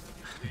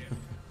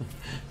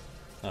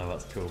 Oh,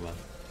 that's cool, man.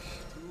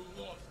 You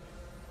lost it.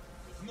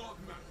 Does not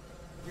matter.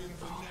 Win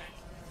the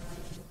next.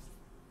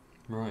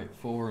 Right,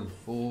 4 and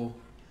 4.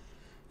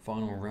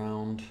 Final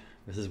round.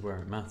 This is where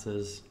it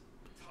matters.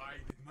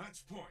 Tied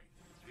match point.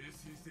 This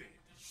is it.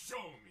 Show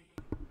me.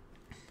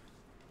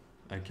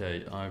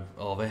 Okay,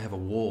 oh, they have a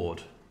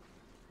ward.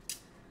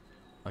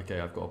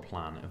 Okay, I've got a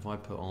plan. If I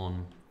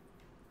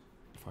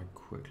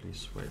quickly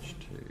switch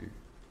to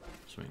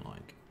something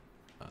like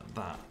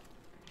that.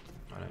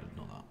 I don't,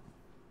 not that.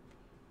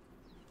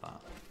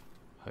 That.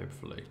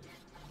 Hopefully.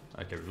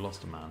 Okay, we've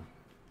lost a man.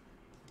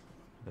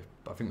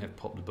 I think they've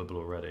popped the bubble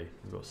already.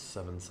 We've got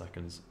 7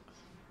 seconds.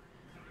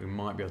 We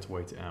might be able to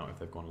wait it out if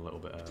they've gone a little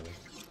bit early.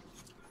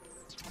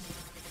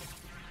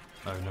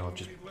 Oh no, I've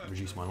just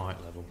reduced my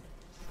light level.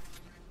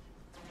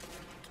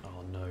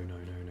 Oh no, no, no, no,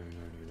 no,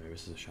 no, no.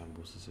 This is a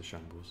shambles, this is a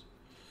shambles.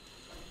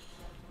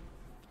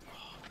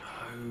 Oh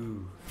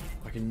no.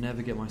 I can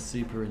never get my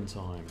super in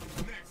time.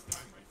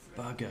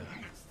 Bugger.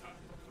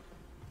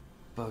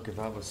 Bugger,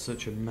 that was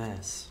such a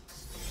mess.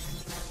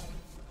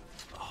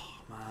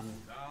 Oh man.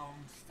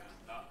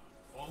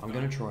 I'm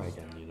gonna try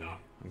again, you know.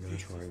 I'm gonna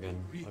try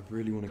again. I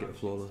really want to get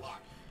flawless.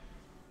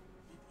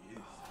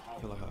 I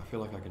feel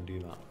like I can do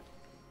that.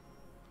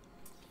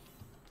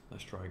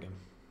 Let's try again.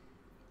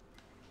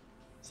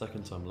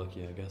 Second time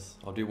lucky, I guess.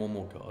 I'll do one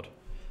more card,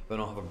 then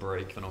I'll have a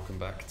break, then I'll come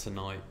back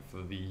tonight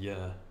for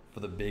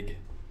the big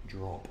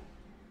drop.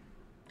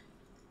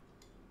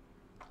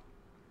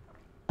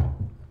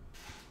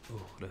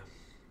 Oh,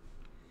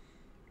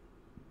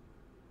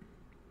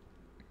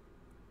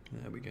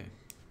 there we go.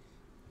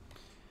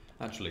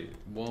 Actually,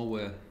 while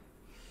we're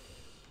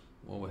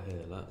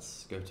here,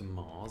 let's go to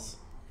Mars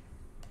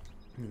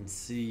and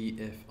see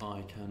if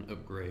I can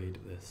upgrade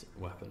this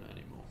weapon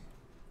anymore.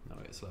 No,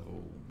 it's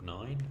level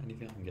 9.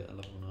 Anything I can get at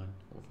level 9?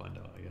 We'll find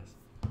out, I guess.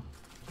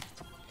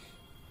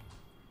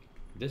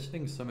 This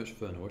thing's so much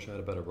fun. I wish I had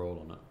a better roll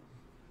on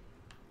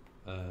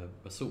it.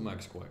 Assault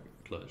mag's quite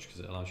clutch because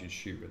it allows you to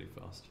shoot really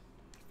fast.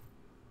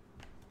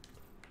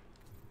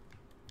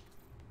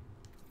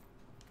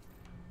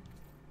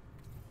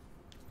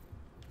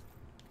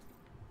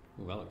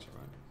 Oh, that looks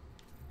alright.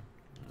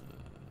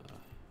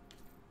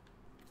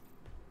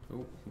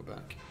 Oh, we're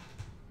back.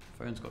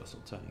 Phone's got to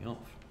stop turning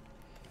off.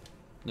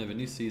 No, the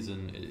new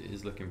season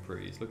is looking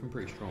pretty. It's looking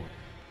pretty strong.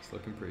 It's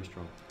looking pretty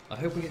strong. I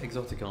hope we get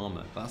exotic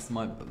armor. That's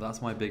my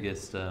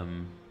biggest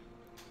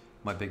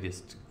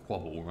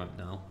quabble right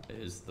now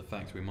is the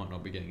fact we might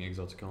not be getting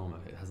exotic armor.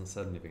 It hasn't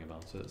said anything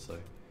about it, so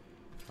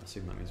I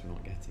assume that means we're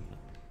not getting it.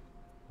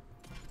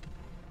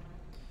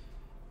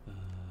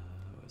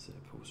 What is it?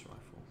 A pulse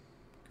rifle.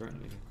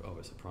 Currently, oh,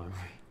 it's a primary.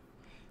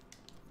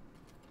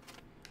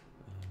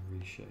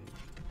 Reshape.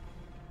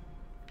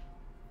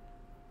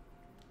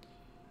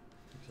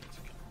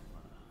 Exotic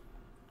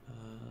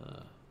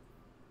armor.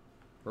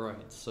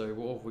 Right, so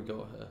what have we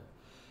got here?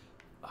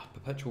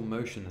 Perpetual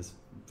motion is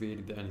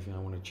really the only thing I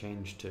want to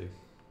change to.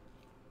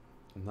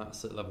 And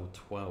that's at level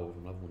 12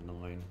 and level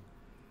 9.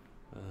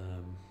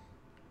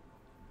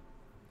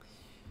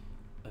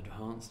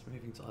 Advanced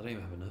moving target. I don't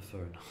even have enough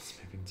for enhanced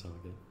moving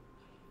target.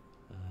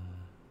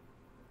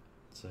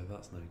 So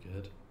that's no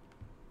good.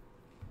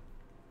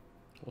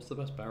 What's the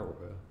best barrel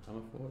here?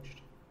 Hammer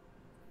forged?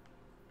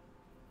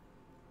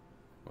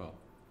 Well,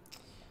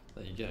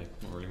 there you go.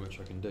 Not really much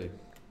I can do.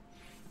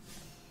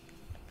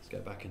 Let's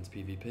get back into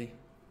PvP.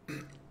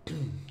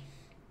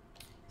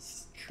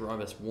 Let's try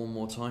this one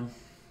more time.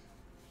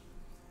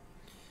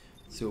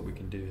 See what we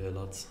can do here,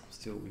 lads.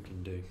 See what we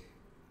can do.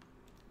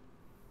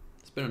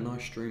 It's been a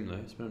nice stream though.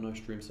 It's been a nice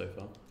stream so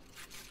far.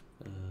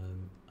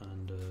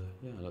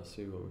 Yeah, let's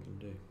see what we can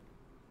do.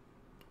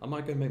 I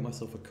might go make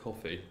myself a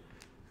coffee.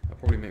 That'll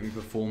probably make me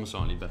perform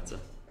slightly better.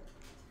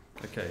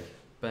 Okay,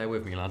 bear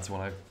with me lads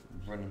while I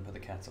run and put the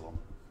kettle on.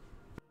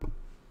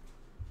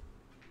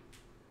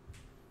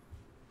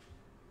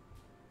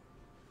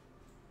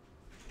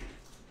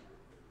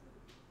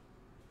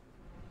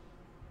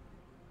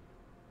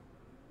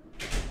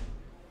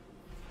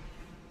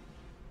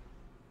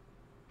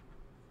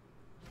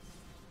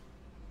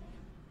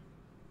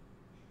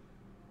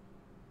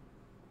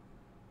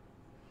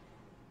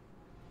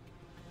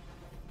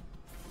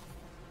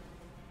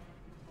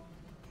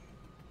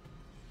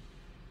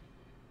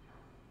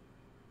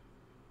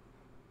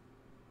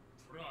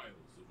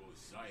 trials of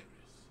Osiris.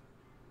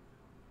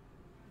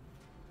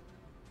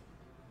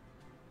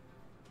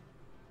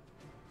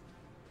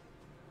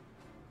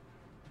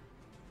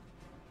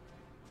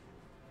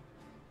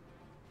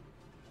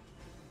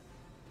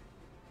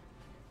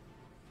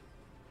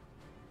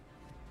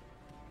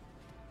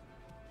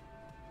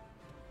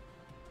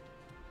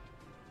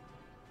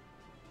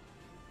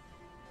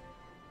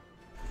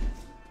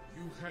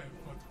 You have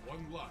but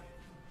one life.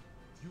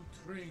 You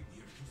trained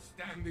here to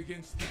stand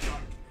against the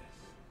darkness.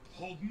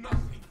 Hold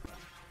nothing back.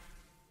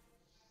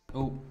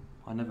 Oh,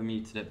 I never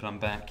muted it, but I'm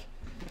back.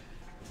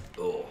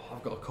 Oh,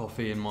 I've got a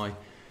coffee in my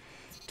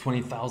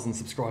 20,000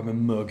 subscriber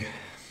mug.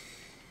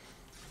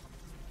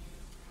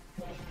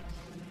 Oh.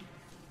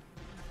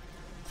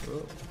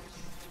 Only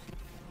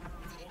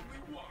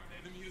one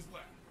enemy is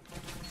left.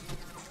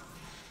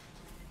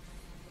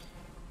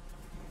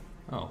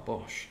 Oh,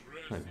 bosh.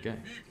 There we go.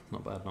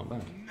 Not bad, not bad.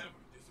 Never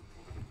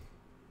disappoint.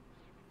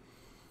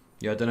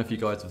 Yeah, I don't know if you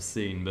guys have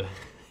seen, but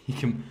you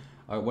can.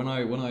 When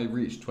I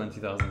reached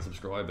 20,000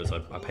 subscribers, I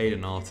paid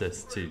an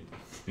artist to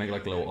make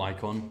like a little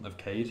icon of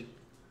Cade,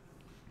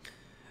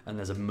 and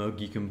there's a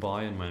mug you can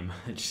buy in my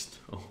merch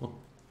store.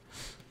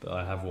 But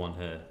I have one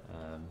here,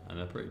 and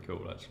they're pretty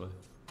cool actually.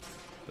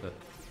 But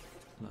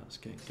let's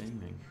get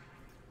gaming.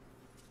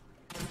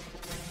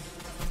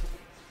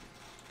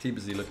 Too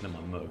busy looking at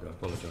my mug. I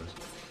apologise.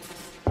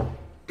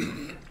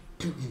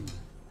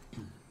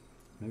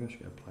 Maybe I should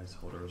get a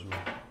placeholder as well.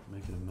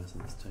 Making a mess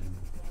of this table.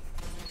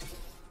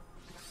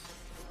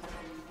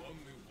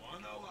 Only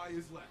one ally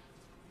is left.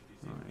 It is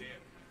in Right.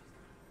 there.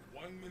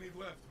 1 minute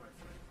left, my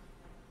friend.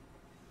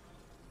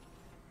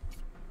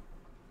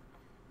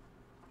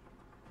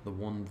 The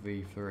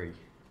 1v3.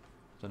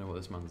 Don't know what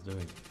this man's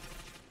doing.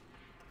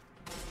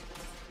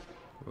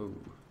 Whoa.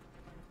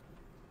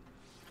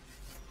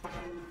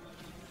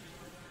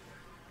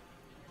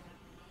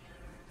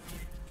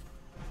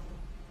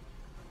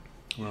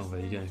 Well, there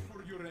you go.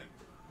 For your end.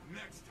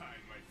 Next time,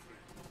 my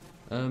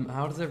friend.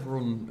 How does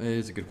everyone?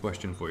 Here's a good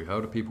question for you. How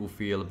do people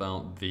feel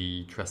about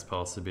the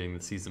Trespasser being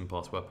the season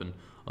pass weapon?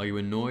 Are you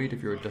annoyed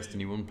if you're a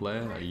Destiny 1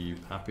 player? Are you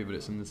happy that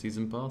it's in the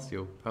season pass?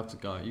 You'll have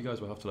to, you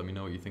guys will have to let me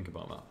know what you think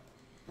about that.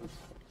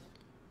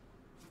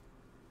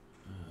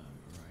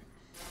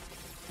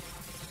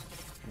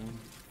 Right.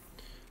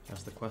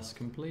 That's the quest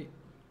complete.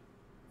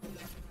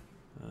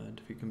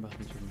 Defeat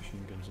combatants with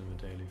machine guns in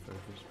the daily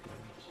focus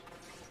players.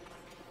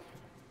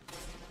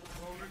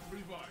 Opponent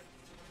revived.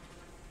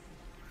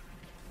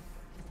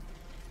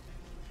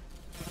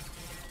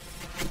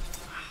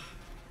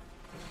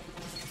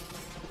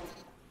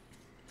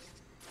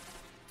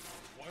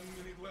 One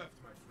minute left,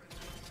 my friend.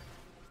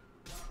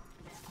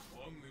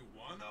 Only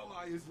one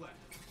ally is left.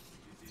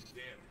 It is in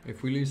there.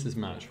 If we lose this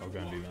match, I'll go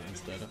and do that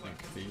instead. I think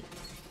the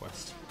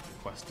quest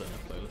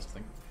playlist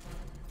thing.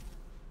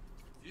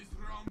 This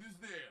round is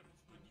theirs,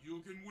 but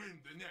you can win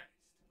the next.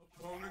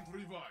 Opponent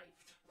revived.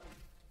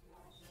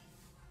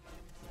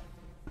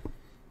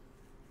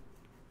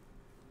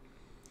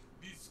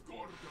 This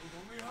score don't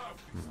only have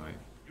to Right.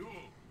 you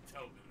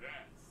tell the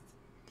rest.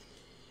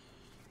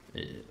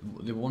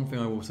 The one thing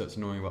I will say that's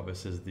annoying about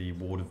this is the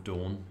Ward of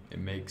Dawn.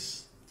 It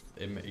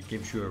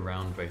gives you a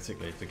round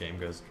basically if the game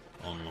goes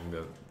on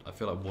longer. I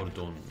feel like Ward of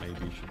Dawn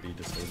maybe should be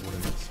disabled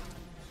in this.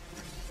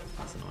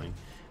 That's annoying.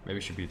 Maybe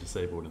it should be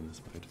disabled in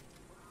this mode.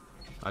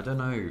 I don't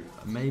know.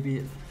 Maybe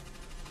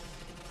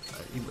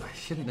they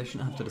shouldn't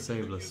have to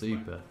disable a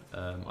super.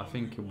 I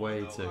think a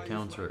way to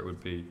counter it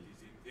would be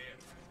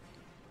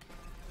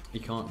they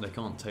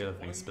can't tailor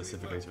things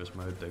specifically to this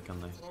mode though, can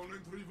they?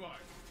 Opponent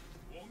revived.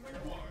 Only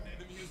one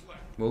enemy is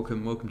left.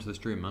 Welcome to the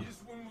stream, man.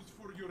 This one was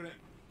for your end.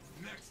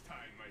 Next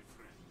time, my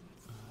friend.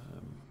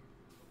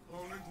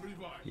 Opponent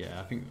revived. Yeah,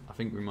 I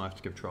think we might have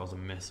to give Trials a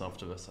miss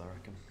after this, I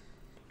reckon.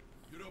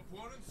 Your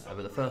opponent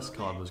But the first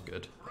card was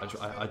good.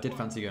 I did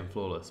fancy going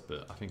flawless,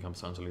 but I think I'm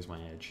starting to lose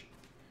my edge.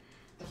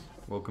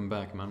 Welcome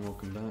back, man.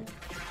 Welcome back.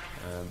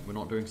 We're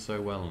not doing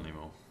so well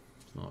anymore.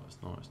 It's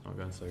not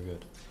going so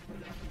good.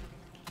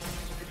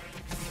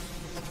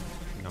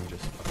 I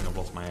think I've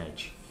lost my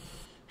edge.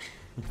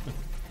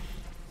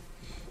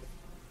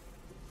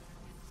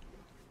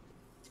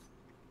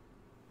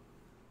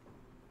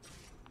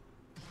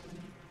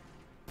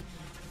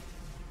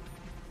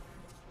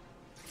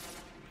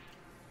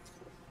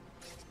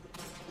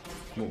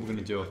 What we're going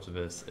to do after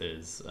this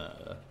is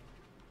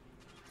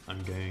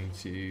I'm going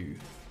to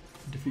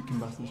defeat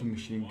combatants with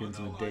machine guns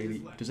in a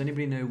daily. Does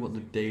anybody know what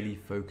the daily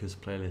focus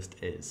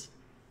playlist is?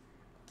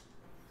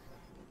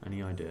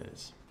 Any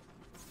ideas?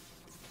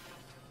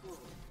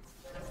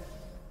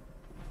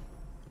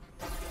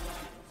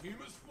 team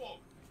is full.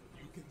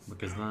 You can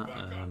Because stand back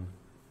up.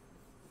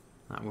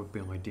 that would be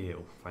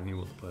ideal if I knew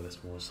what the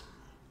playlist was.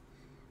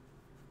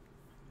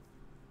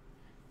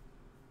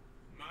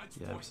 Match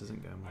Yeah, point. this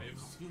isn't going well. I have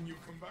seen you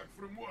come back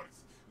from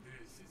worse.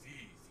 This is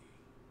easy.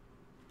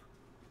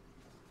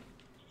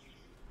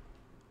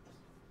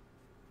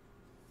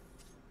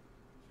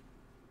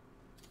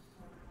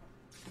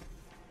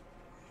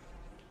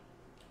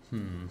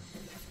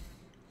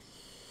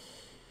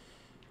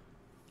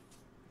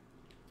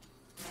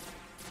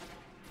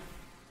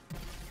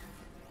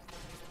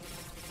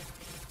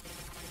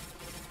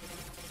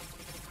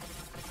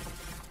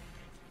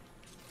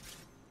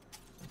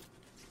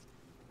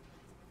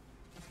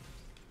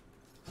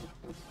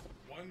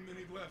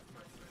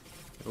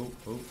 Oh.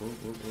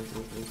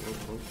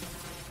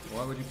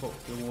 Why would you pop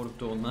the Ward of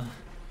Dawn there?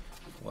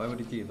 Why would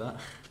you do that?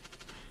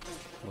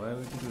 Why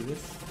would you do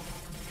this?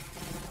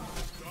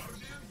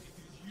 Guardian, it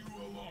is you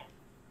alone.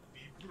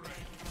 Be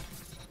brave.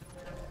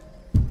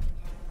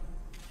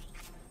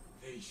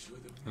 They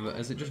should have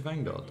Is it just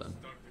Vanguard then?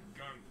 started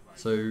gunfight.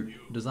 So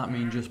does that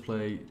mean just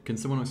play? Can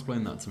someone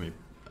explain that to me?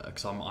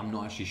 Because I'm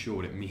not actually sure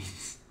what it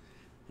means.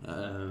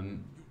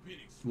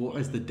 What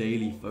is the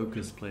daily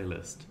focus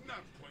playlist?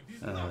 Not point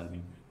is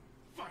nothing.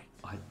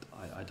 Fight.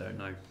 I don't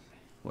know.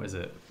 What is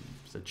it?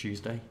 Is it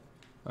Tuesday?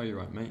 Oh, you're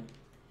right, mate.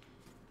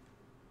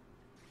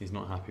 He's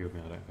not happy with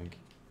me, I don't think.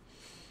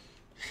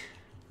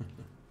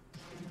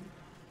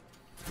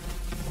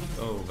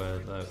 Oh, there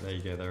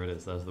you go. There it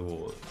is. There's the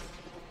ward.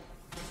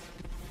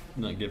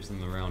 And that gives them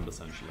the round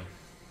essentially.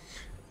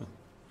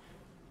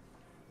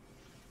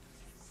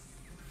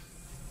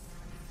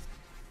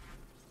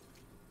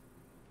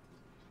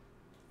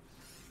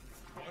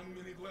 1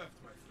 minute left,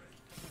 my friend.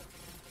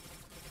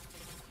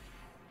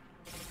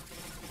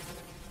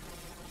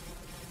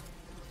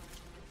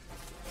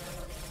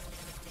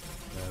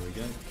 There we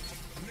go.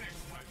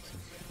 Next time,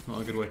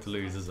 Not a good way to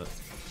lose, is it?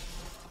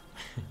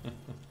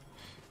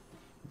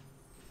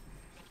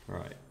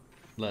 Right.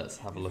 Let's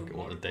have a look at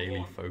what the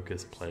daily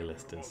focus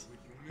playlist is.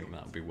 I think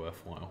that would be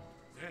worthwhile.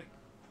 then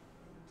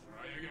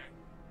try again.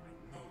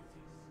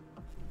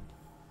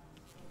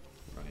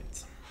 I know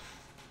this. Right.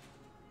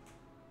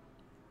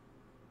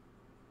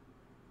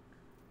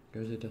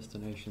 Go to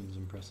destinations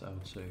and press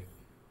L2.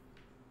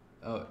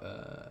 Oh,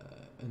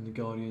 in the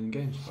Guardian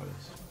Games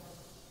playlist.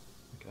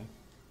 Okay.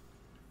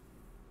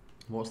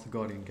 What's the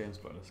Guardian Games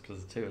playlist?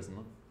 Because there's two, isn't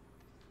there?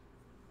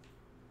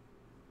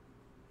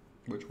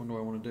 Which one do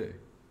I want to do?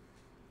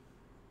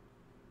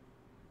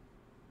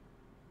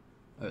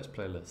 Oh, it's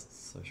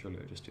playlists, so surely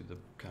I'll just do the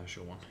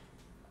casual one.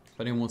 If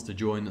anyone wants to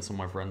join that's on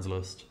my friends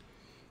list,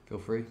 feel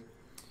free.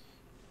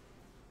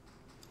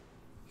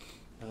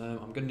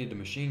 I'm gonna need a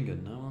machine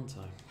gun now, aren't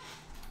I?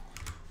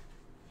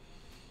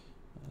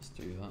 Let's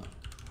do that.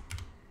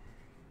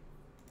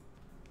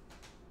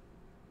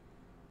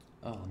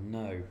 Oh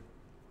no,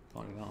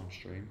 can't do that on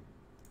stream.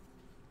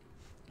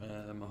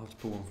 I'll have to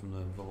pull one from the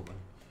vault then.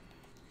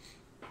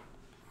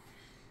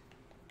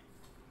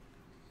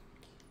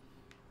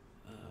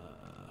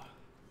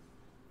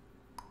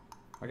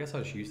 I guess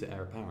I just use the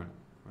heir apparent,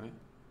 right?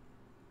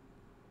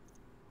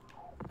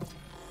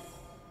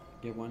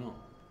 Yeah, why not?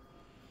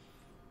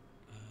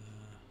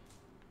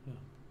 Yeah.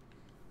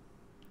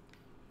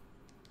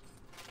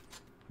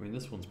 I mean,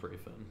 this one's pretty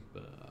fun,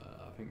 but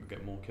I think we'll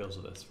get more kills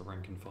with this for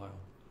rank and file.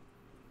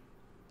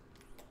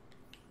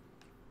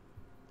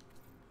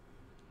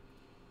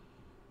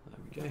 There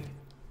we go.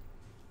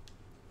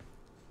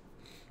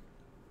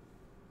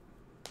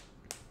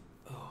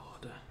 Oh,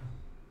 dear.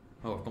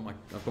 Oh,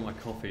 I've got my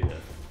coffee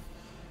here.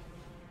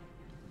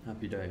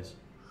 Happy days.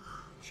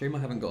 Shame I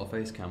haven't got a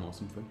face cam or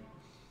something.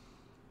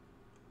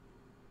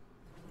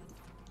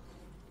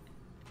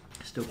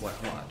 Still quite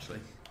hot actually.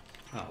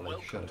 Ah, like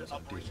Welcome shadows to are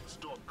deep. Operation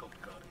Stormcoat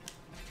Guardian.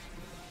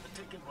 The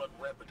Tick and Run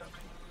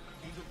reproduction,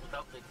 even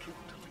without their kin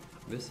to lead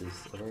them. This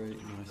is a very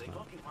nice They've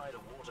map. occupied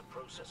a water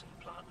processing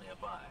plant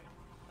nearby,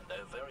 and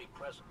their very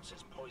presence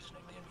is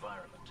poisoning the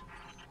environment.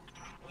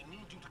 We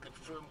need you to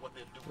confirm what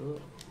they're doing.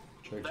 Oh,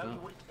 choked out.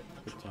 Evaluate and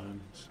Good neutralize.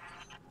 times.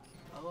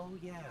 Oh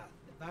yeah,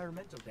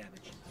 environmental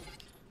damage.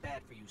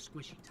 Bad for you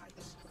squishy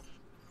types.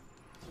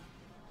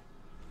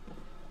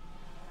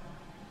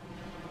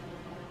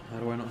 How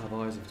do I not have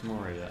Eyes of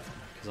Tomorrow yet?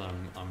 Because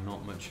I'm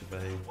not much of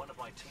a One of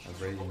my teams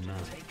raiding reported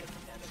man. taken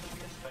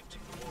enemy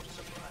infecting the water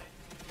supply.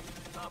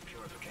 Our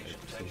purification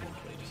tech can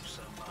only do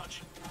so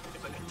much.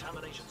 If the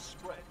contamination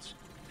spreads,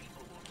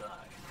 people will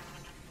die.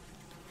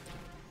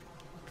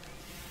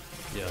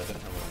 Yeah, I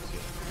don't have Eyes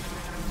yet.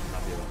 I'm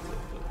happy about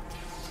it, but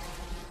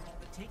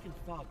The Taken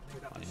fog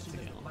cleared up I as need to soon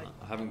as get the on fight.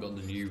 that. I haven't got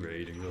the new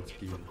raid in God's If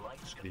the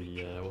blights can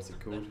be the what's it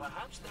killed, called? then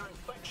perhaps their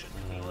infection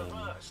can be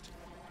reversed.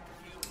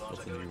 You lot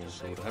What's are the new going one to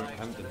save called? I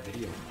haven't done a lives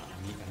video today. on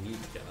that. I need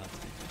to get that to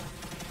me.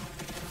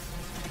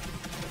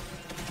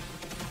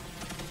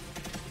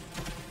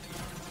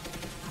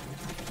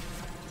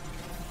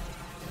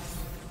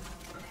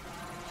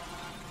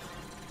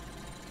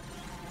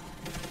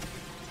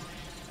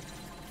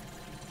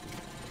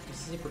 This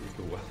is a pretty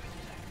cool weapon.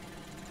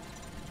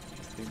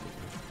 Just think of that.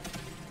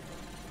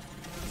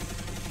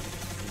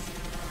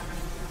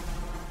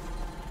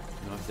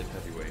 Nice if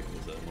heavyweight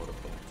was a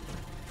modifier.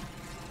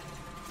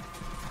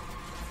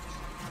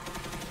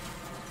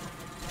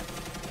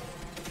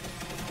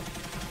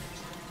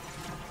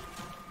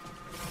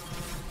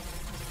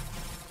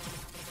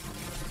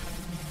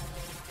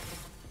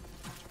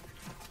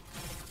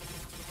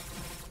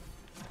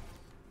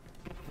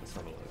 Let's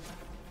have a look.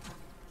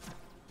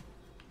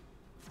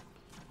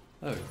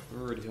 Oh,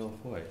 we're already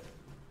halfway.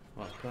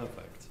 That's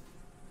perfect.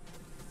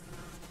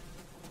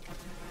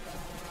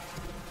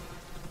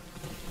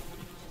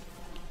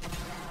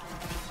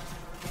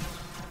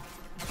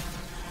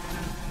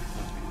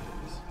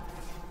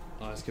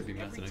 Eyes This could be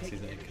meta Every next taken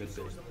season, it energy could be.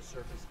 source on the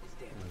surface is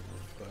damaged.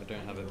 But I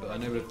don't have it. But I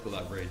know we've got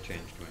that raid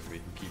change coming, we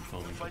can keep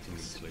farming Fighting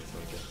continuously, so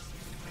I guess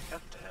I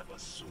have to have a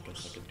I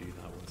source. could do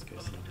that worst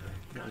case scenario.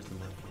 What is the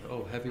map?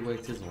 Oh,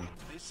 heavyweight is on.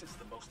 This is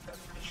the most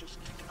ambitious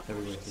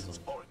Heavyweight is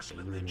since on. Oryx It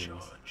led the really is.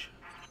 charge.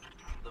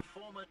 The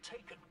former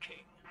Taken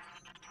King.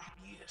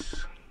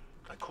 Yes,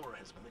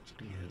 Ikora has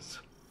mentioned his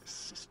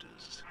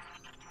sisters.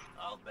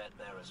 I'll bet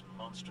they're as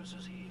monstrous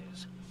as he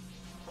is.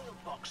 We'll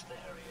box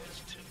their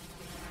ears too.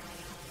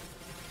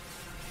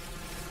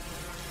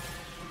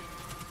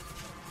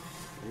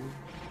 Ooh.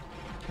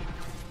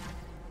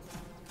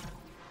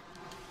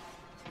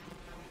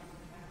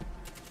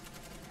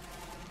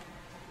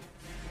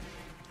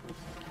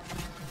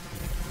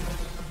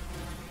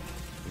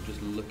 We're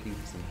just looking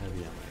for some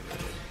heavy ammo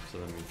really, so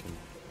then we can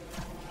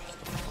just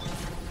start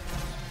firing.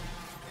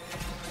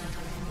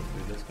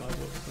 Hopefully this guy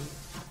got some.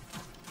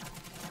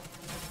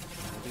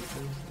 Heavy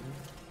please, yeah.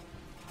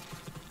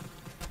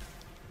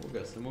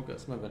 We'll get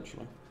some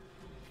eventually.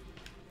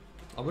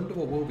 I wonder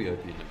what will be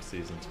OP next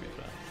season, to be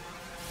fair.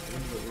 I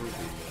wonder what will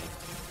be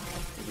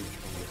the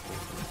strongest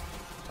weapon.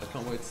 I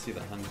can't wait to see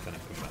that hand cannon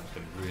come back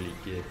and really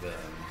give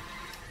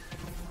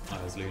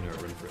Ayers Luna a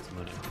run for its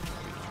money.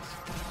 That'd be nice.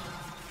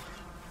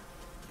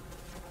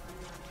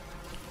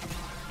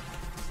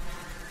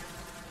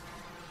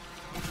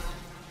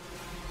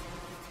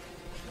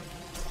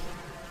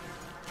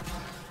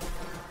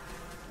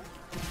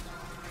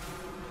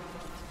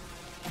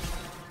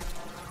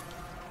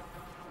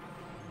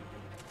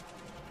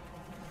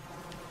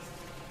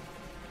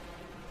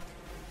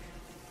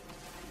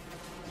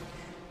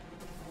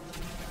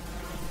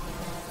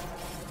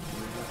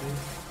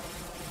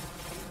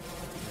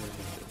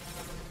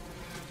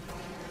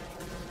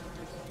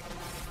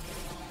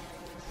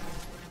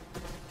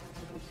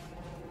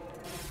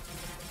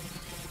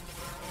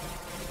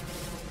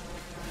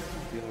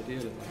 Ideal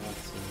if I had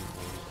some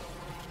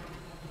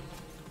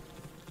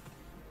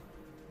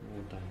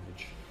more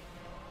damage.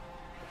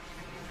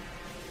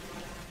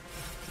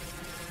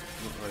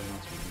 Not very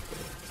nice when you've got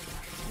it.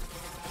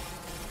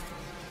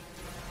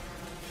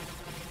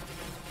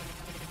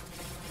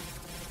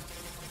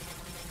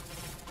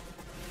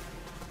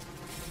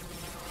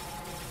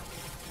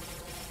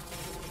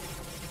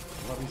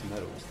 I like these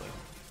medals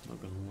though,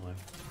 not gonna lie.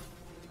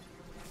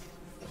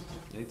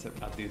 I need to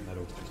add these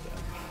medals just to add.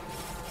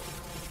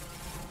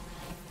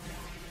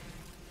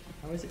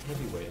 How is it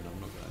heavyweight and I'm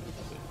not going to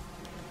have it?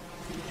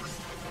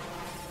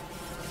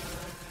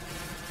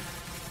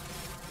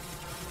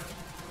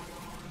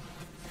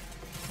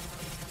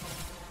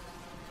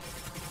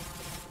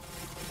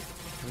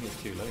 I think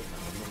it's too late now,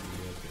 I'm not going to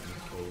be able to get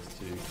enough kills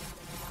to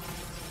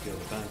scale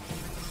the bank on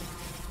this.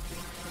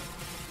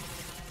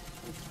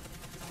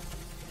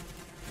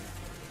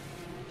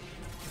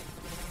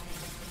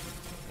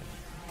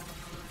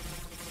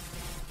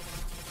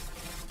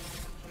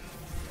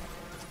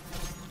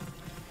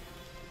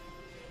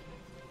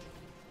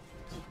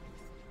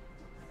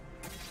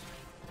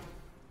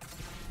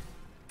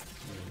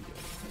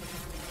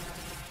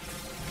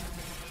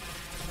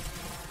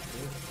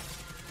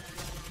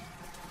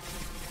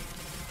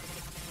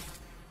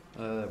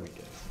 There we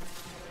go.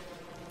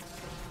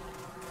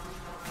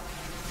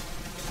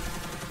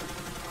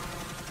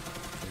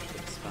 I'm just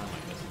going to spam, I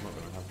guess. I'm not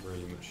going to have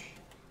really much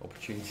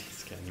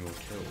opportunities to get any more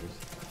kills.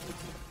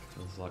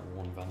 There's like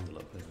one Vandal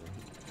up here, right?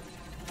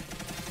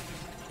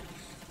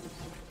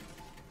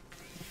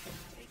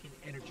 Taken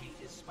energy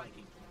is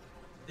spiking.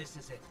 This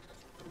is it.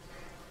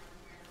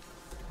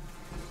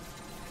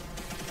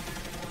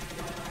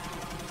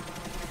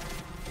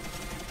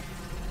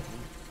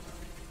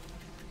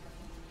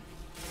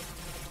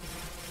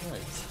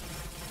 Right.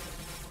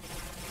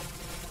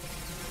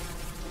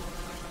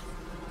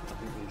 I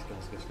think these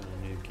guys are just going to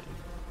nuke it.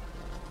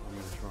 I'm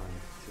going to try and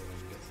see if I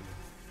can get some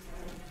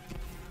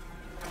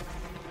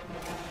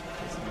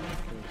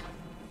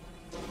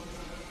kills.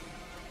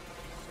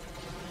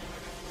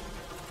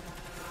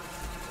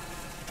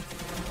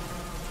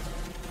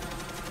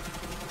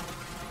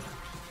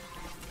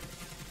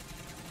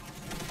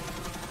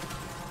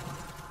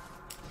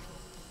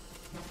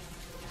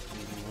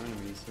 Using more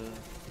enemies there.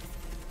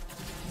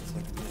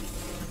 Second one.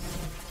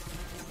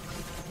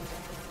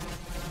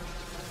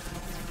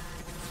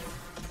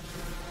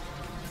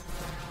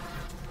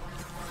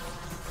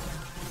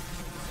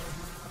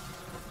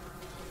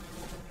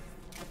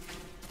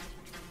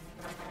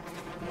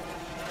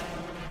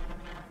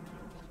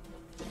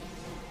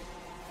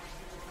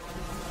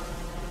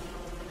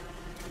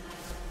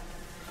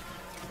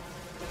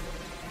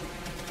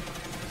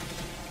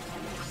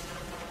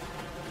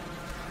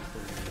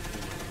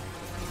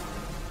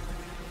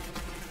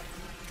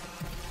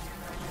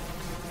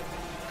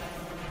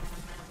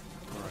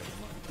 Alright, it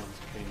might become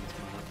some painless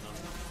man up now.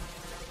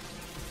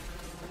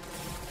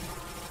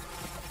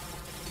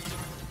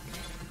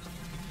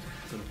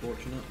 It's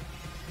unfortunate.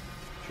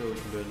 Sure we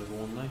can do another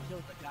one though.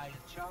 Killed the guy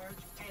in charge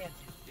and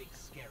his big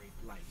scary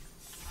blight.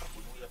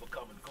 When we have a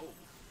common goal,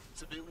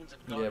 civilians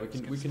and Yeah,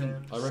 guardians we can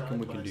stand I reckon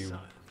we side can by do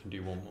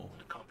side one more.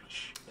 and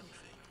accomplish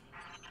anything.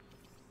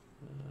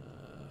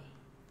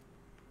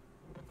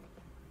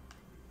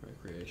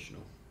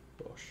 Recreational.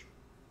 Bosh.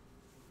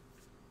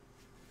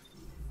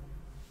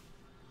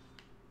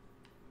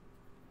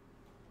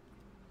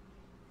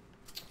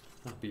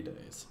 Happy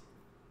days.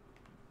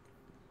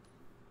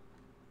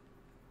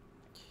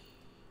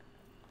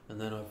 And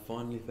then I've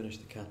finally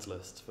finished the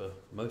catalyst for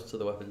most of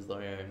the weapons that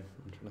I own.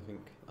 I'm trying to think,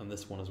 and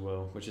this one as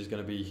well, which is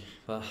going to be.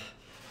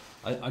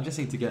 I just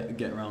need to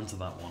get around to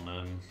that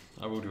one.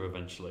 I will do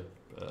eventually,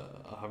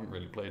 but I haven't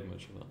really played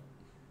much of that.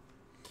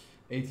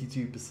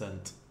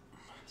 82%.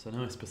 It's a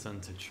nice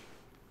percentage.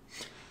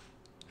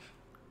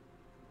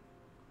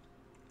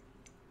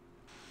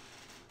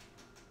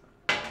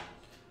 I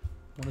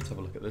wanted to have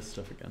a look at this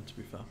stuff again, to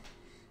be fair.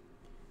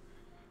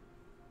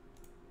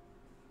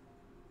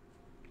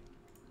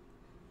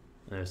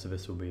 So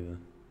this will be the...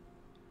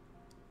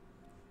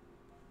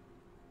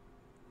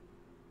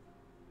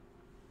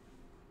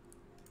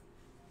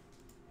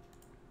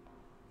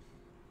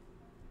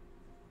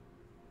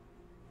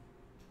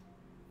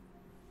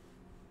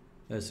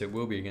 so it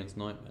will be against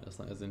nightmares.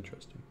 That is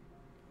interesting.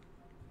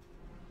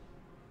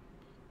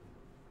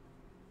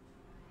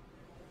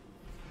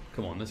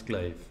 Come on, this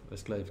glaive.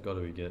 This glaive's got to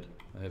be good.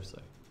 I hope so.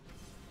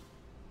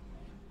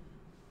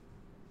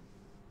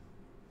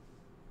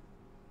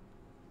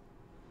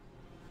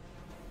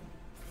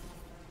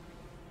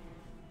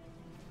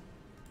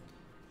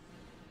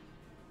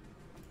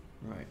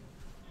 Right.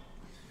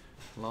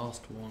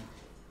 Last one.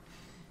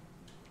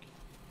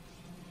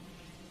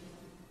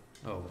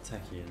 Oh, the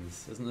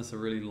Techians. Isn't this a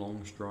really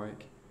long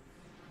strike?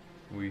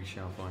 We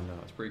shall find out.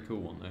 It's a pretty cool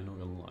one though, not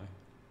gonna lie.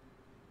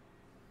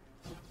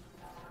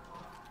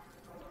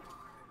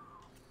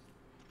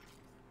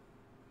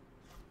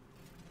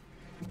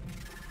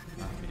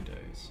 Happy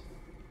days.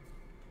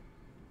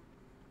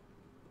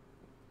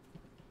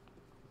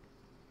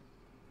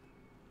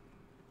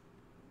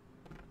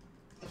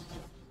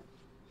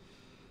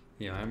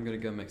 Yeah, I'm gonna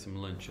go make some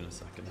lunch in a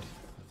second,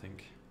 I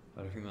think.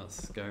 I don't think that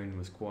scone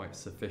was quite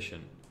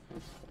sufficient.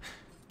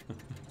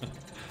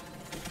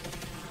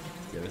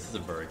 Yeah, this is a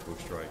very cool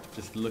strike.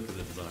 Just look at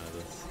the design of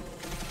this.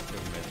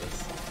 Whoever made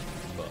this.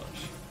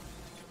 Bosh.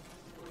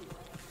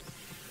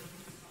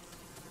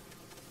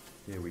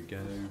 Here we go.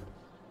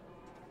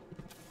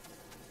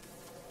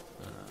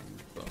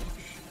 And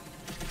bosh.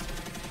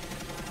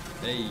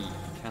 Hey,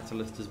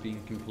 catalyst has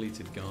been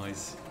completed,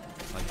 guys.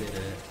 I did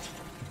it.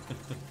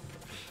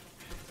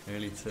 It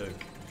only took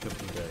a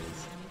couple of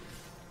days.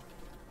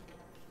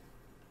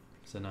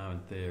 So now in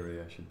theory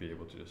I should be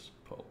able to just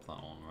pop that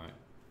on, right?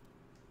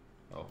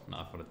 Oh, now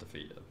I've got to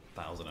defeat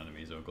 1,000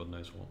 enemies or God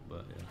knows what,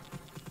 but yeah.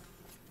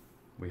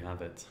 We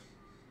have it.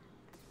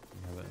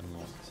 We have it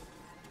unlocked.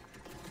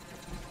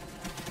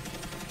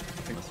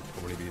 I think this will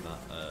probably be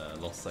that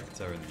lost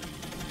sector in the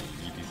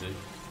EDZ.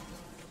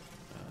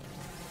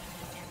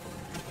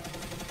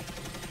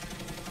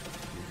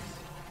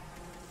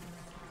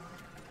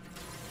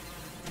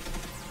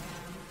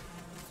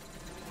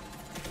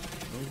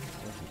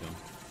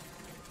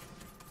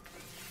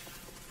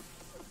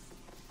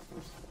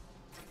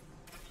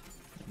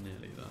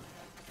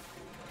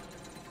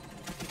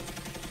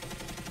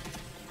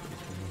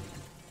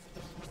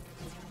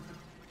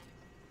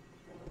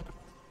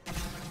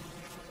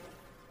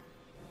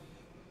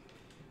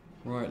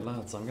 Right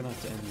lads, I'm going to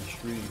have to end the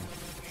stream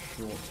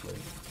shortly.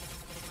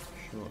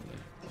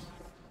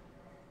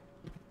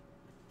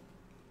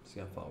 See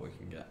how far we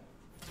can get.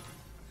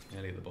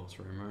 Nearly at the boss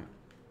room, right?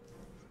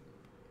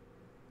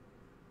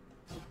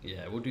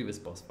 Yeah, we'll do this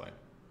boss fight.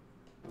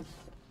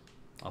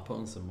 I'll put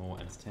on some more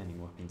entertaining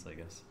weapons, I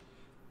guess.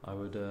 I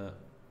would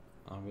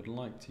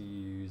like to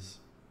use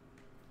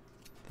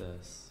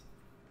this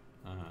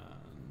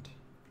and...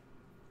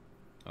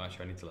 Oh,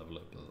 actually I need to level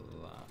up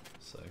that,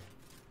 so...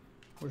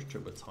 We'll just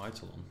put a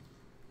title on.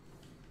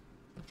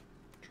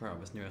 Try out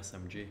this new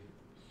SMG.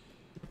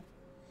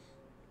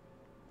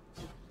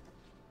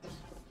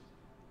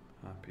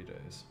 Happy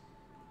days.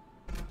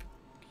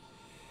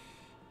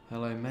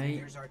 Hello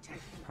mate,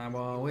 how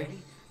are we?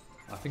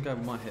 I think I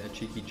might hit a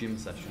cheeky gym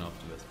session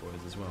after this,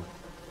 boys, as well.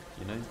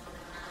 You know?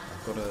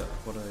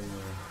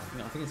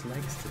 I think it's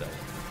legs today.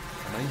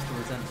 And I used to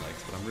resent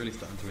legs, but I'm really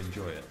starting to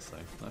enjoy it, so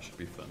that should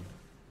be fun.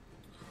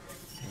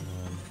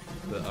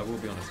 But I will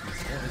be honest, my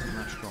squat isn't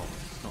that strong.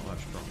 It's not that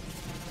strong.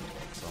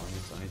 So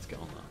I need to get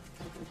on that.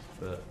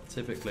 But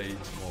typically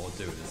what I'll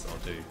do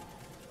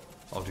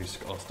is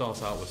I'll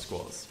start out with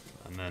squats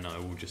and then I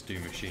will just do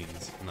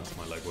machines, and that's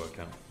my leg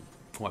workout.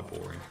 Quite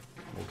boring.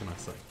 What can I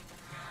say?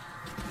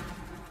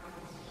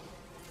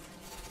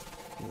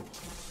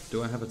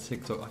 Do I have a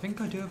TikTok? I think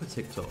I do have a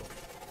TikTok.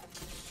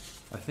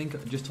 I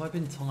think just type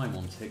in time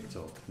on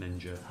TikTok,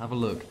 Ninja. Have a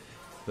look.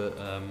 But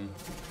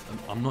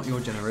I'm not your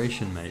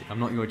generation, mate. I'm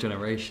not your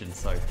generation,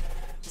 so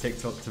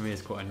TikTok to me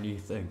is quite a new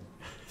thing.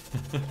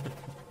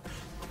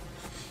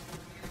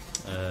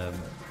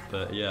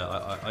 But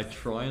yeah, I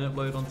try and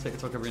upload on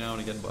TikTok every now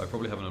and again, but I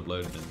probably haven't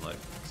uploaded in like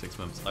 6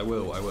 months. I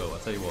will. I'll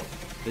tell you what,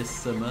 this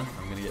summer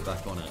I'm going to get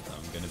back on it.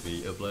 I'm going to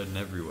be uploading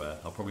everywhere.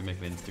 I'll probably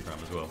make an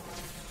Instagram as well.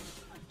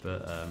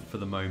 But for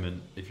the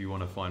moment, if you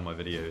want to find my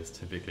videos,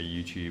 typically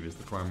YouTube is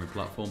the primary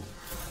platform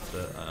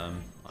that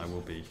I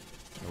will be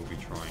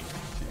trying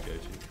to go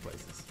to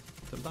places.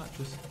 So that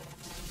just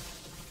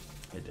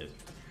it did.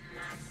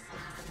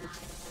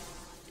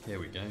 Here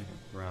we go.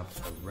 Grab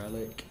a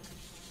relic.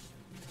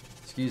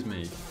 Excuse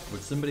me.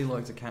 Would somebody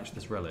like to catch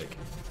this relic?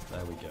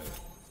 There we go.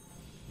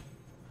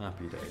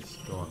 Happy days.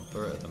 Go on,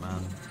 throw it at the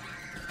man.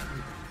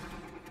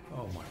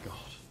 Oh my god.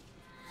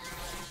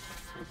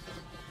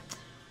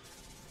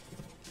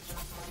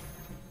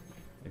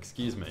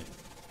 Excuse me.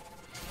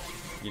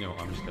 You know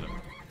what, I'm just gonna throw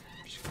it.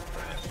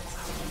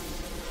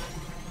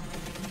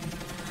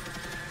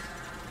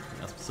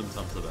 That's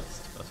sometimes the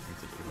best thing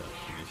to do there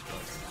in these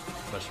strikes.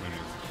 Especially when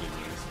you're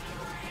completely loose.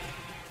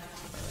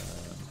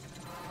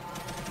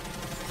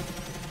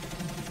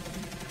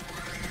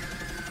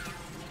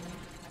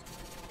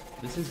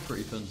 This is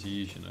pretty fun to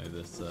use, you know,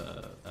 this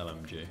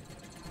LMG.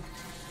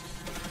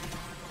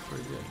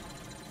 Pretty good.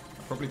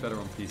 Probably better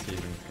on PC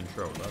than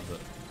controller,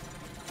 but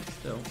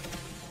still.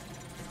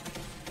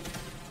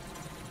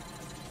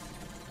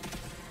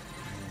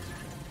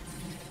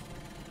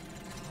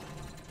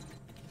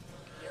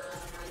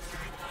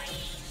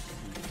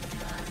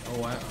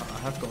 Oh, I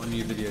have got a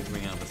new video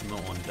coming out that's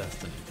not on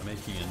Destiny. I'm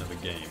making another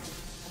game,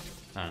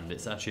 and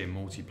it's actually a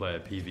multiplayer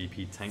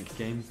PvP tank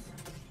game.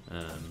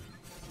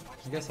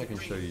 I guess I can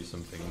show you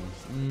some things.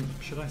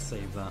 Should I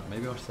save that?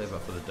 Maybe I'll save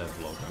that for the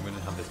devlog. I'm going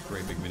to have this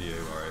great big video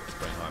where I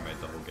explain how I made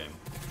the whole game.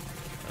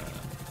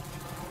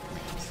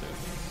 Coming out soon.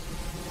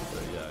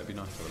 But yeah, it'd be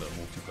nice to have a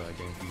little multiplayer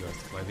game for you guys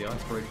to play. The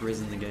icebreaker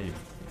is in the game.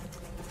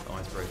 The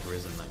icebreaker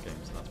is in that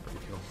game, so that's pretty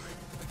cool.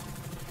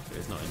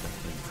 But it's not in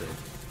Destiny 2.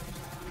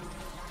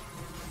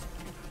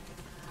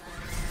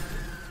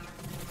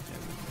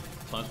 Yeah,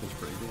 title's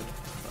pretty good.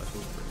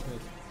 Title's pretty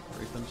good.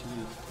 Very fun to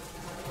use.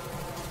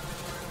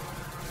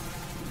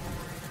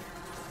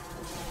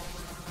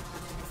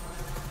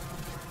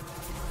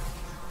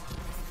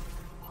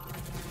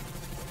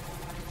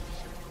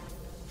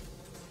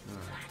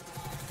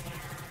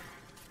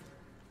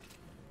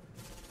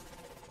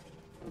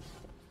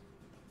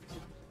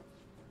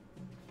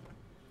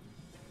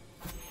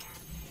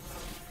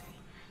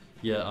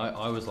 Yeah,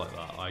 I was like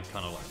that. I was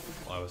kind of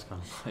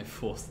like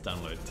forced to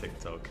download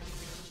TikTok.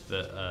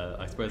 That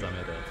I suppose I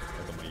got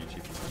my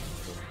YouTube channel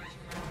as well.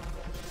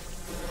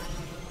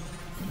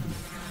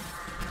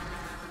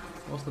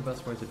 What's the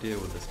best way to deal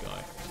with this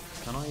guy?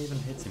 Can I even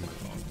hit him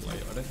with arc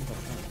blade? I don't think I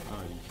can.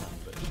 Oh, you can,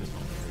 but it's just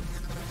not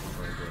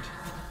very good.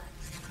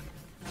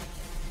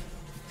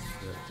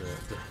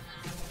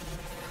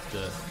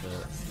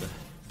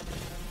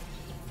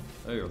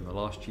 Oh, you're on the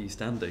last G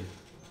standing.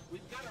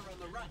 We've got her on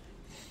the run.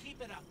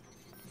 Keep it up.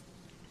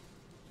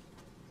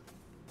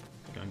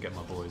 Go and get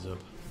my boys up.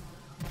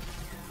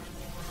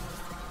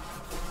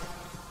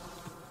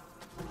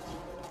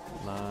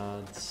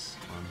 Lads,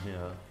 I'm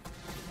here.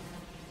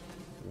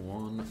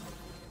 1 and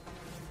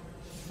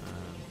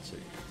 2.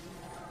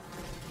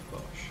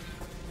 Bosh.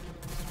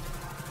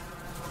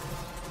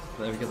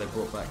 There we go, they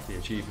brought back the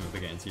achievement for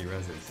getting 2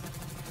 reses.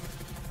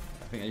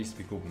 I think it used to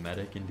be called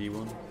Medic in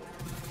D1.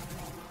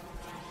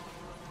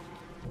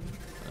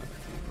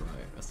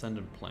 Right,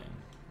 Ascendant Plane.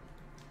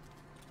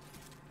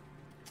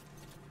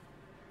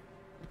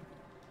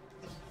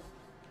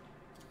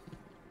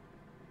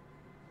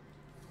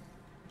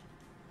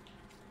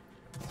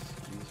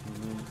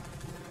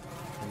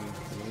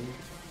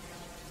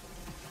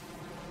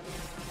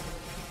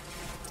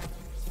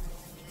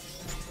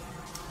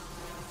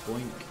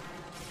 Boink.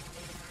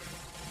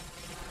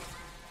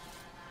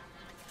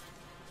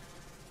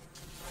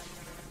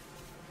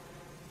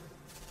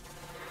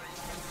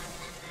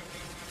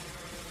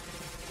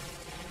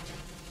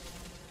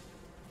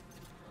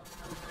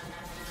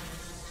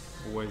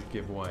 Always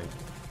give way.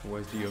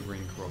 Always do your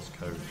green cross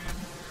code.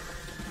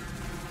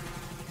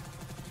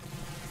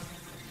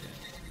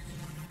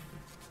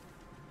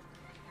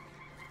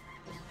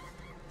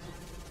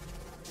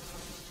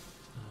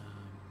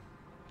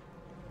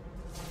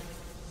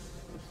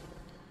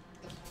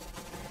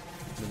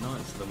 The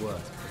knights are the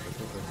worst because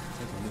they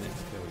take a minute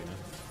to kill, you know.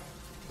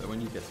 But when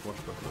you get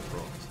swashbuckler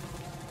procs,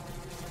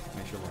 it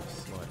makes your life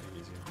slightly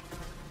easier.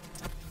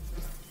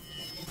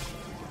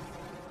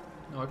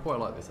 No, I quite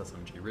like this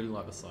SMG, really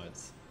like the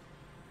sights.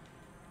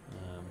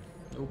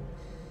 Oh.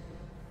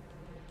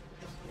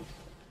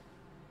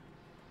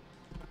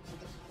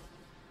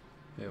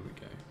 Here we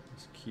go.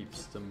 Let's keep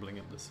stumbling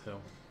up this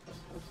hill.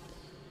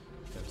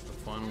 Go to the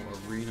final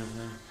arena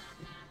here.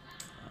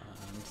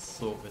 And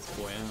sort this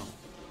boy out.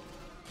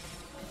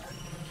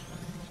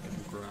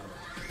 Just gonna grab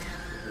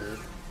the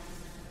orb.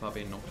 Without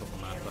being knocked off the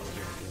map, that would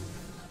be ideal.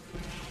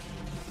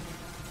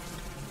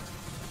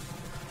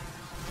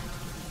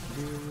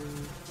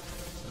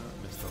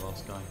 Missed the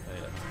last guy. Hey,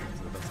 that happens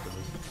to the best of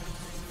us.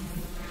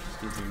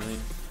 Excuse me,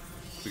 mate.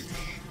 Boosh.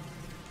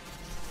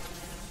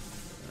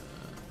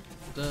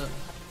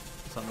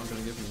 Is that not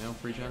going to give me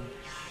health regen?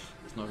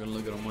 It's not going to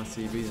look good on my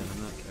CV then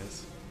in that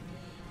case.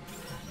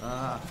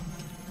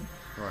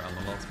 Right, I'm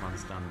the last man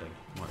standing.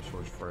 Might as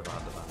well just throw that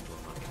at the vandal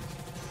in that case.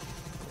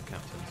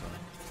 captain, sorry.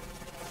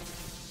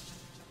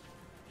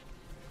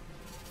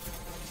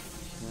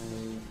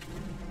 Okay.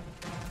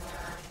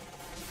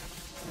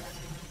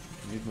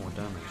 Need more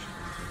damage.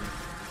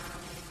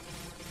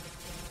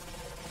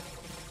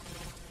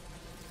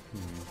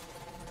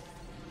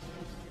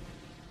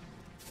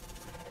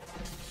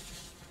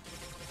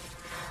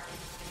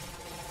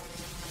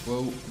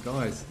 Well,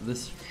 guys,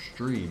 this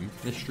stream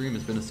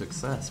has been a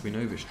success. We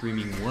know that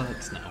streaming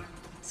works now.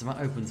 So that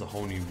opens a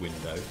whole new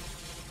window.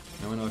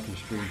 Now I know I can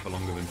stream for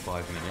longer than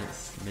 5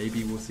 minutes.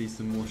 Maybe we'll see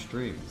some more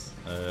streams.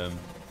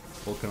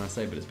 What can I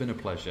say? But it's been a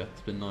pleasure.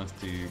 It's been nice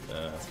to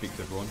speak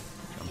to everyone.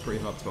 I'm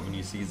pretty hyped about the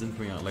new season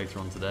coming out later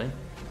on today.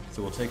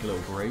 So we'll take a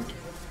little break.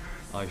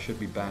 I should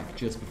be back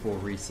just before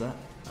reset.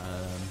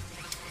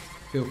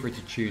 Feel free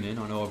to tune in.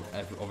 I know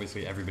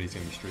obviously everybody's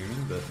going to be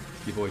streaming, but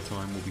your boy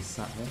Time will be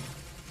sat here.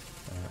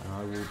 And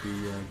I will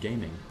be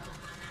gaming.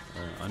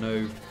 I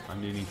know I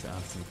do need to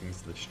add some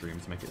things to the stream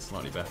to make it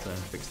slightly better and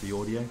fix the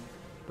audio,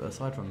 but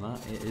aside from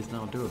that, it is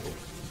now doable,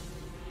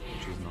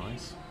 which is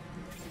nice.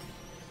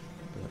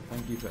 But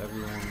thank you for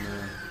everyone,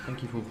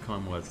 thank you for all the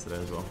kind words today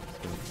as well. It's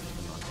been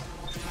nice.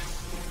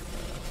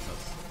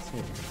 Let's see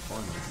if we can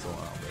finally sort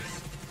out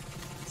this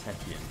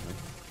techie in here.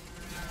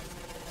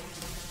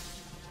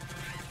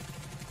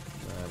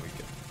 There we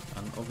go.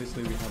 And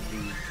obviously we have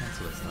the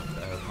catalyst now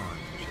for air of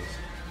mine, which is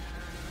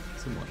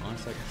somewhat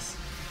nice, I guess.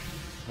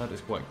 That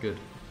is quite good.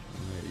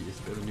 It's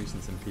a bit of a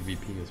nuisance in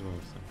PvP as well,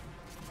 so.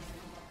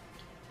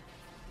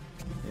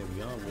 Here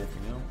we are,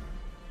 walking out.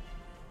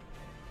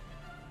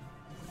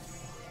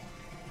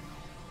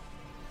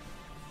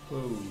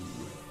 Whoa.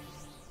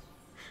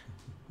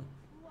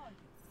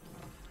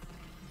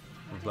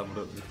 I've leveled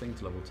up the thing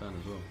to level 10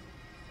 as well.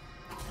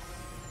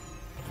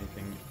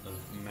 Anything of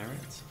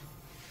merit?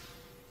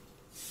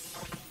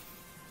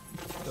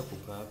 Double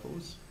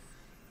purples.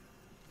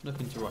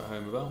 Nothing to write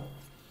home about.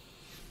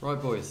 Right,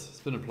 boys,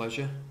 it's been a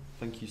pleasure.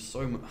 Thank you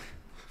so much.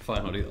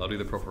 Fine, I'll do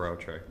the proper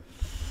outro.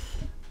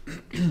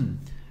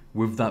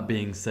 With that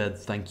being said,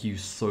 thank you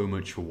so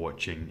much for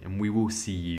watching, and we will see you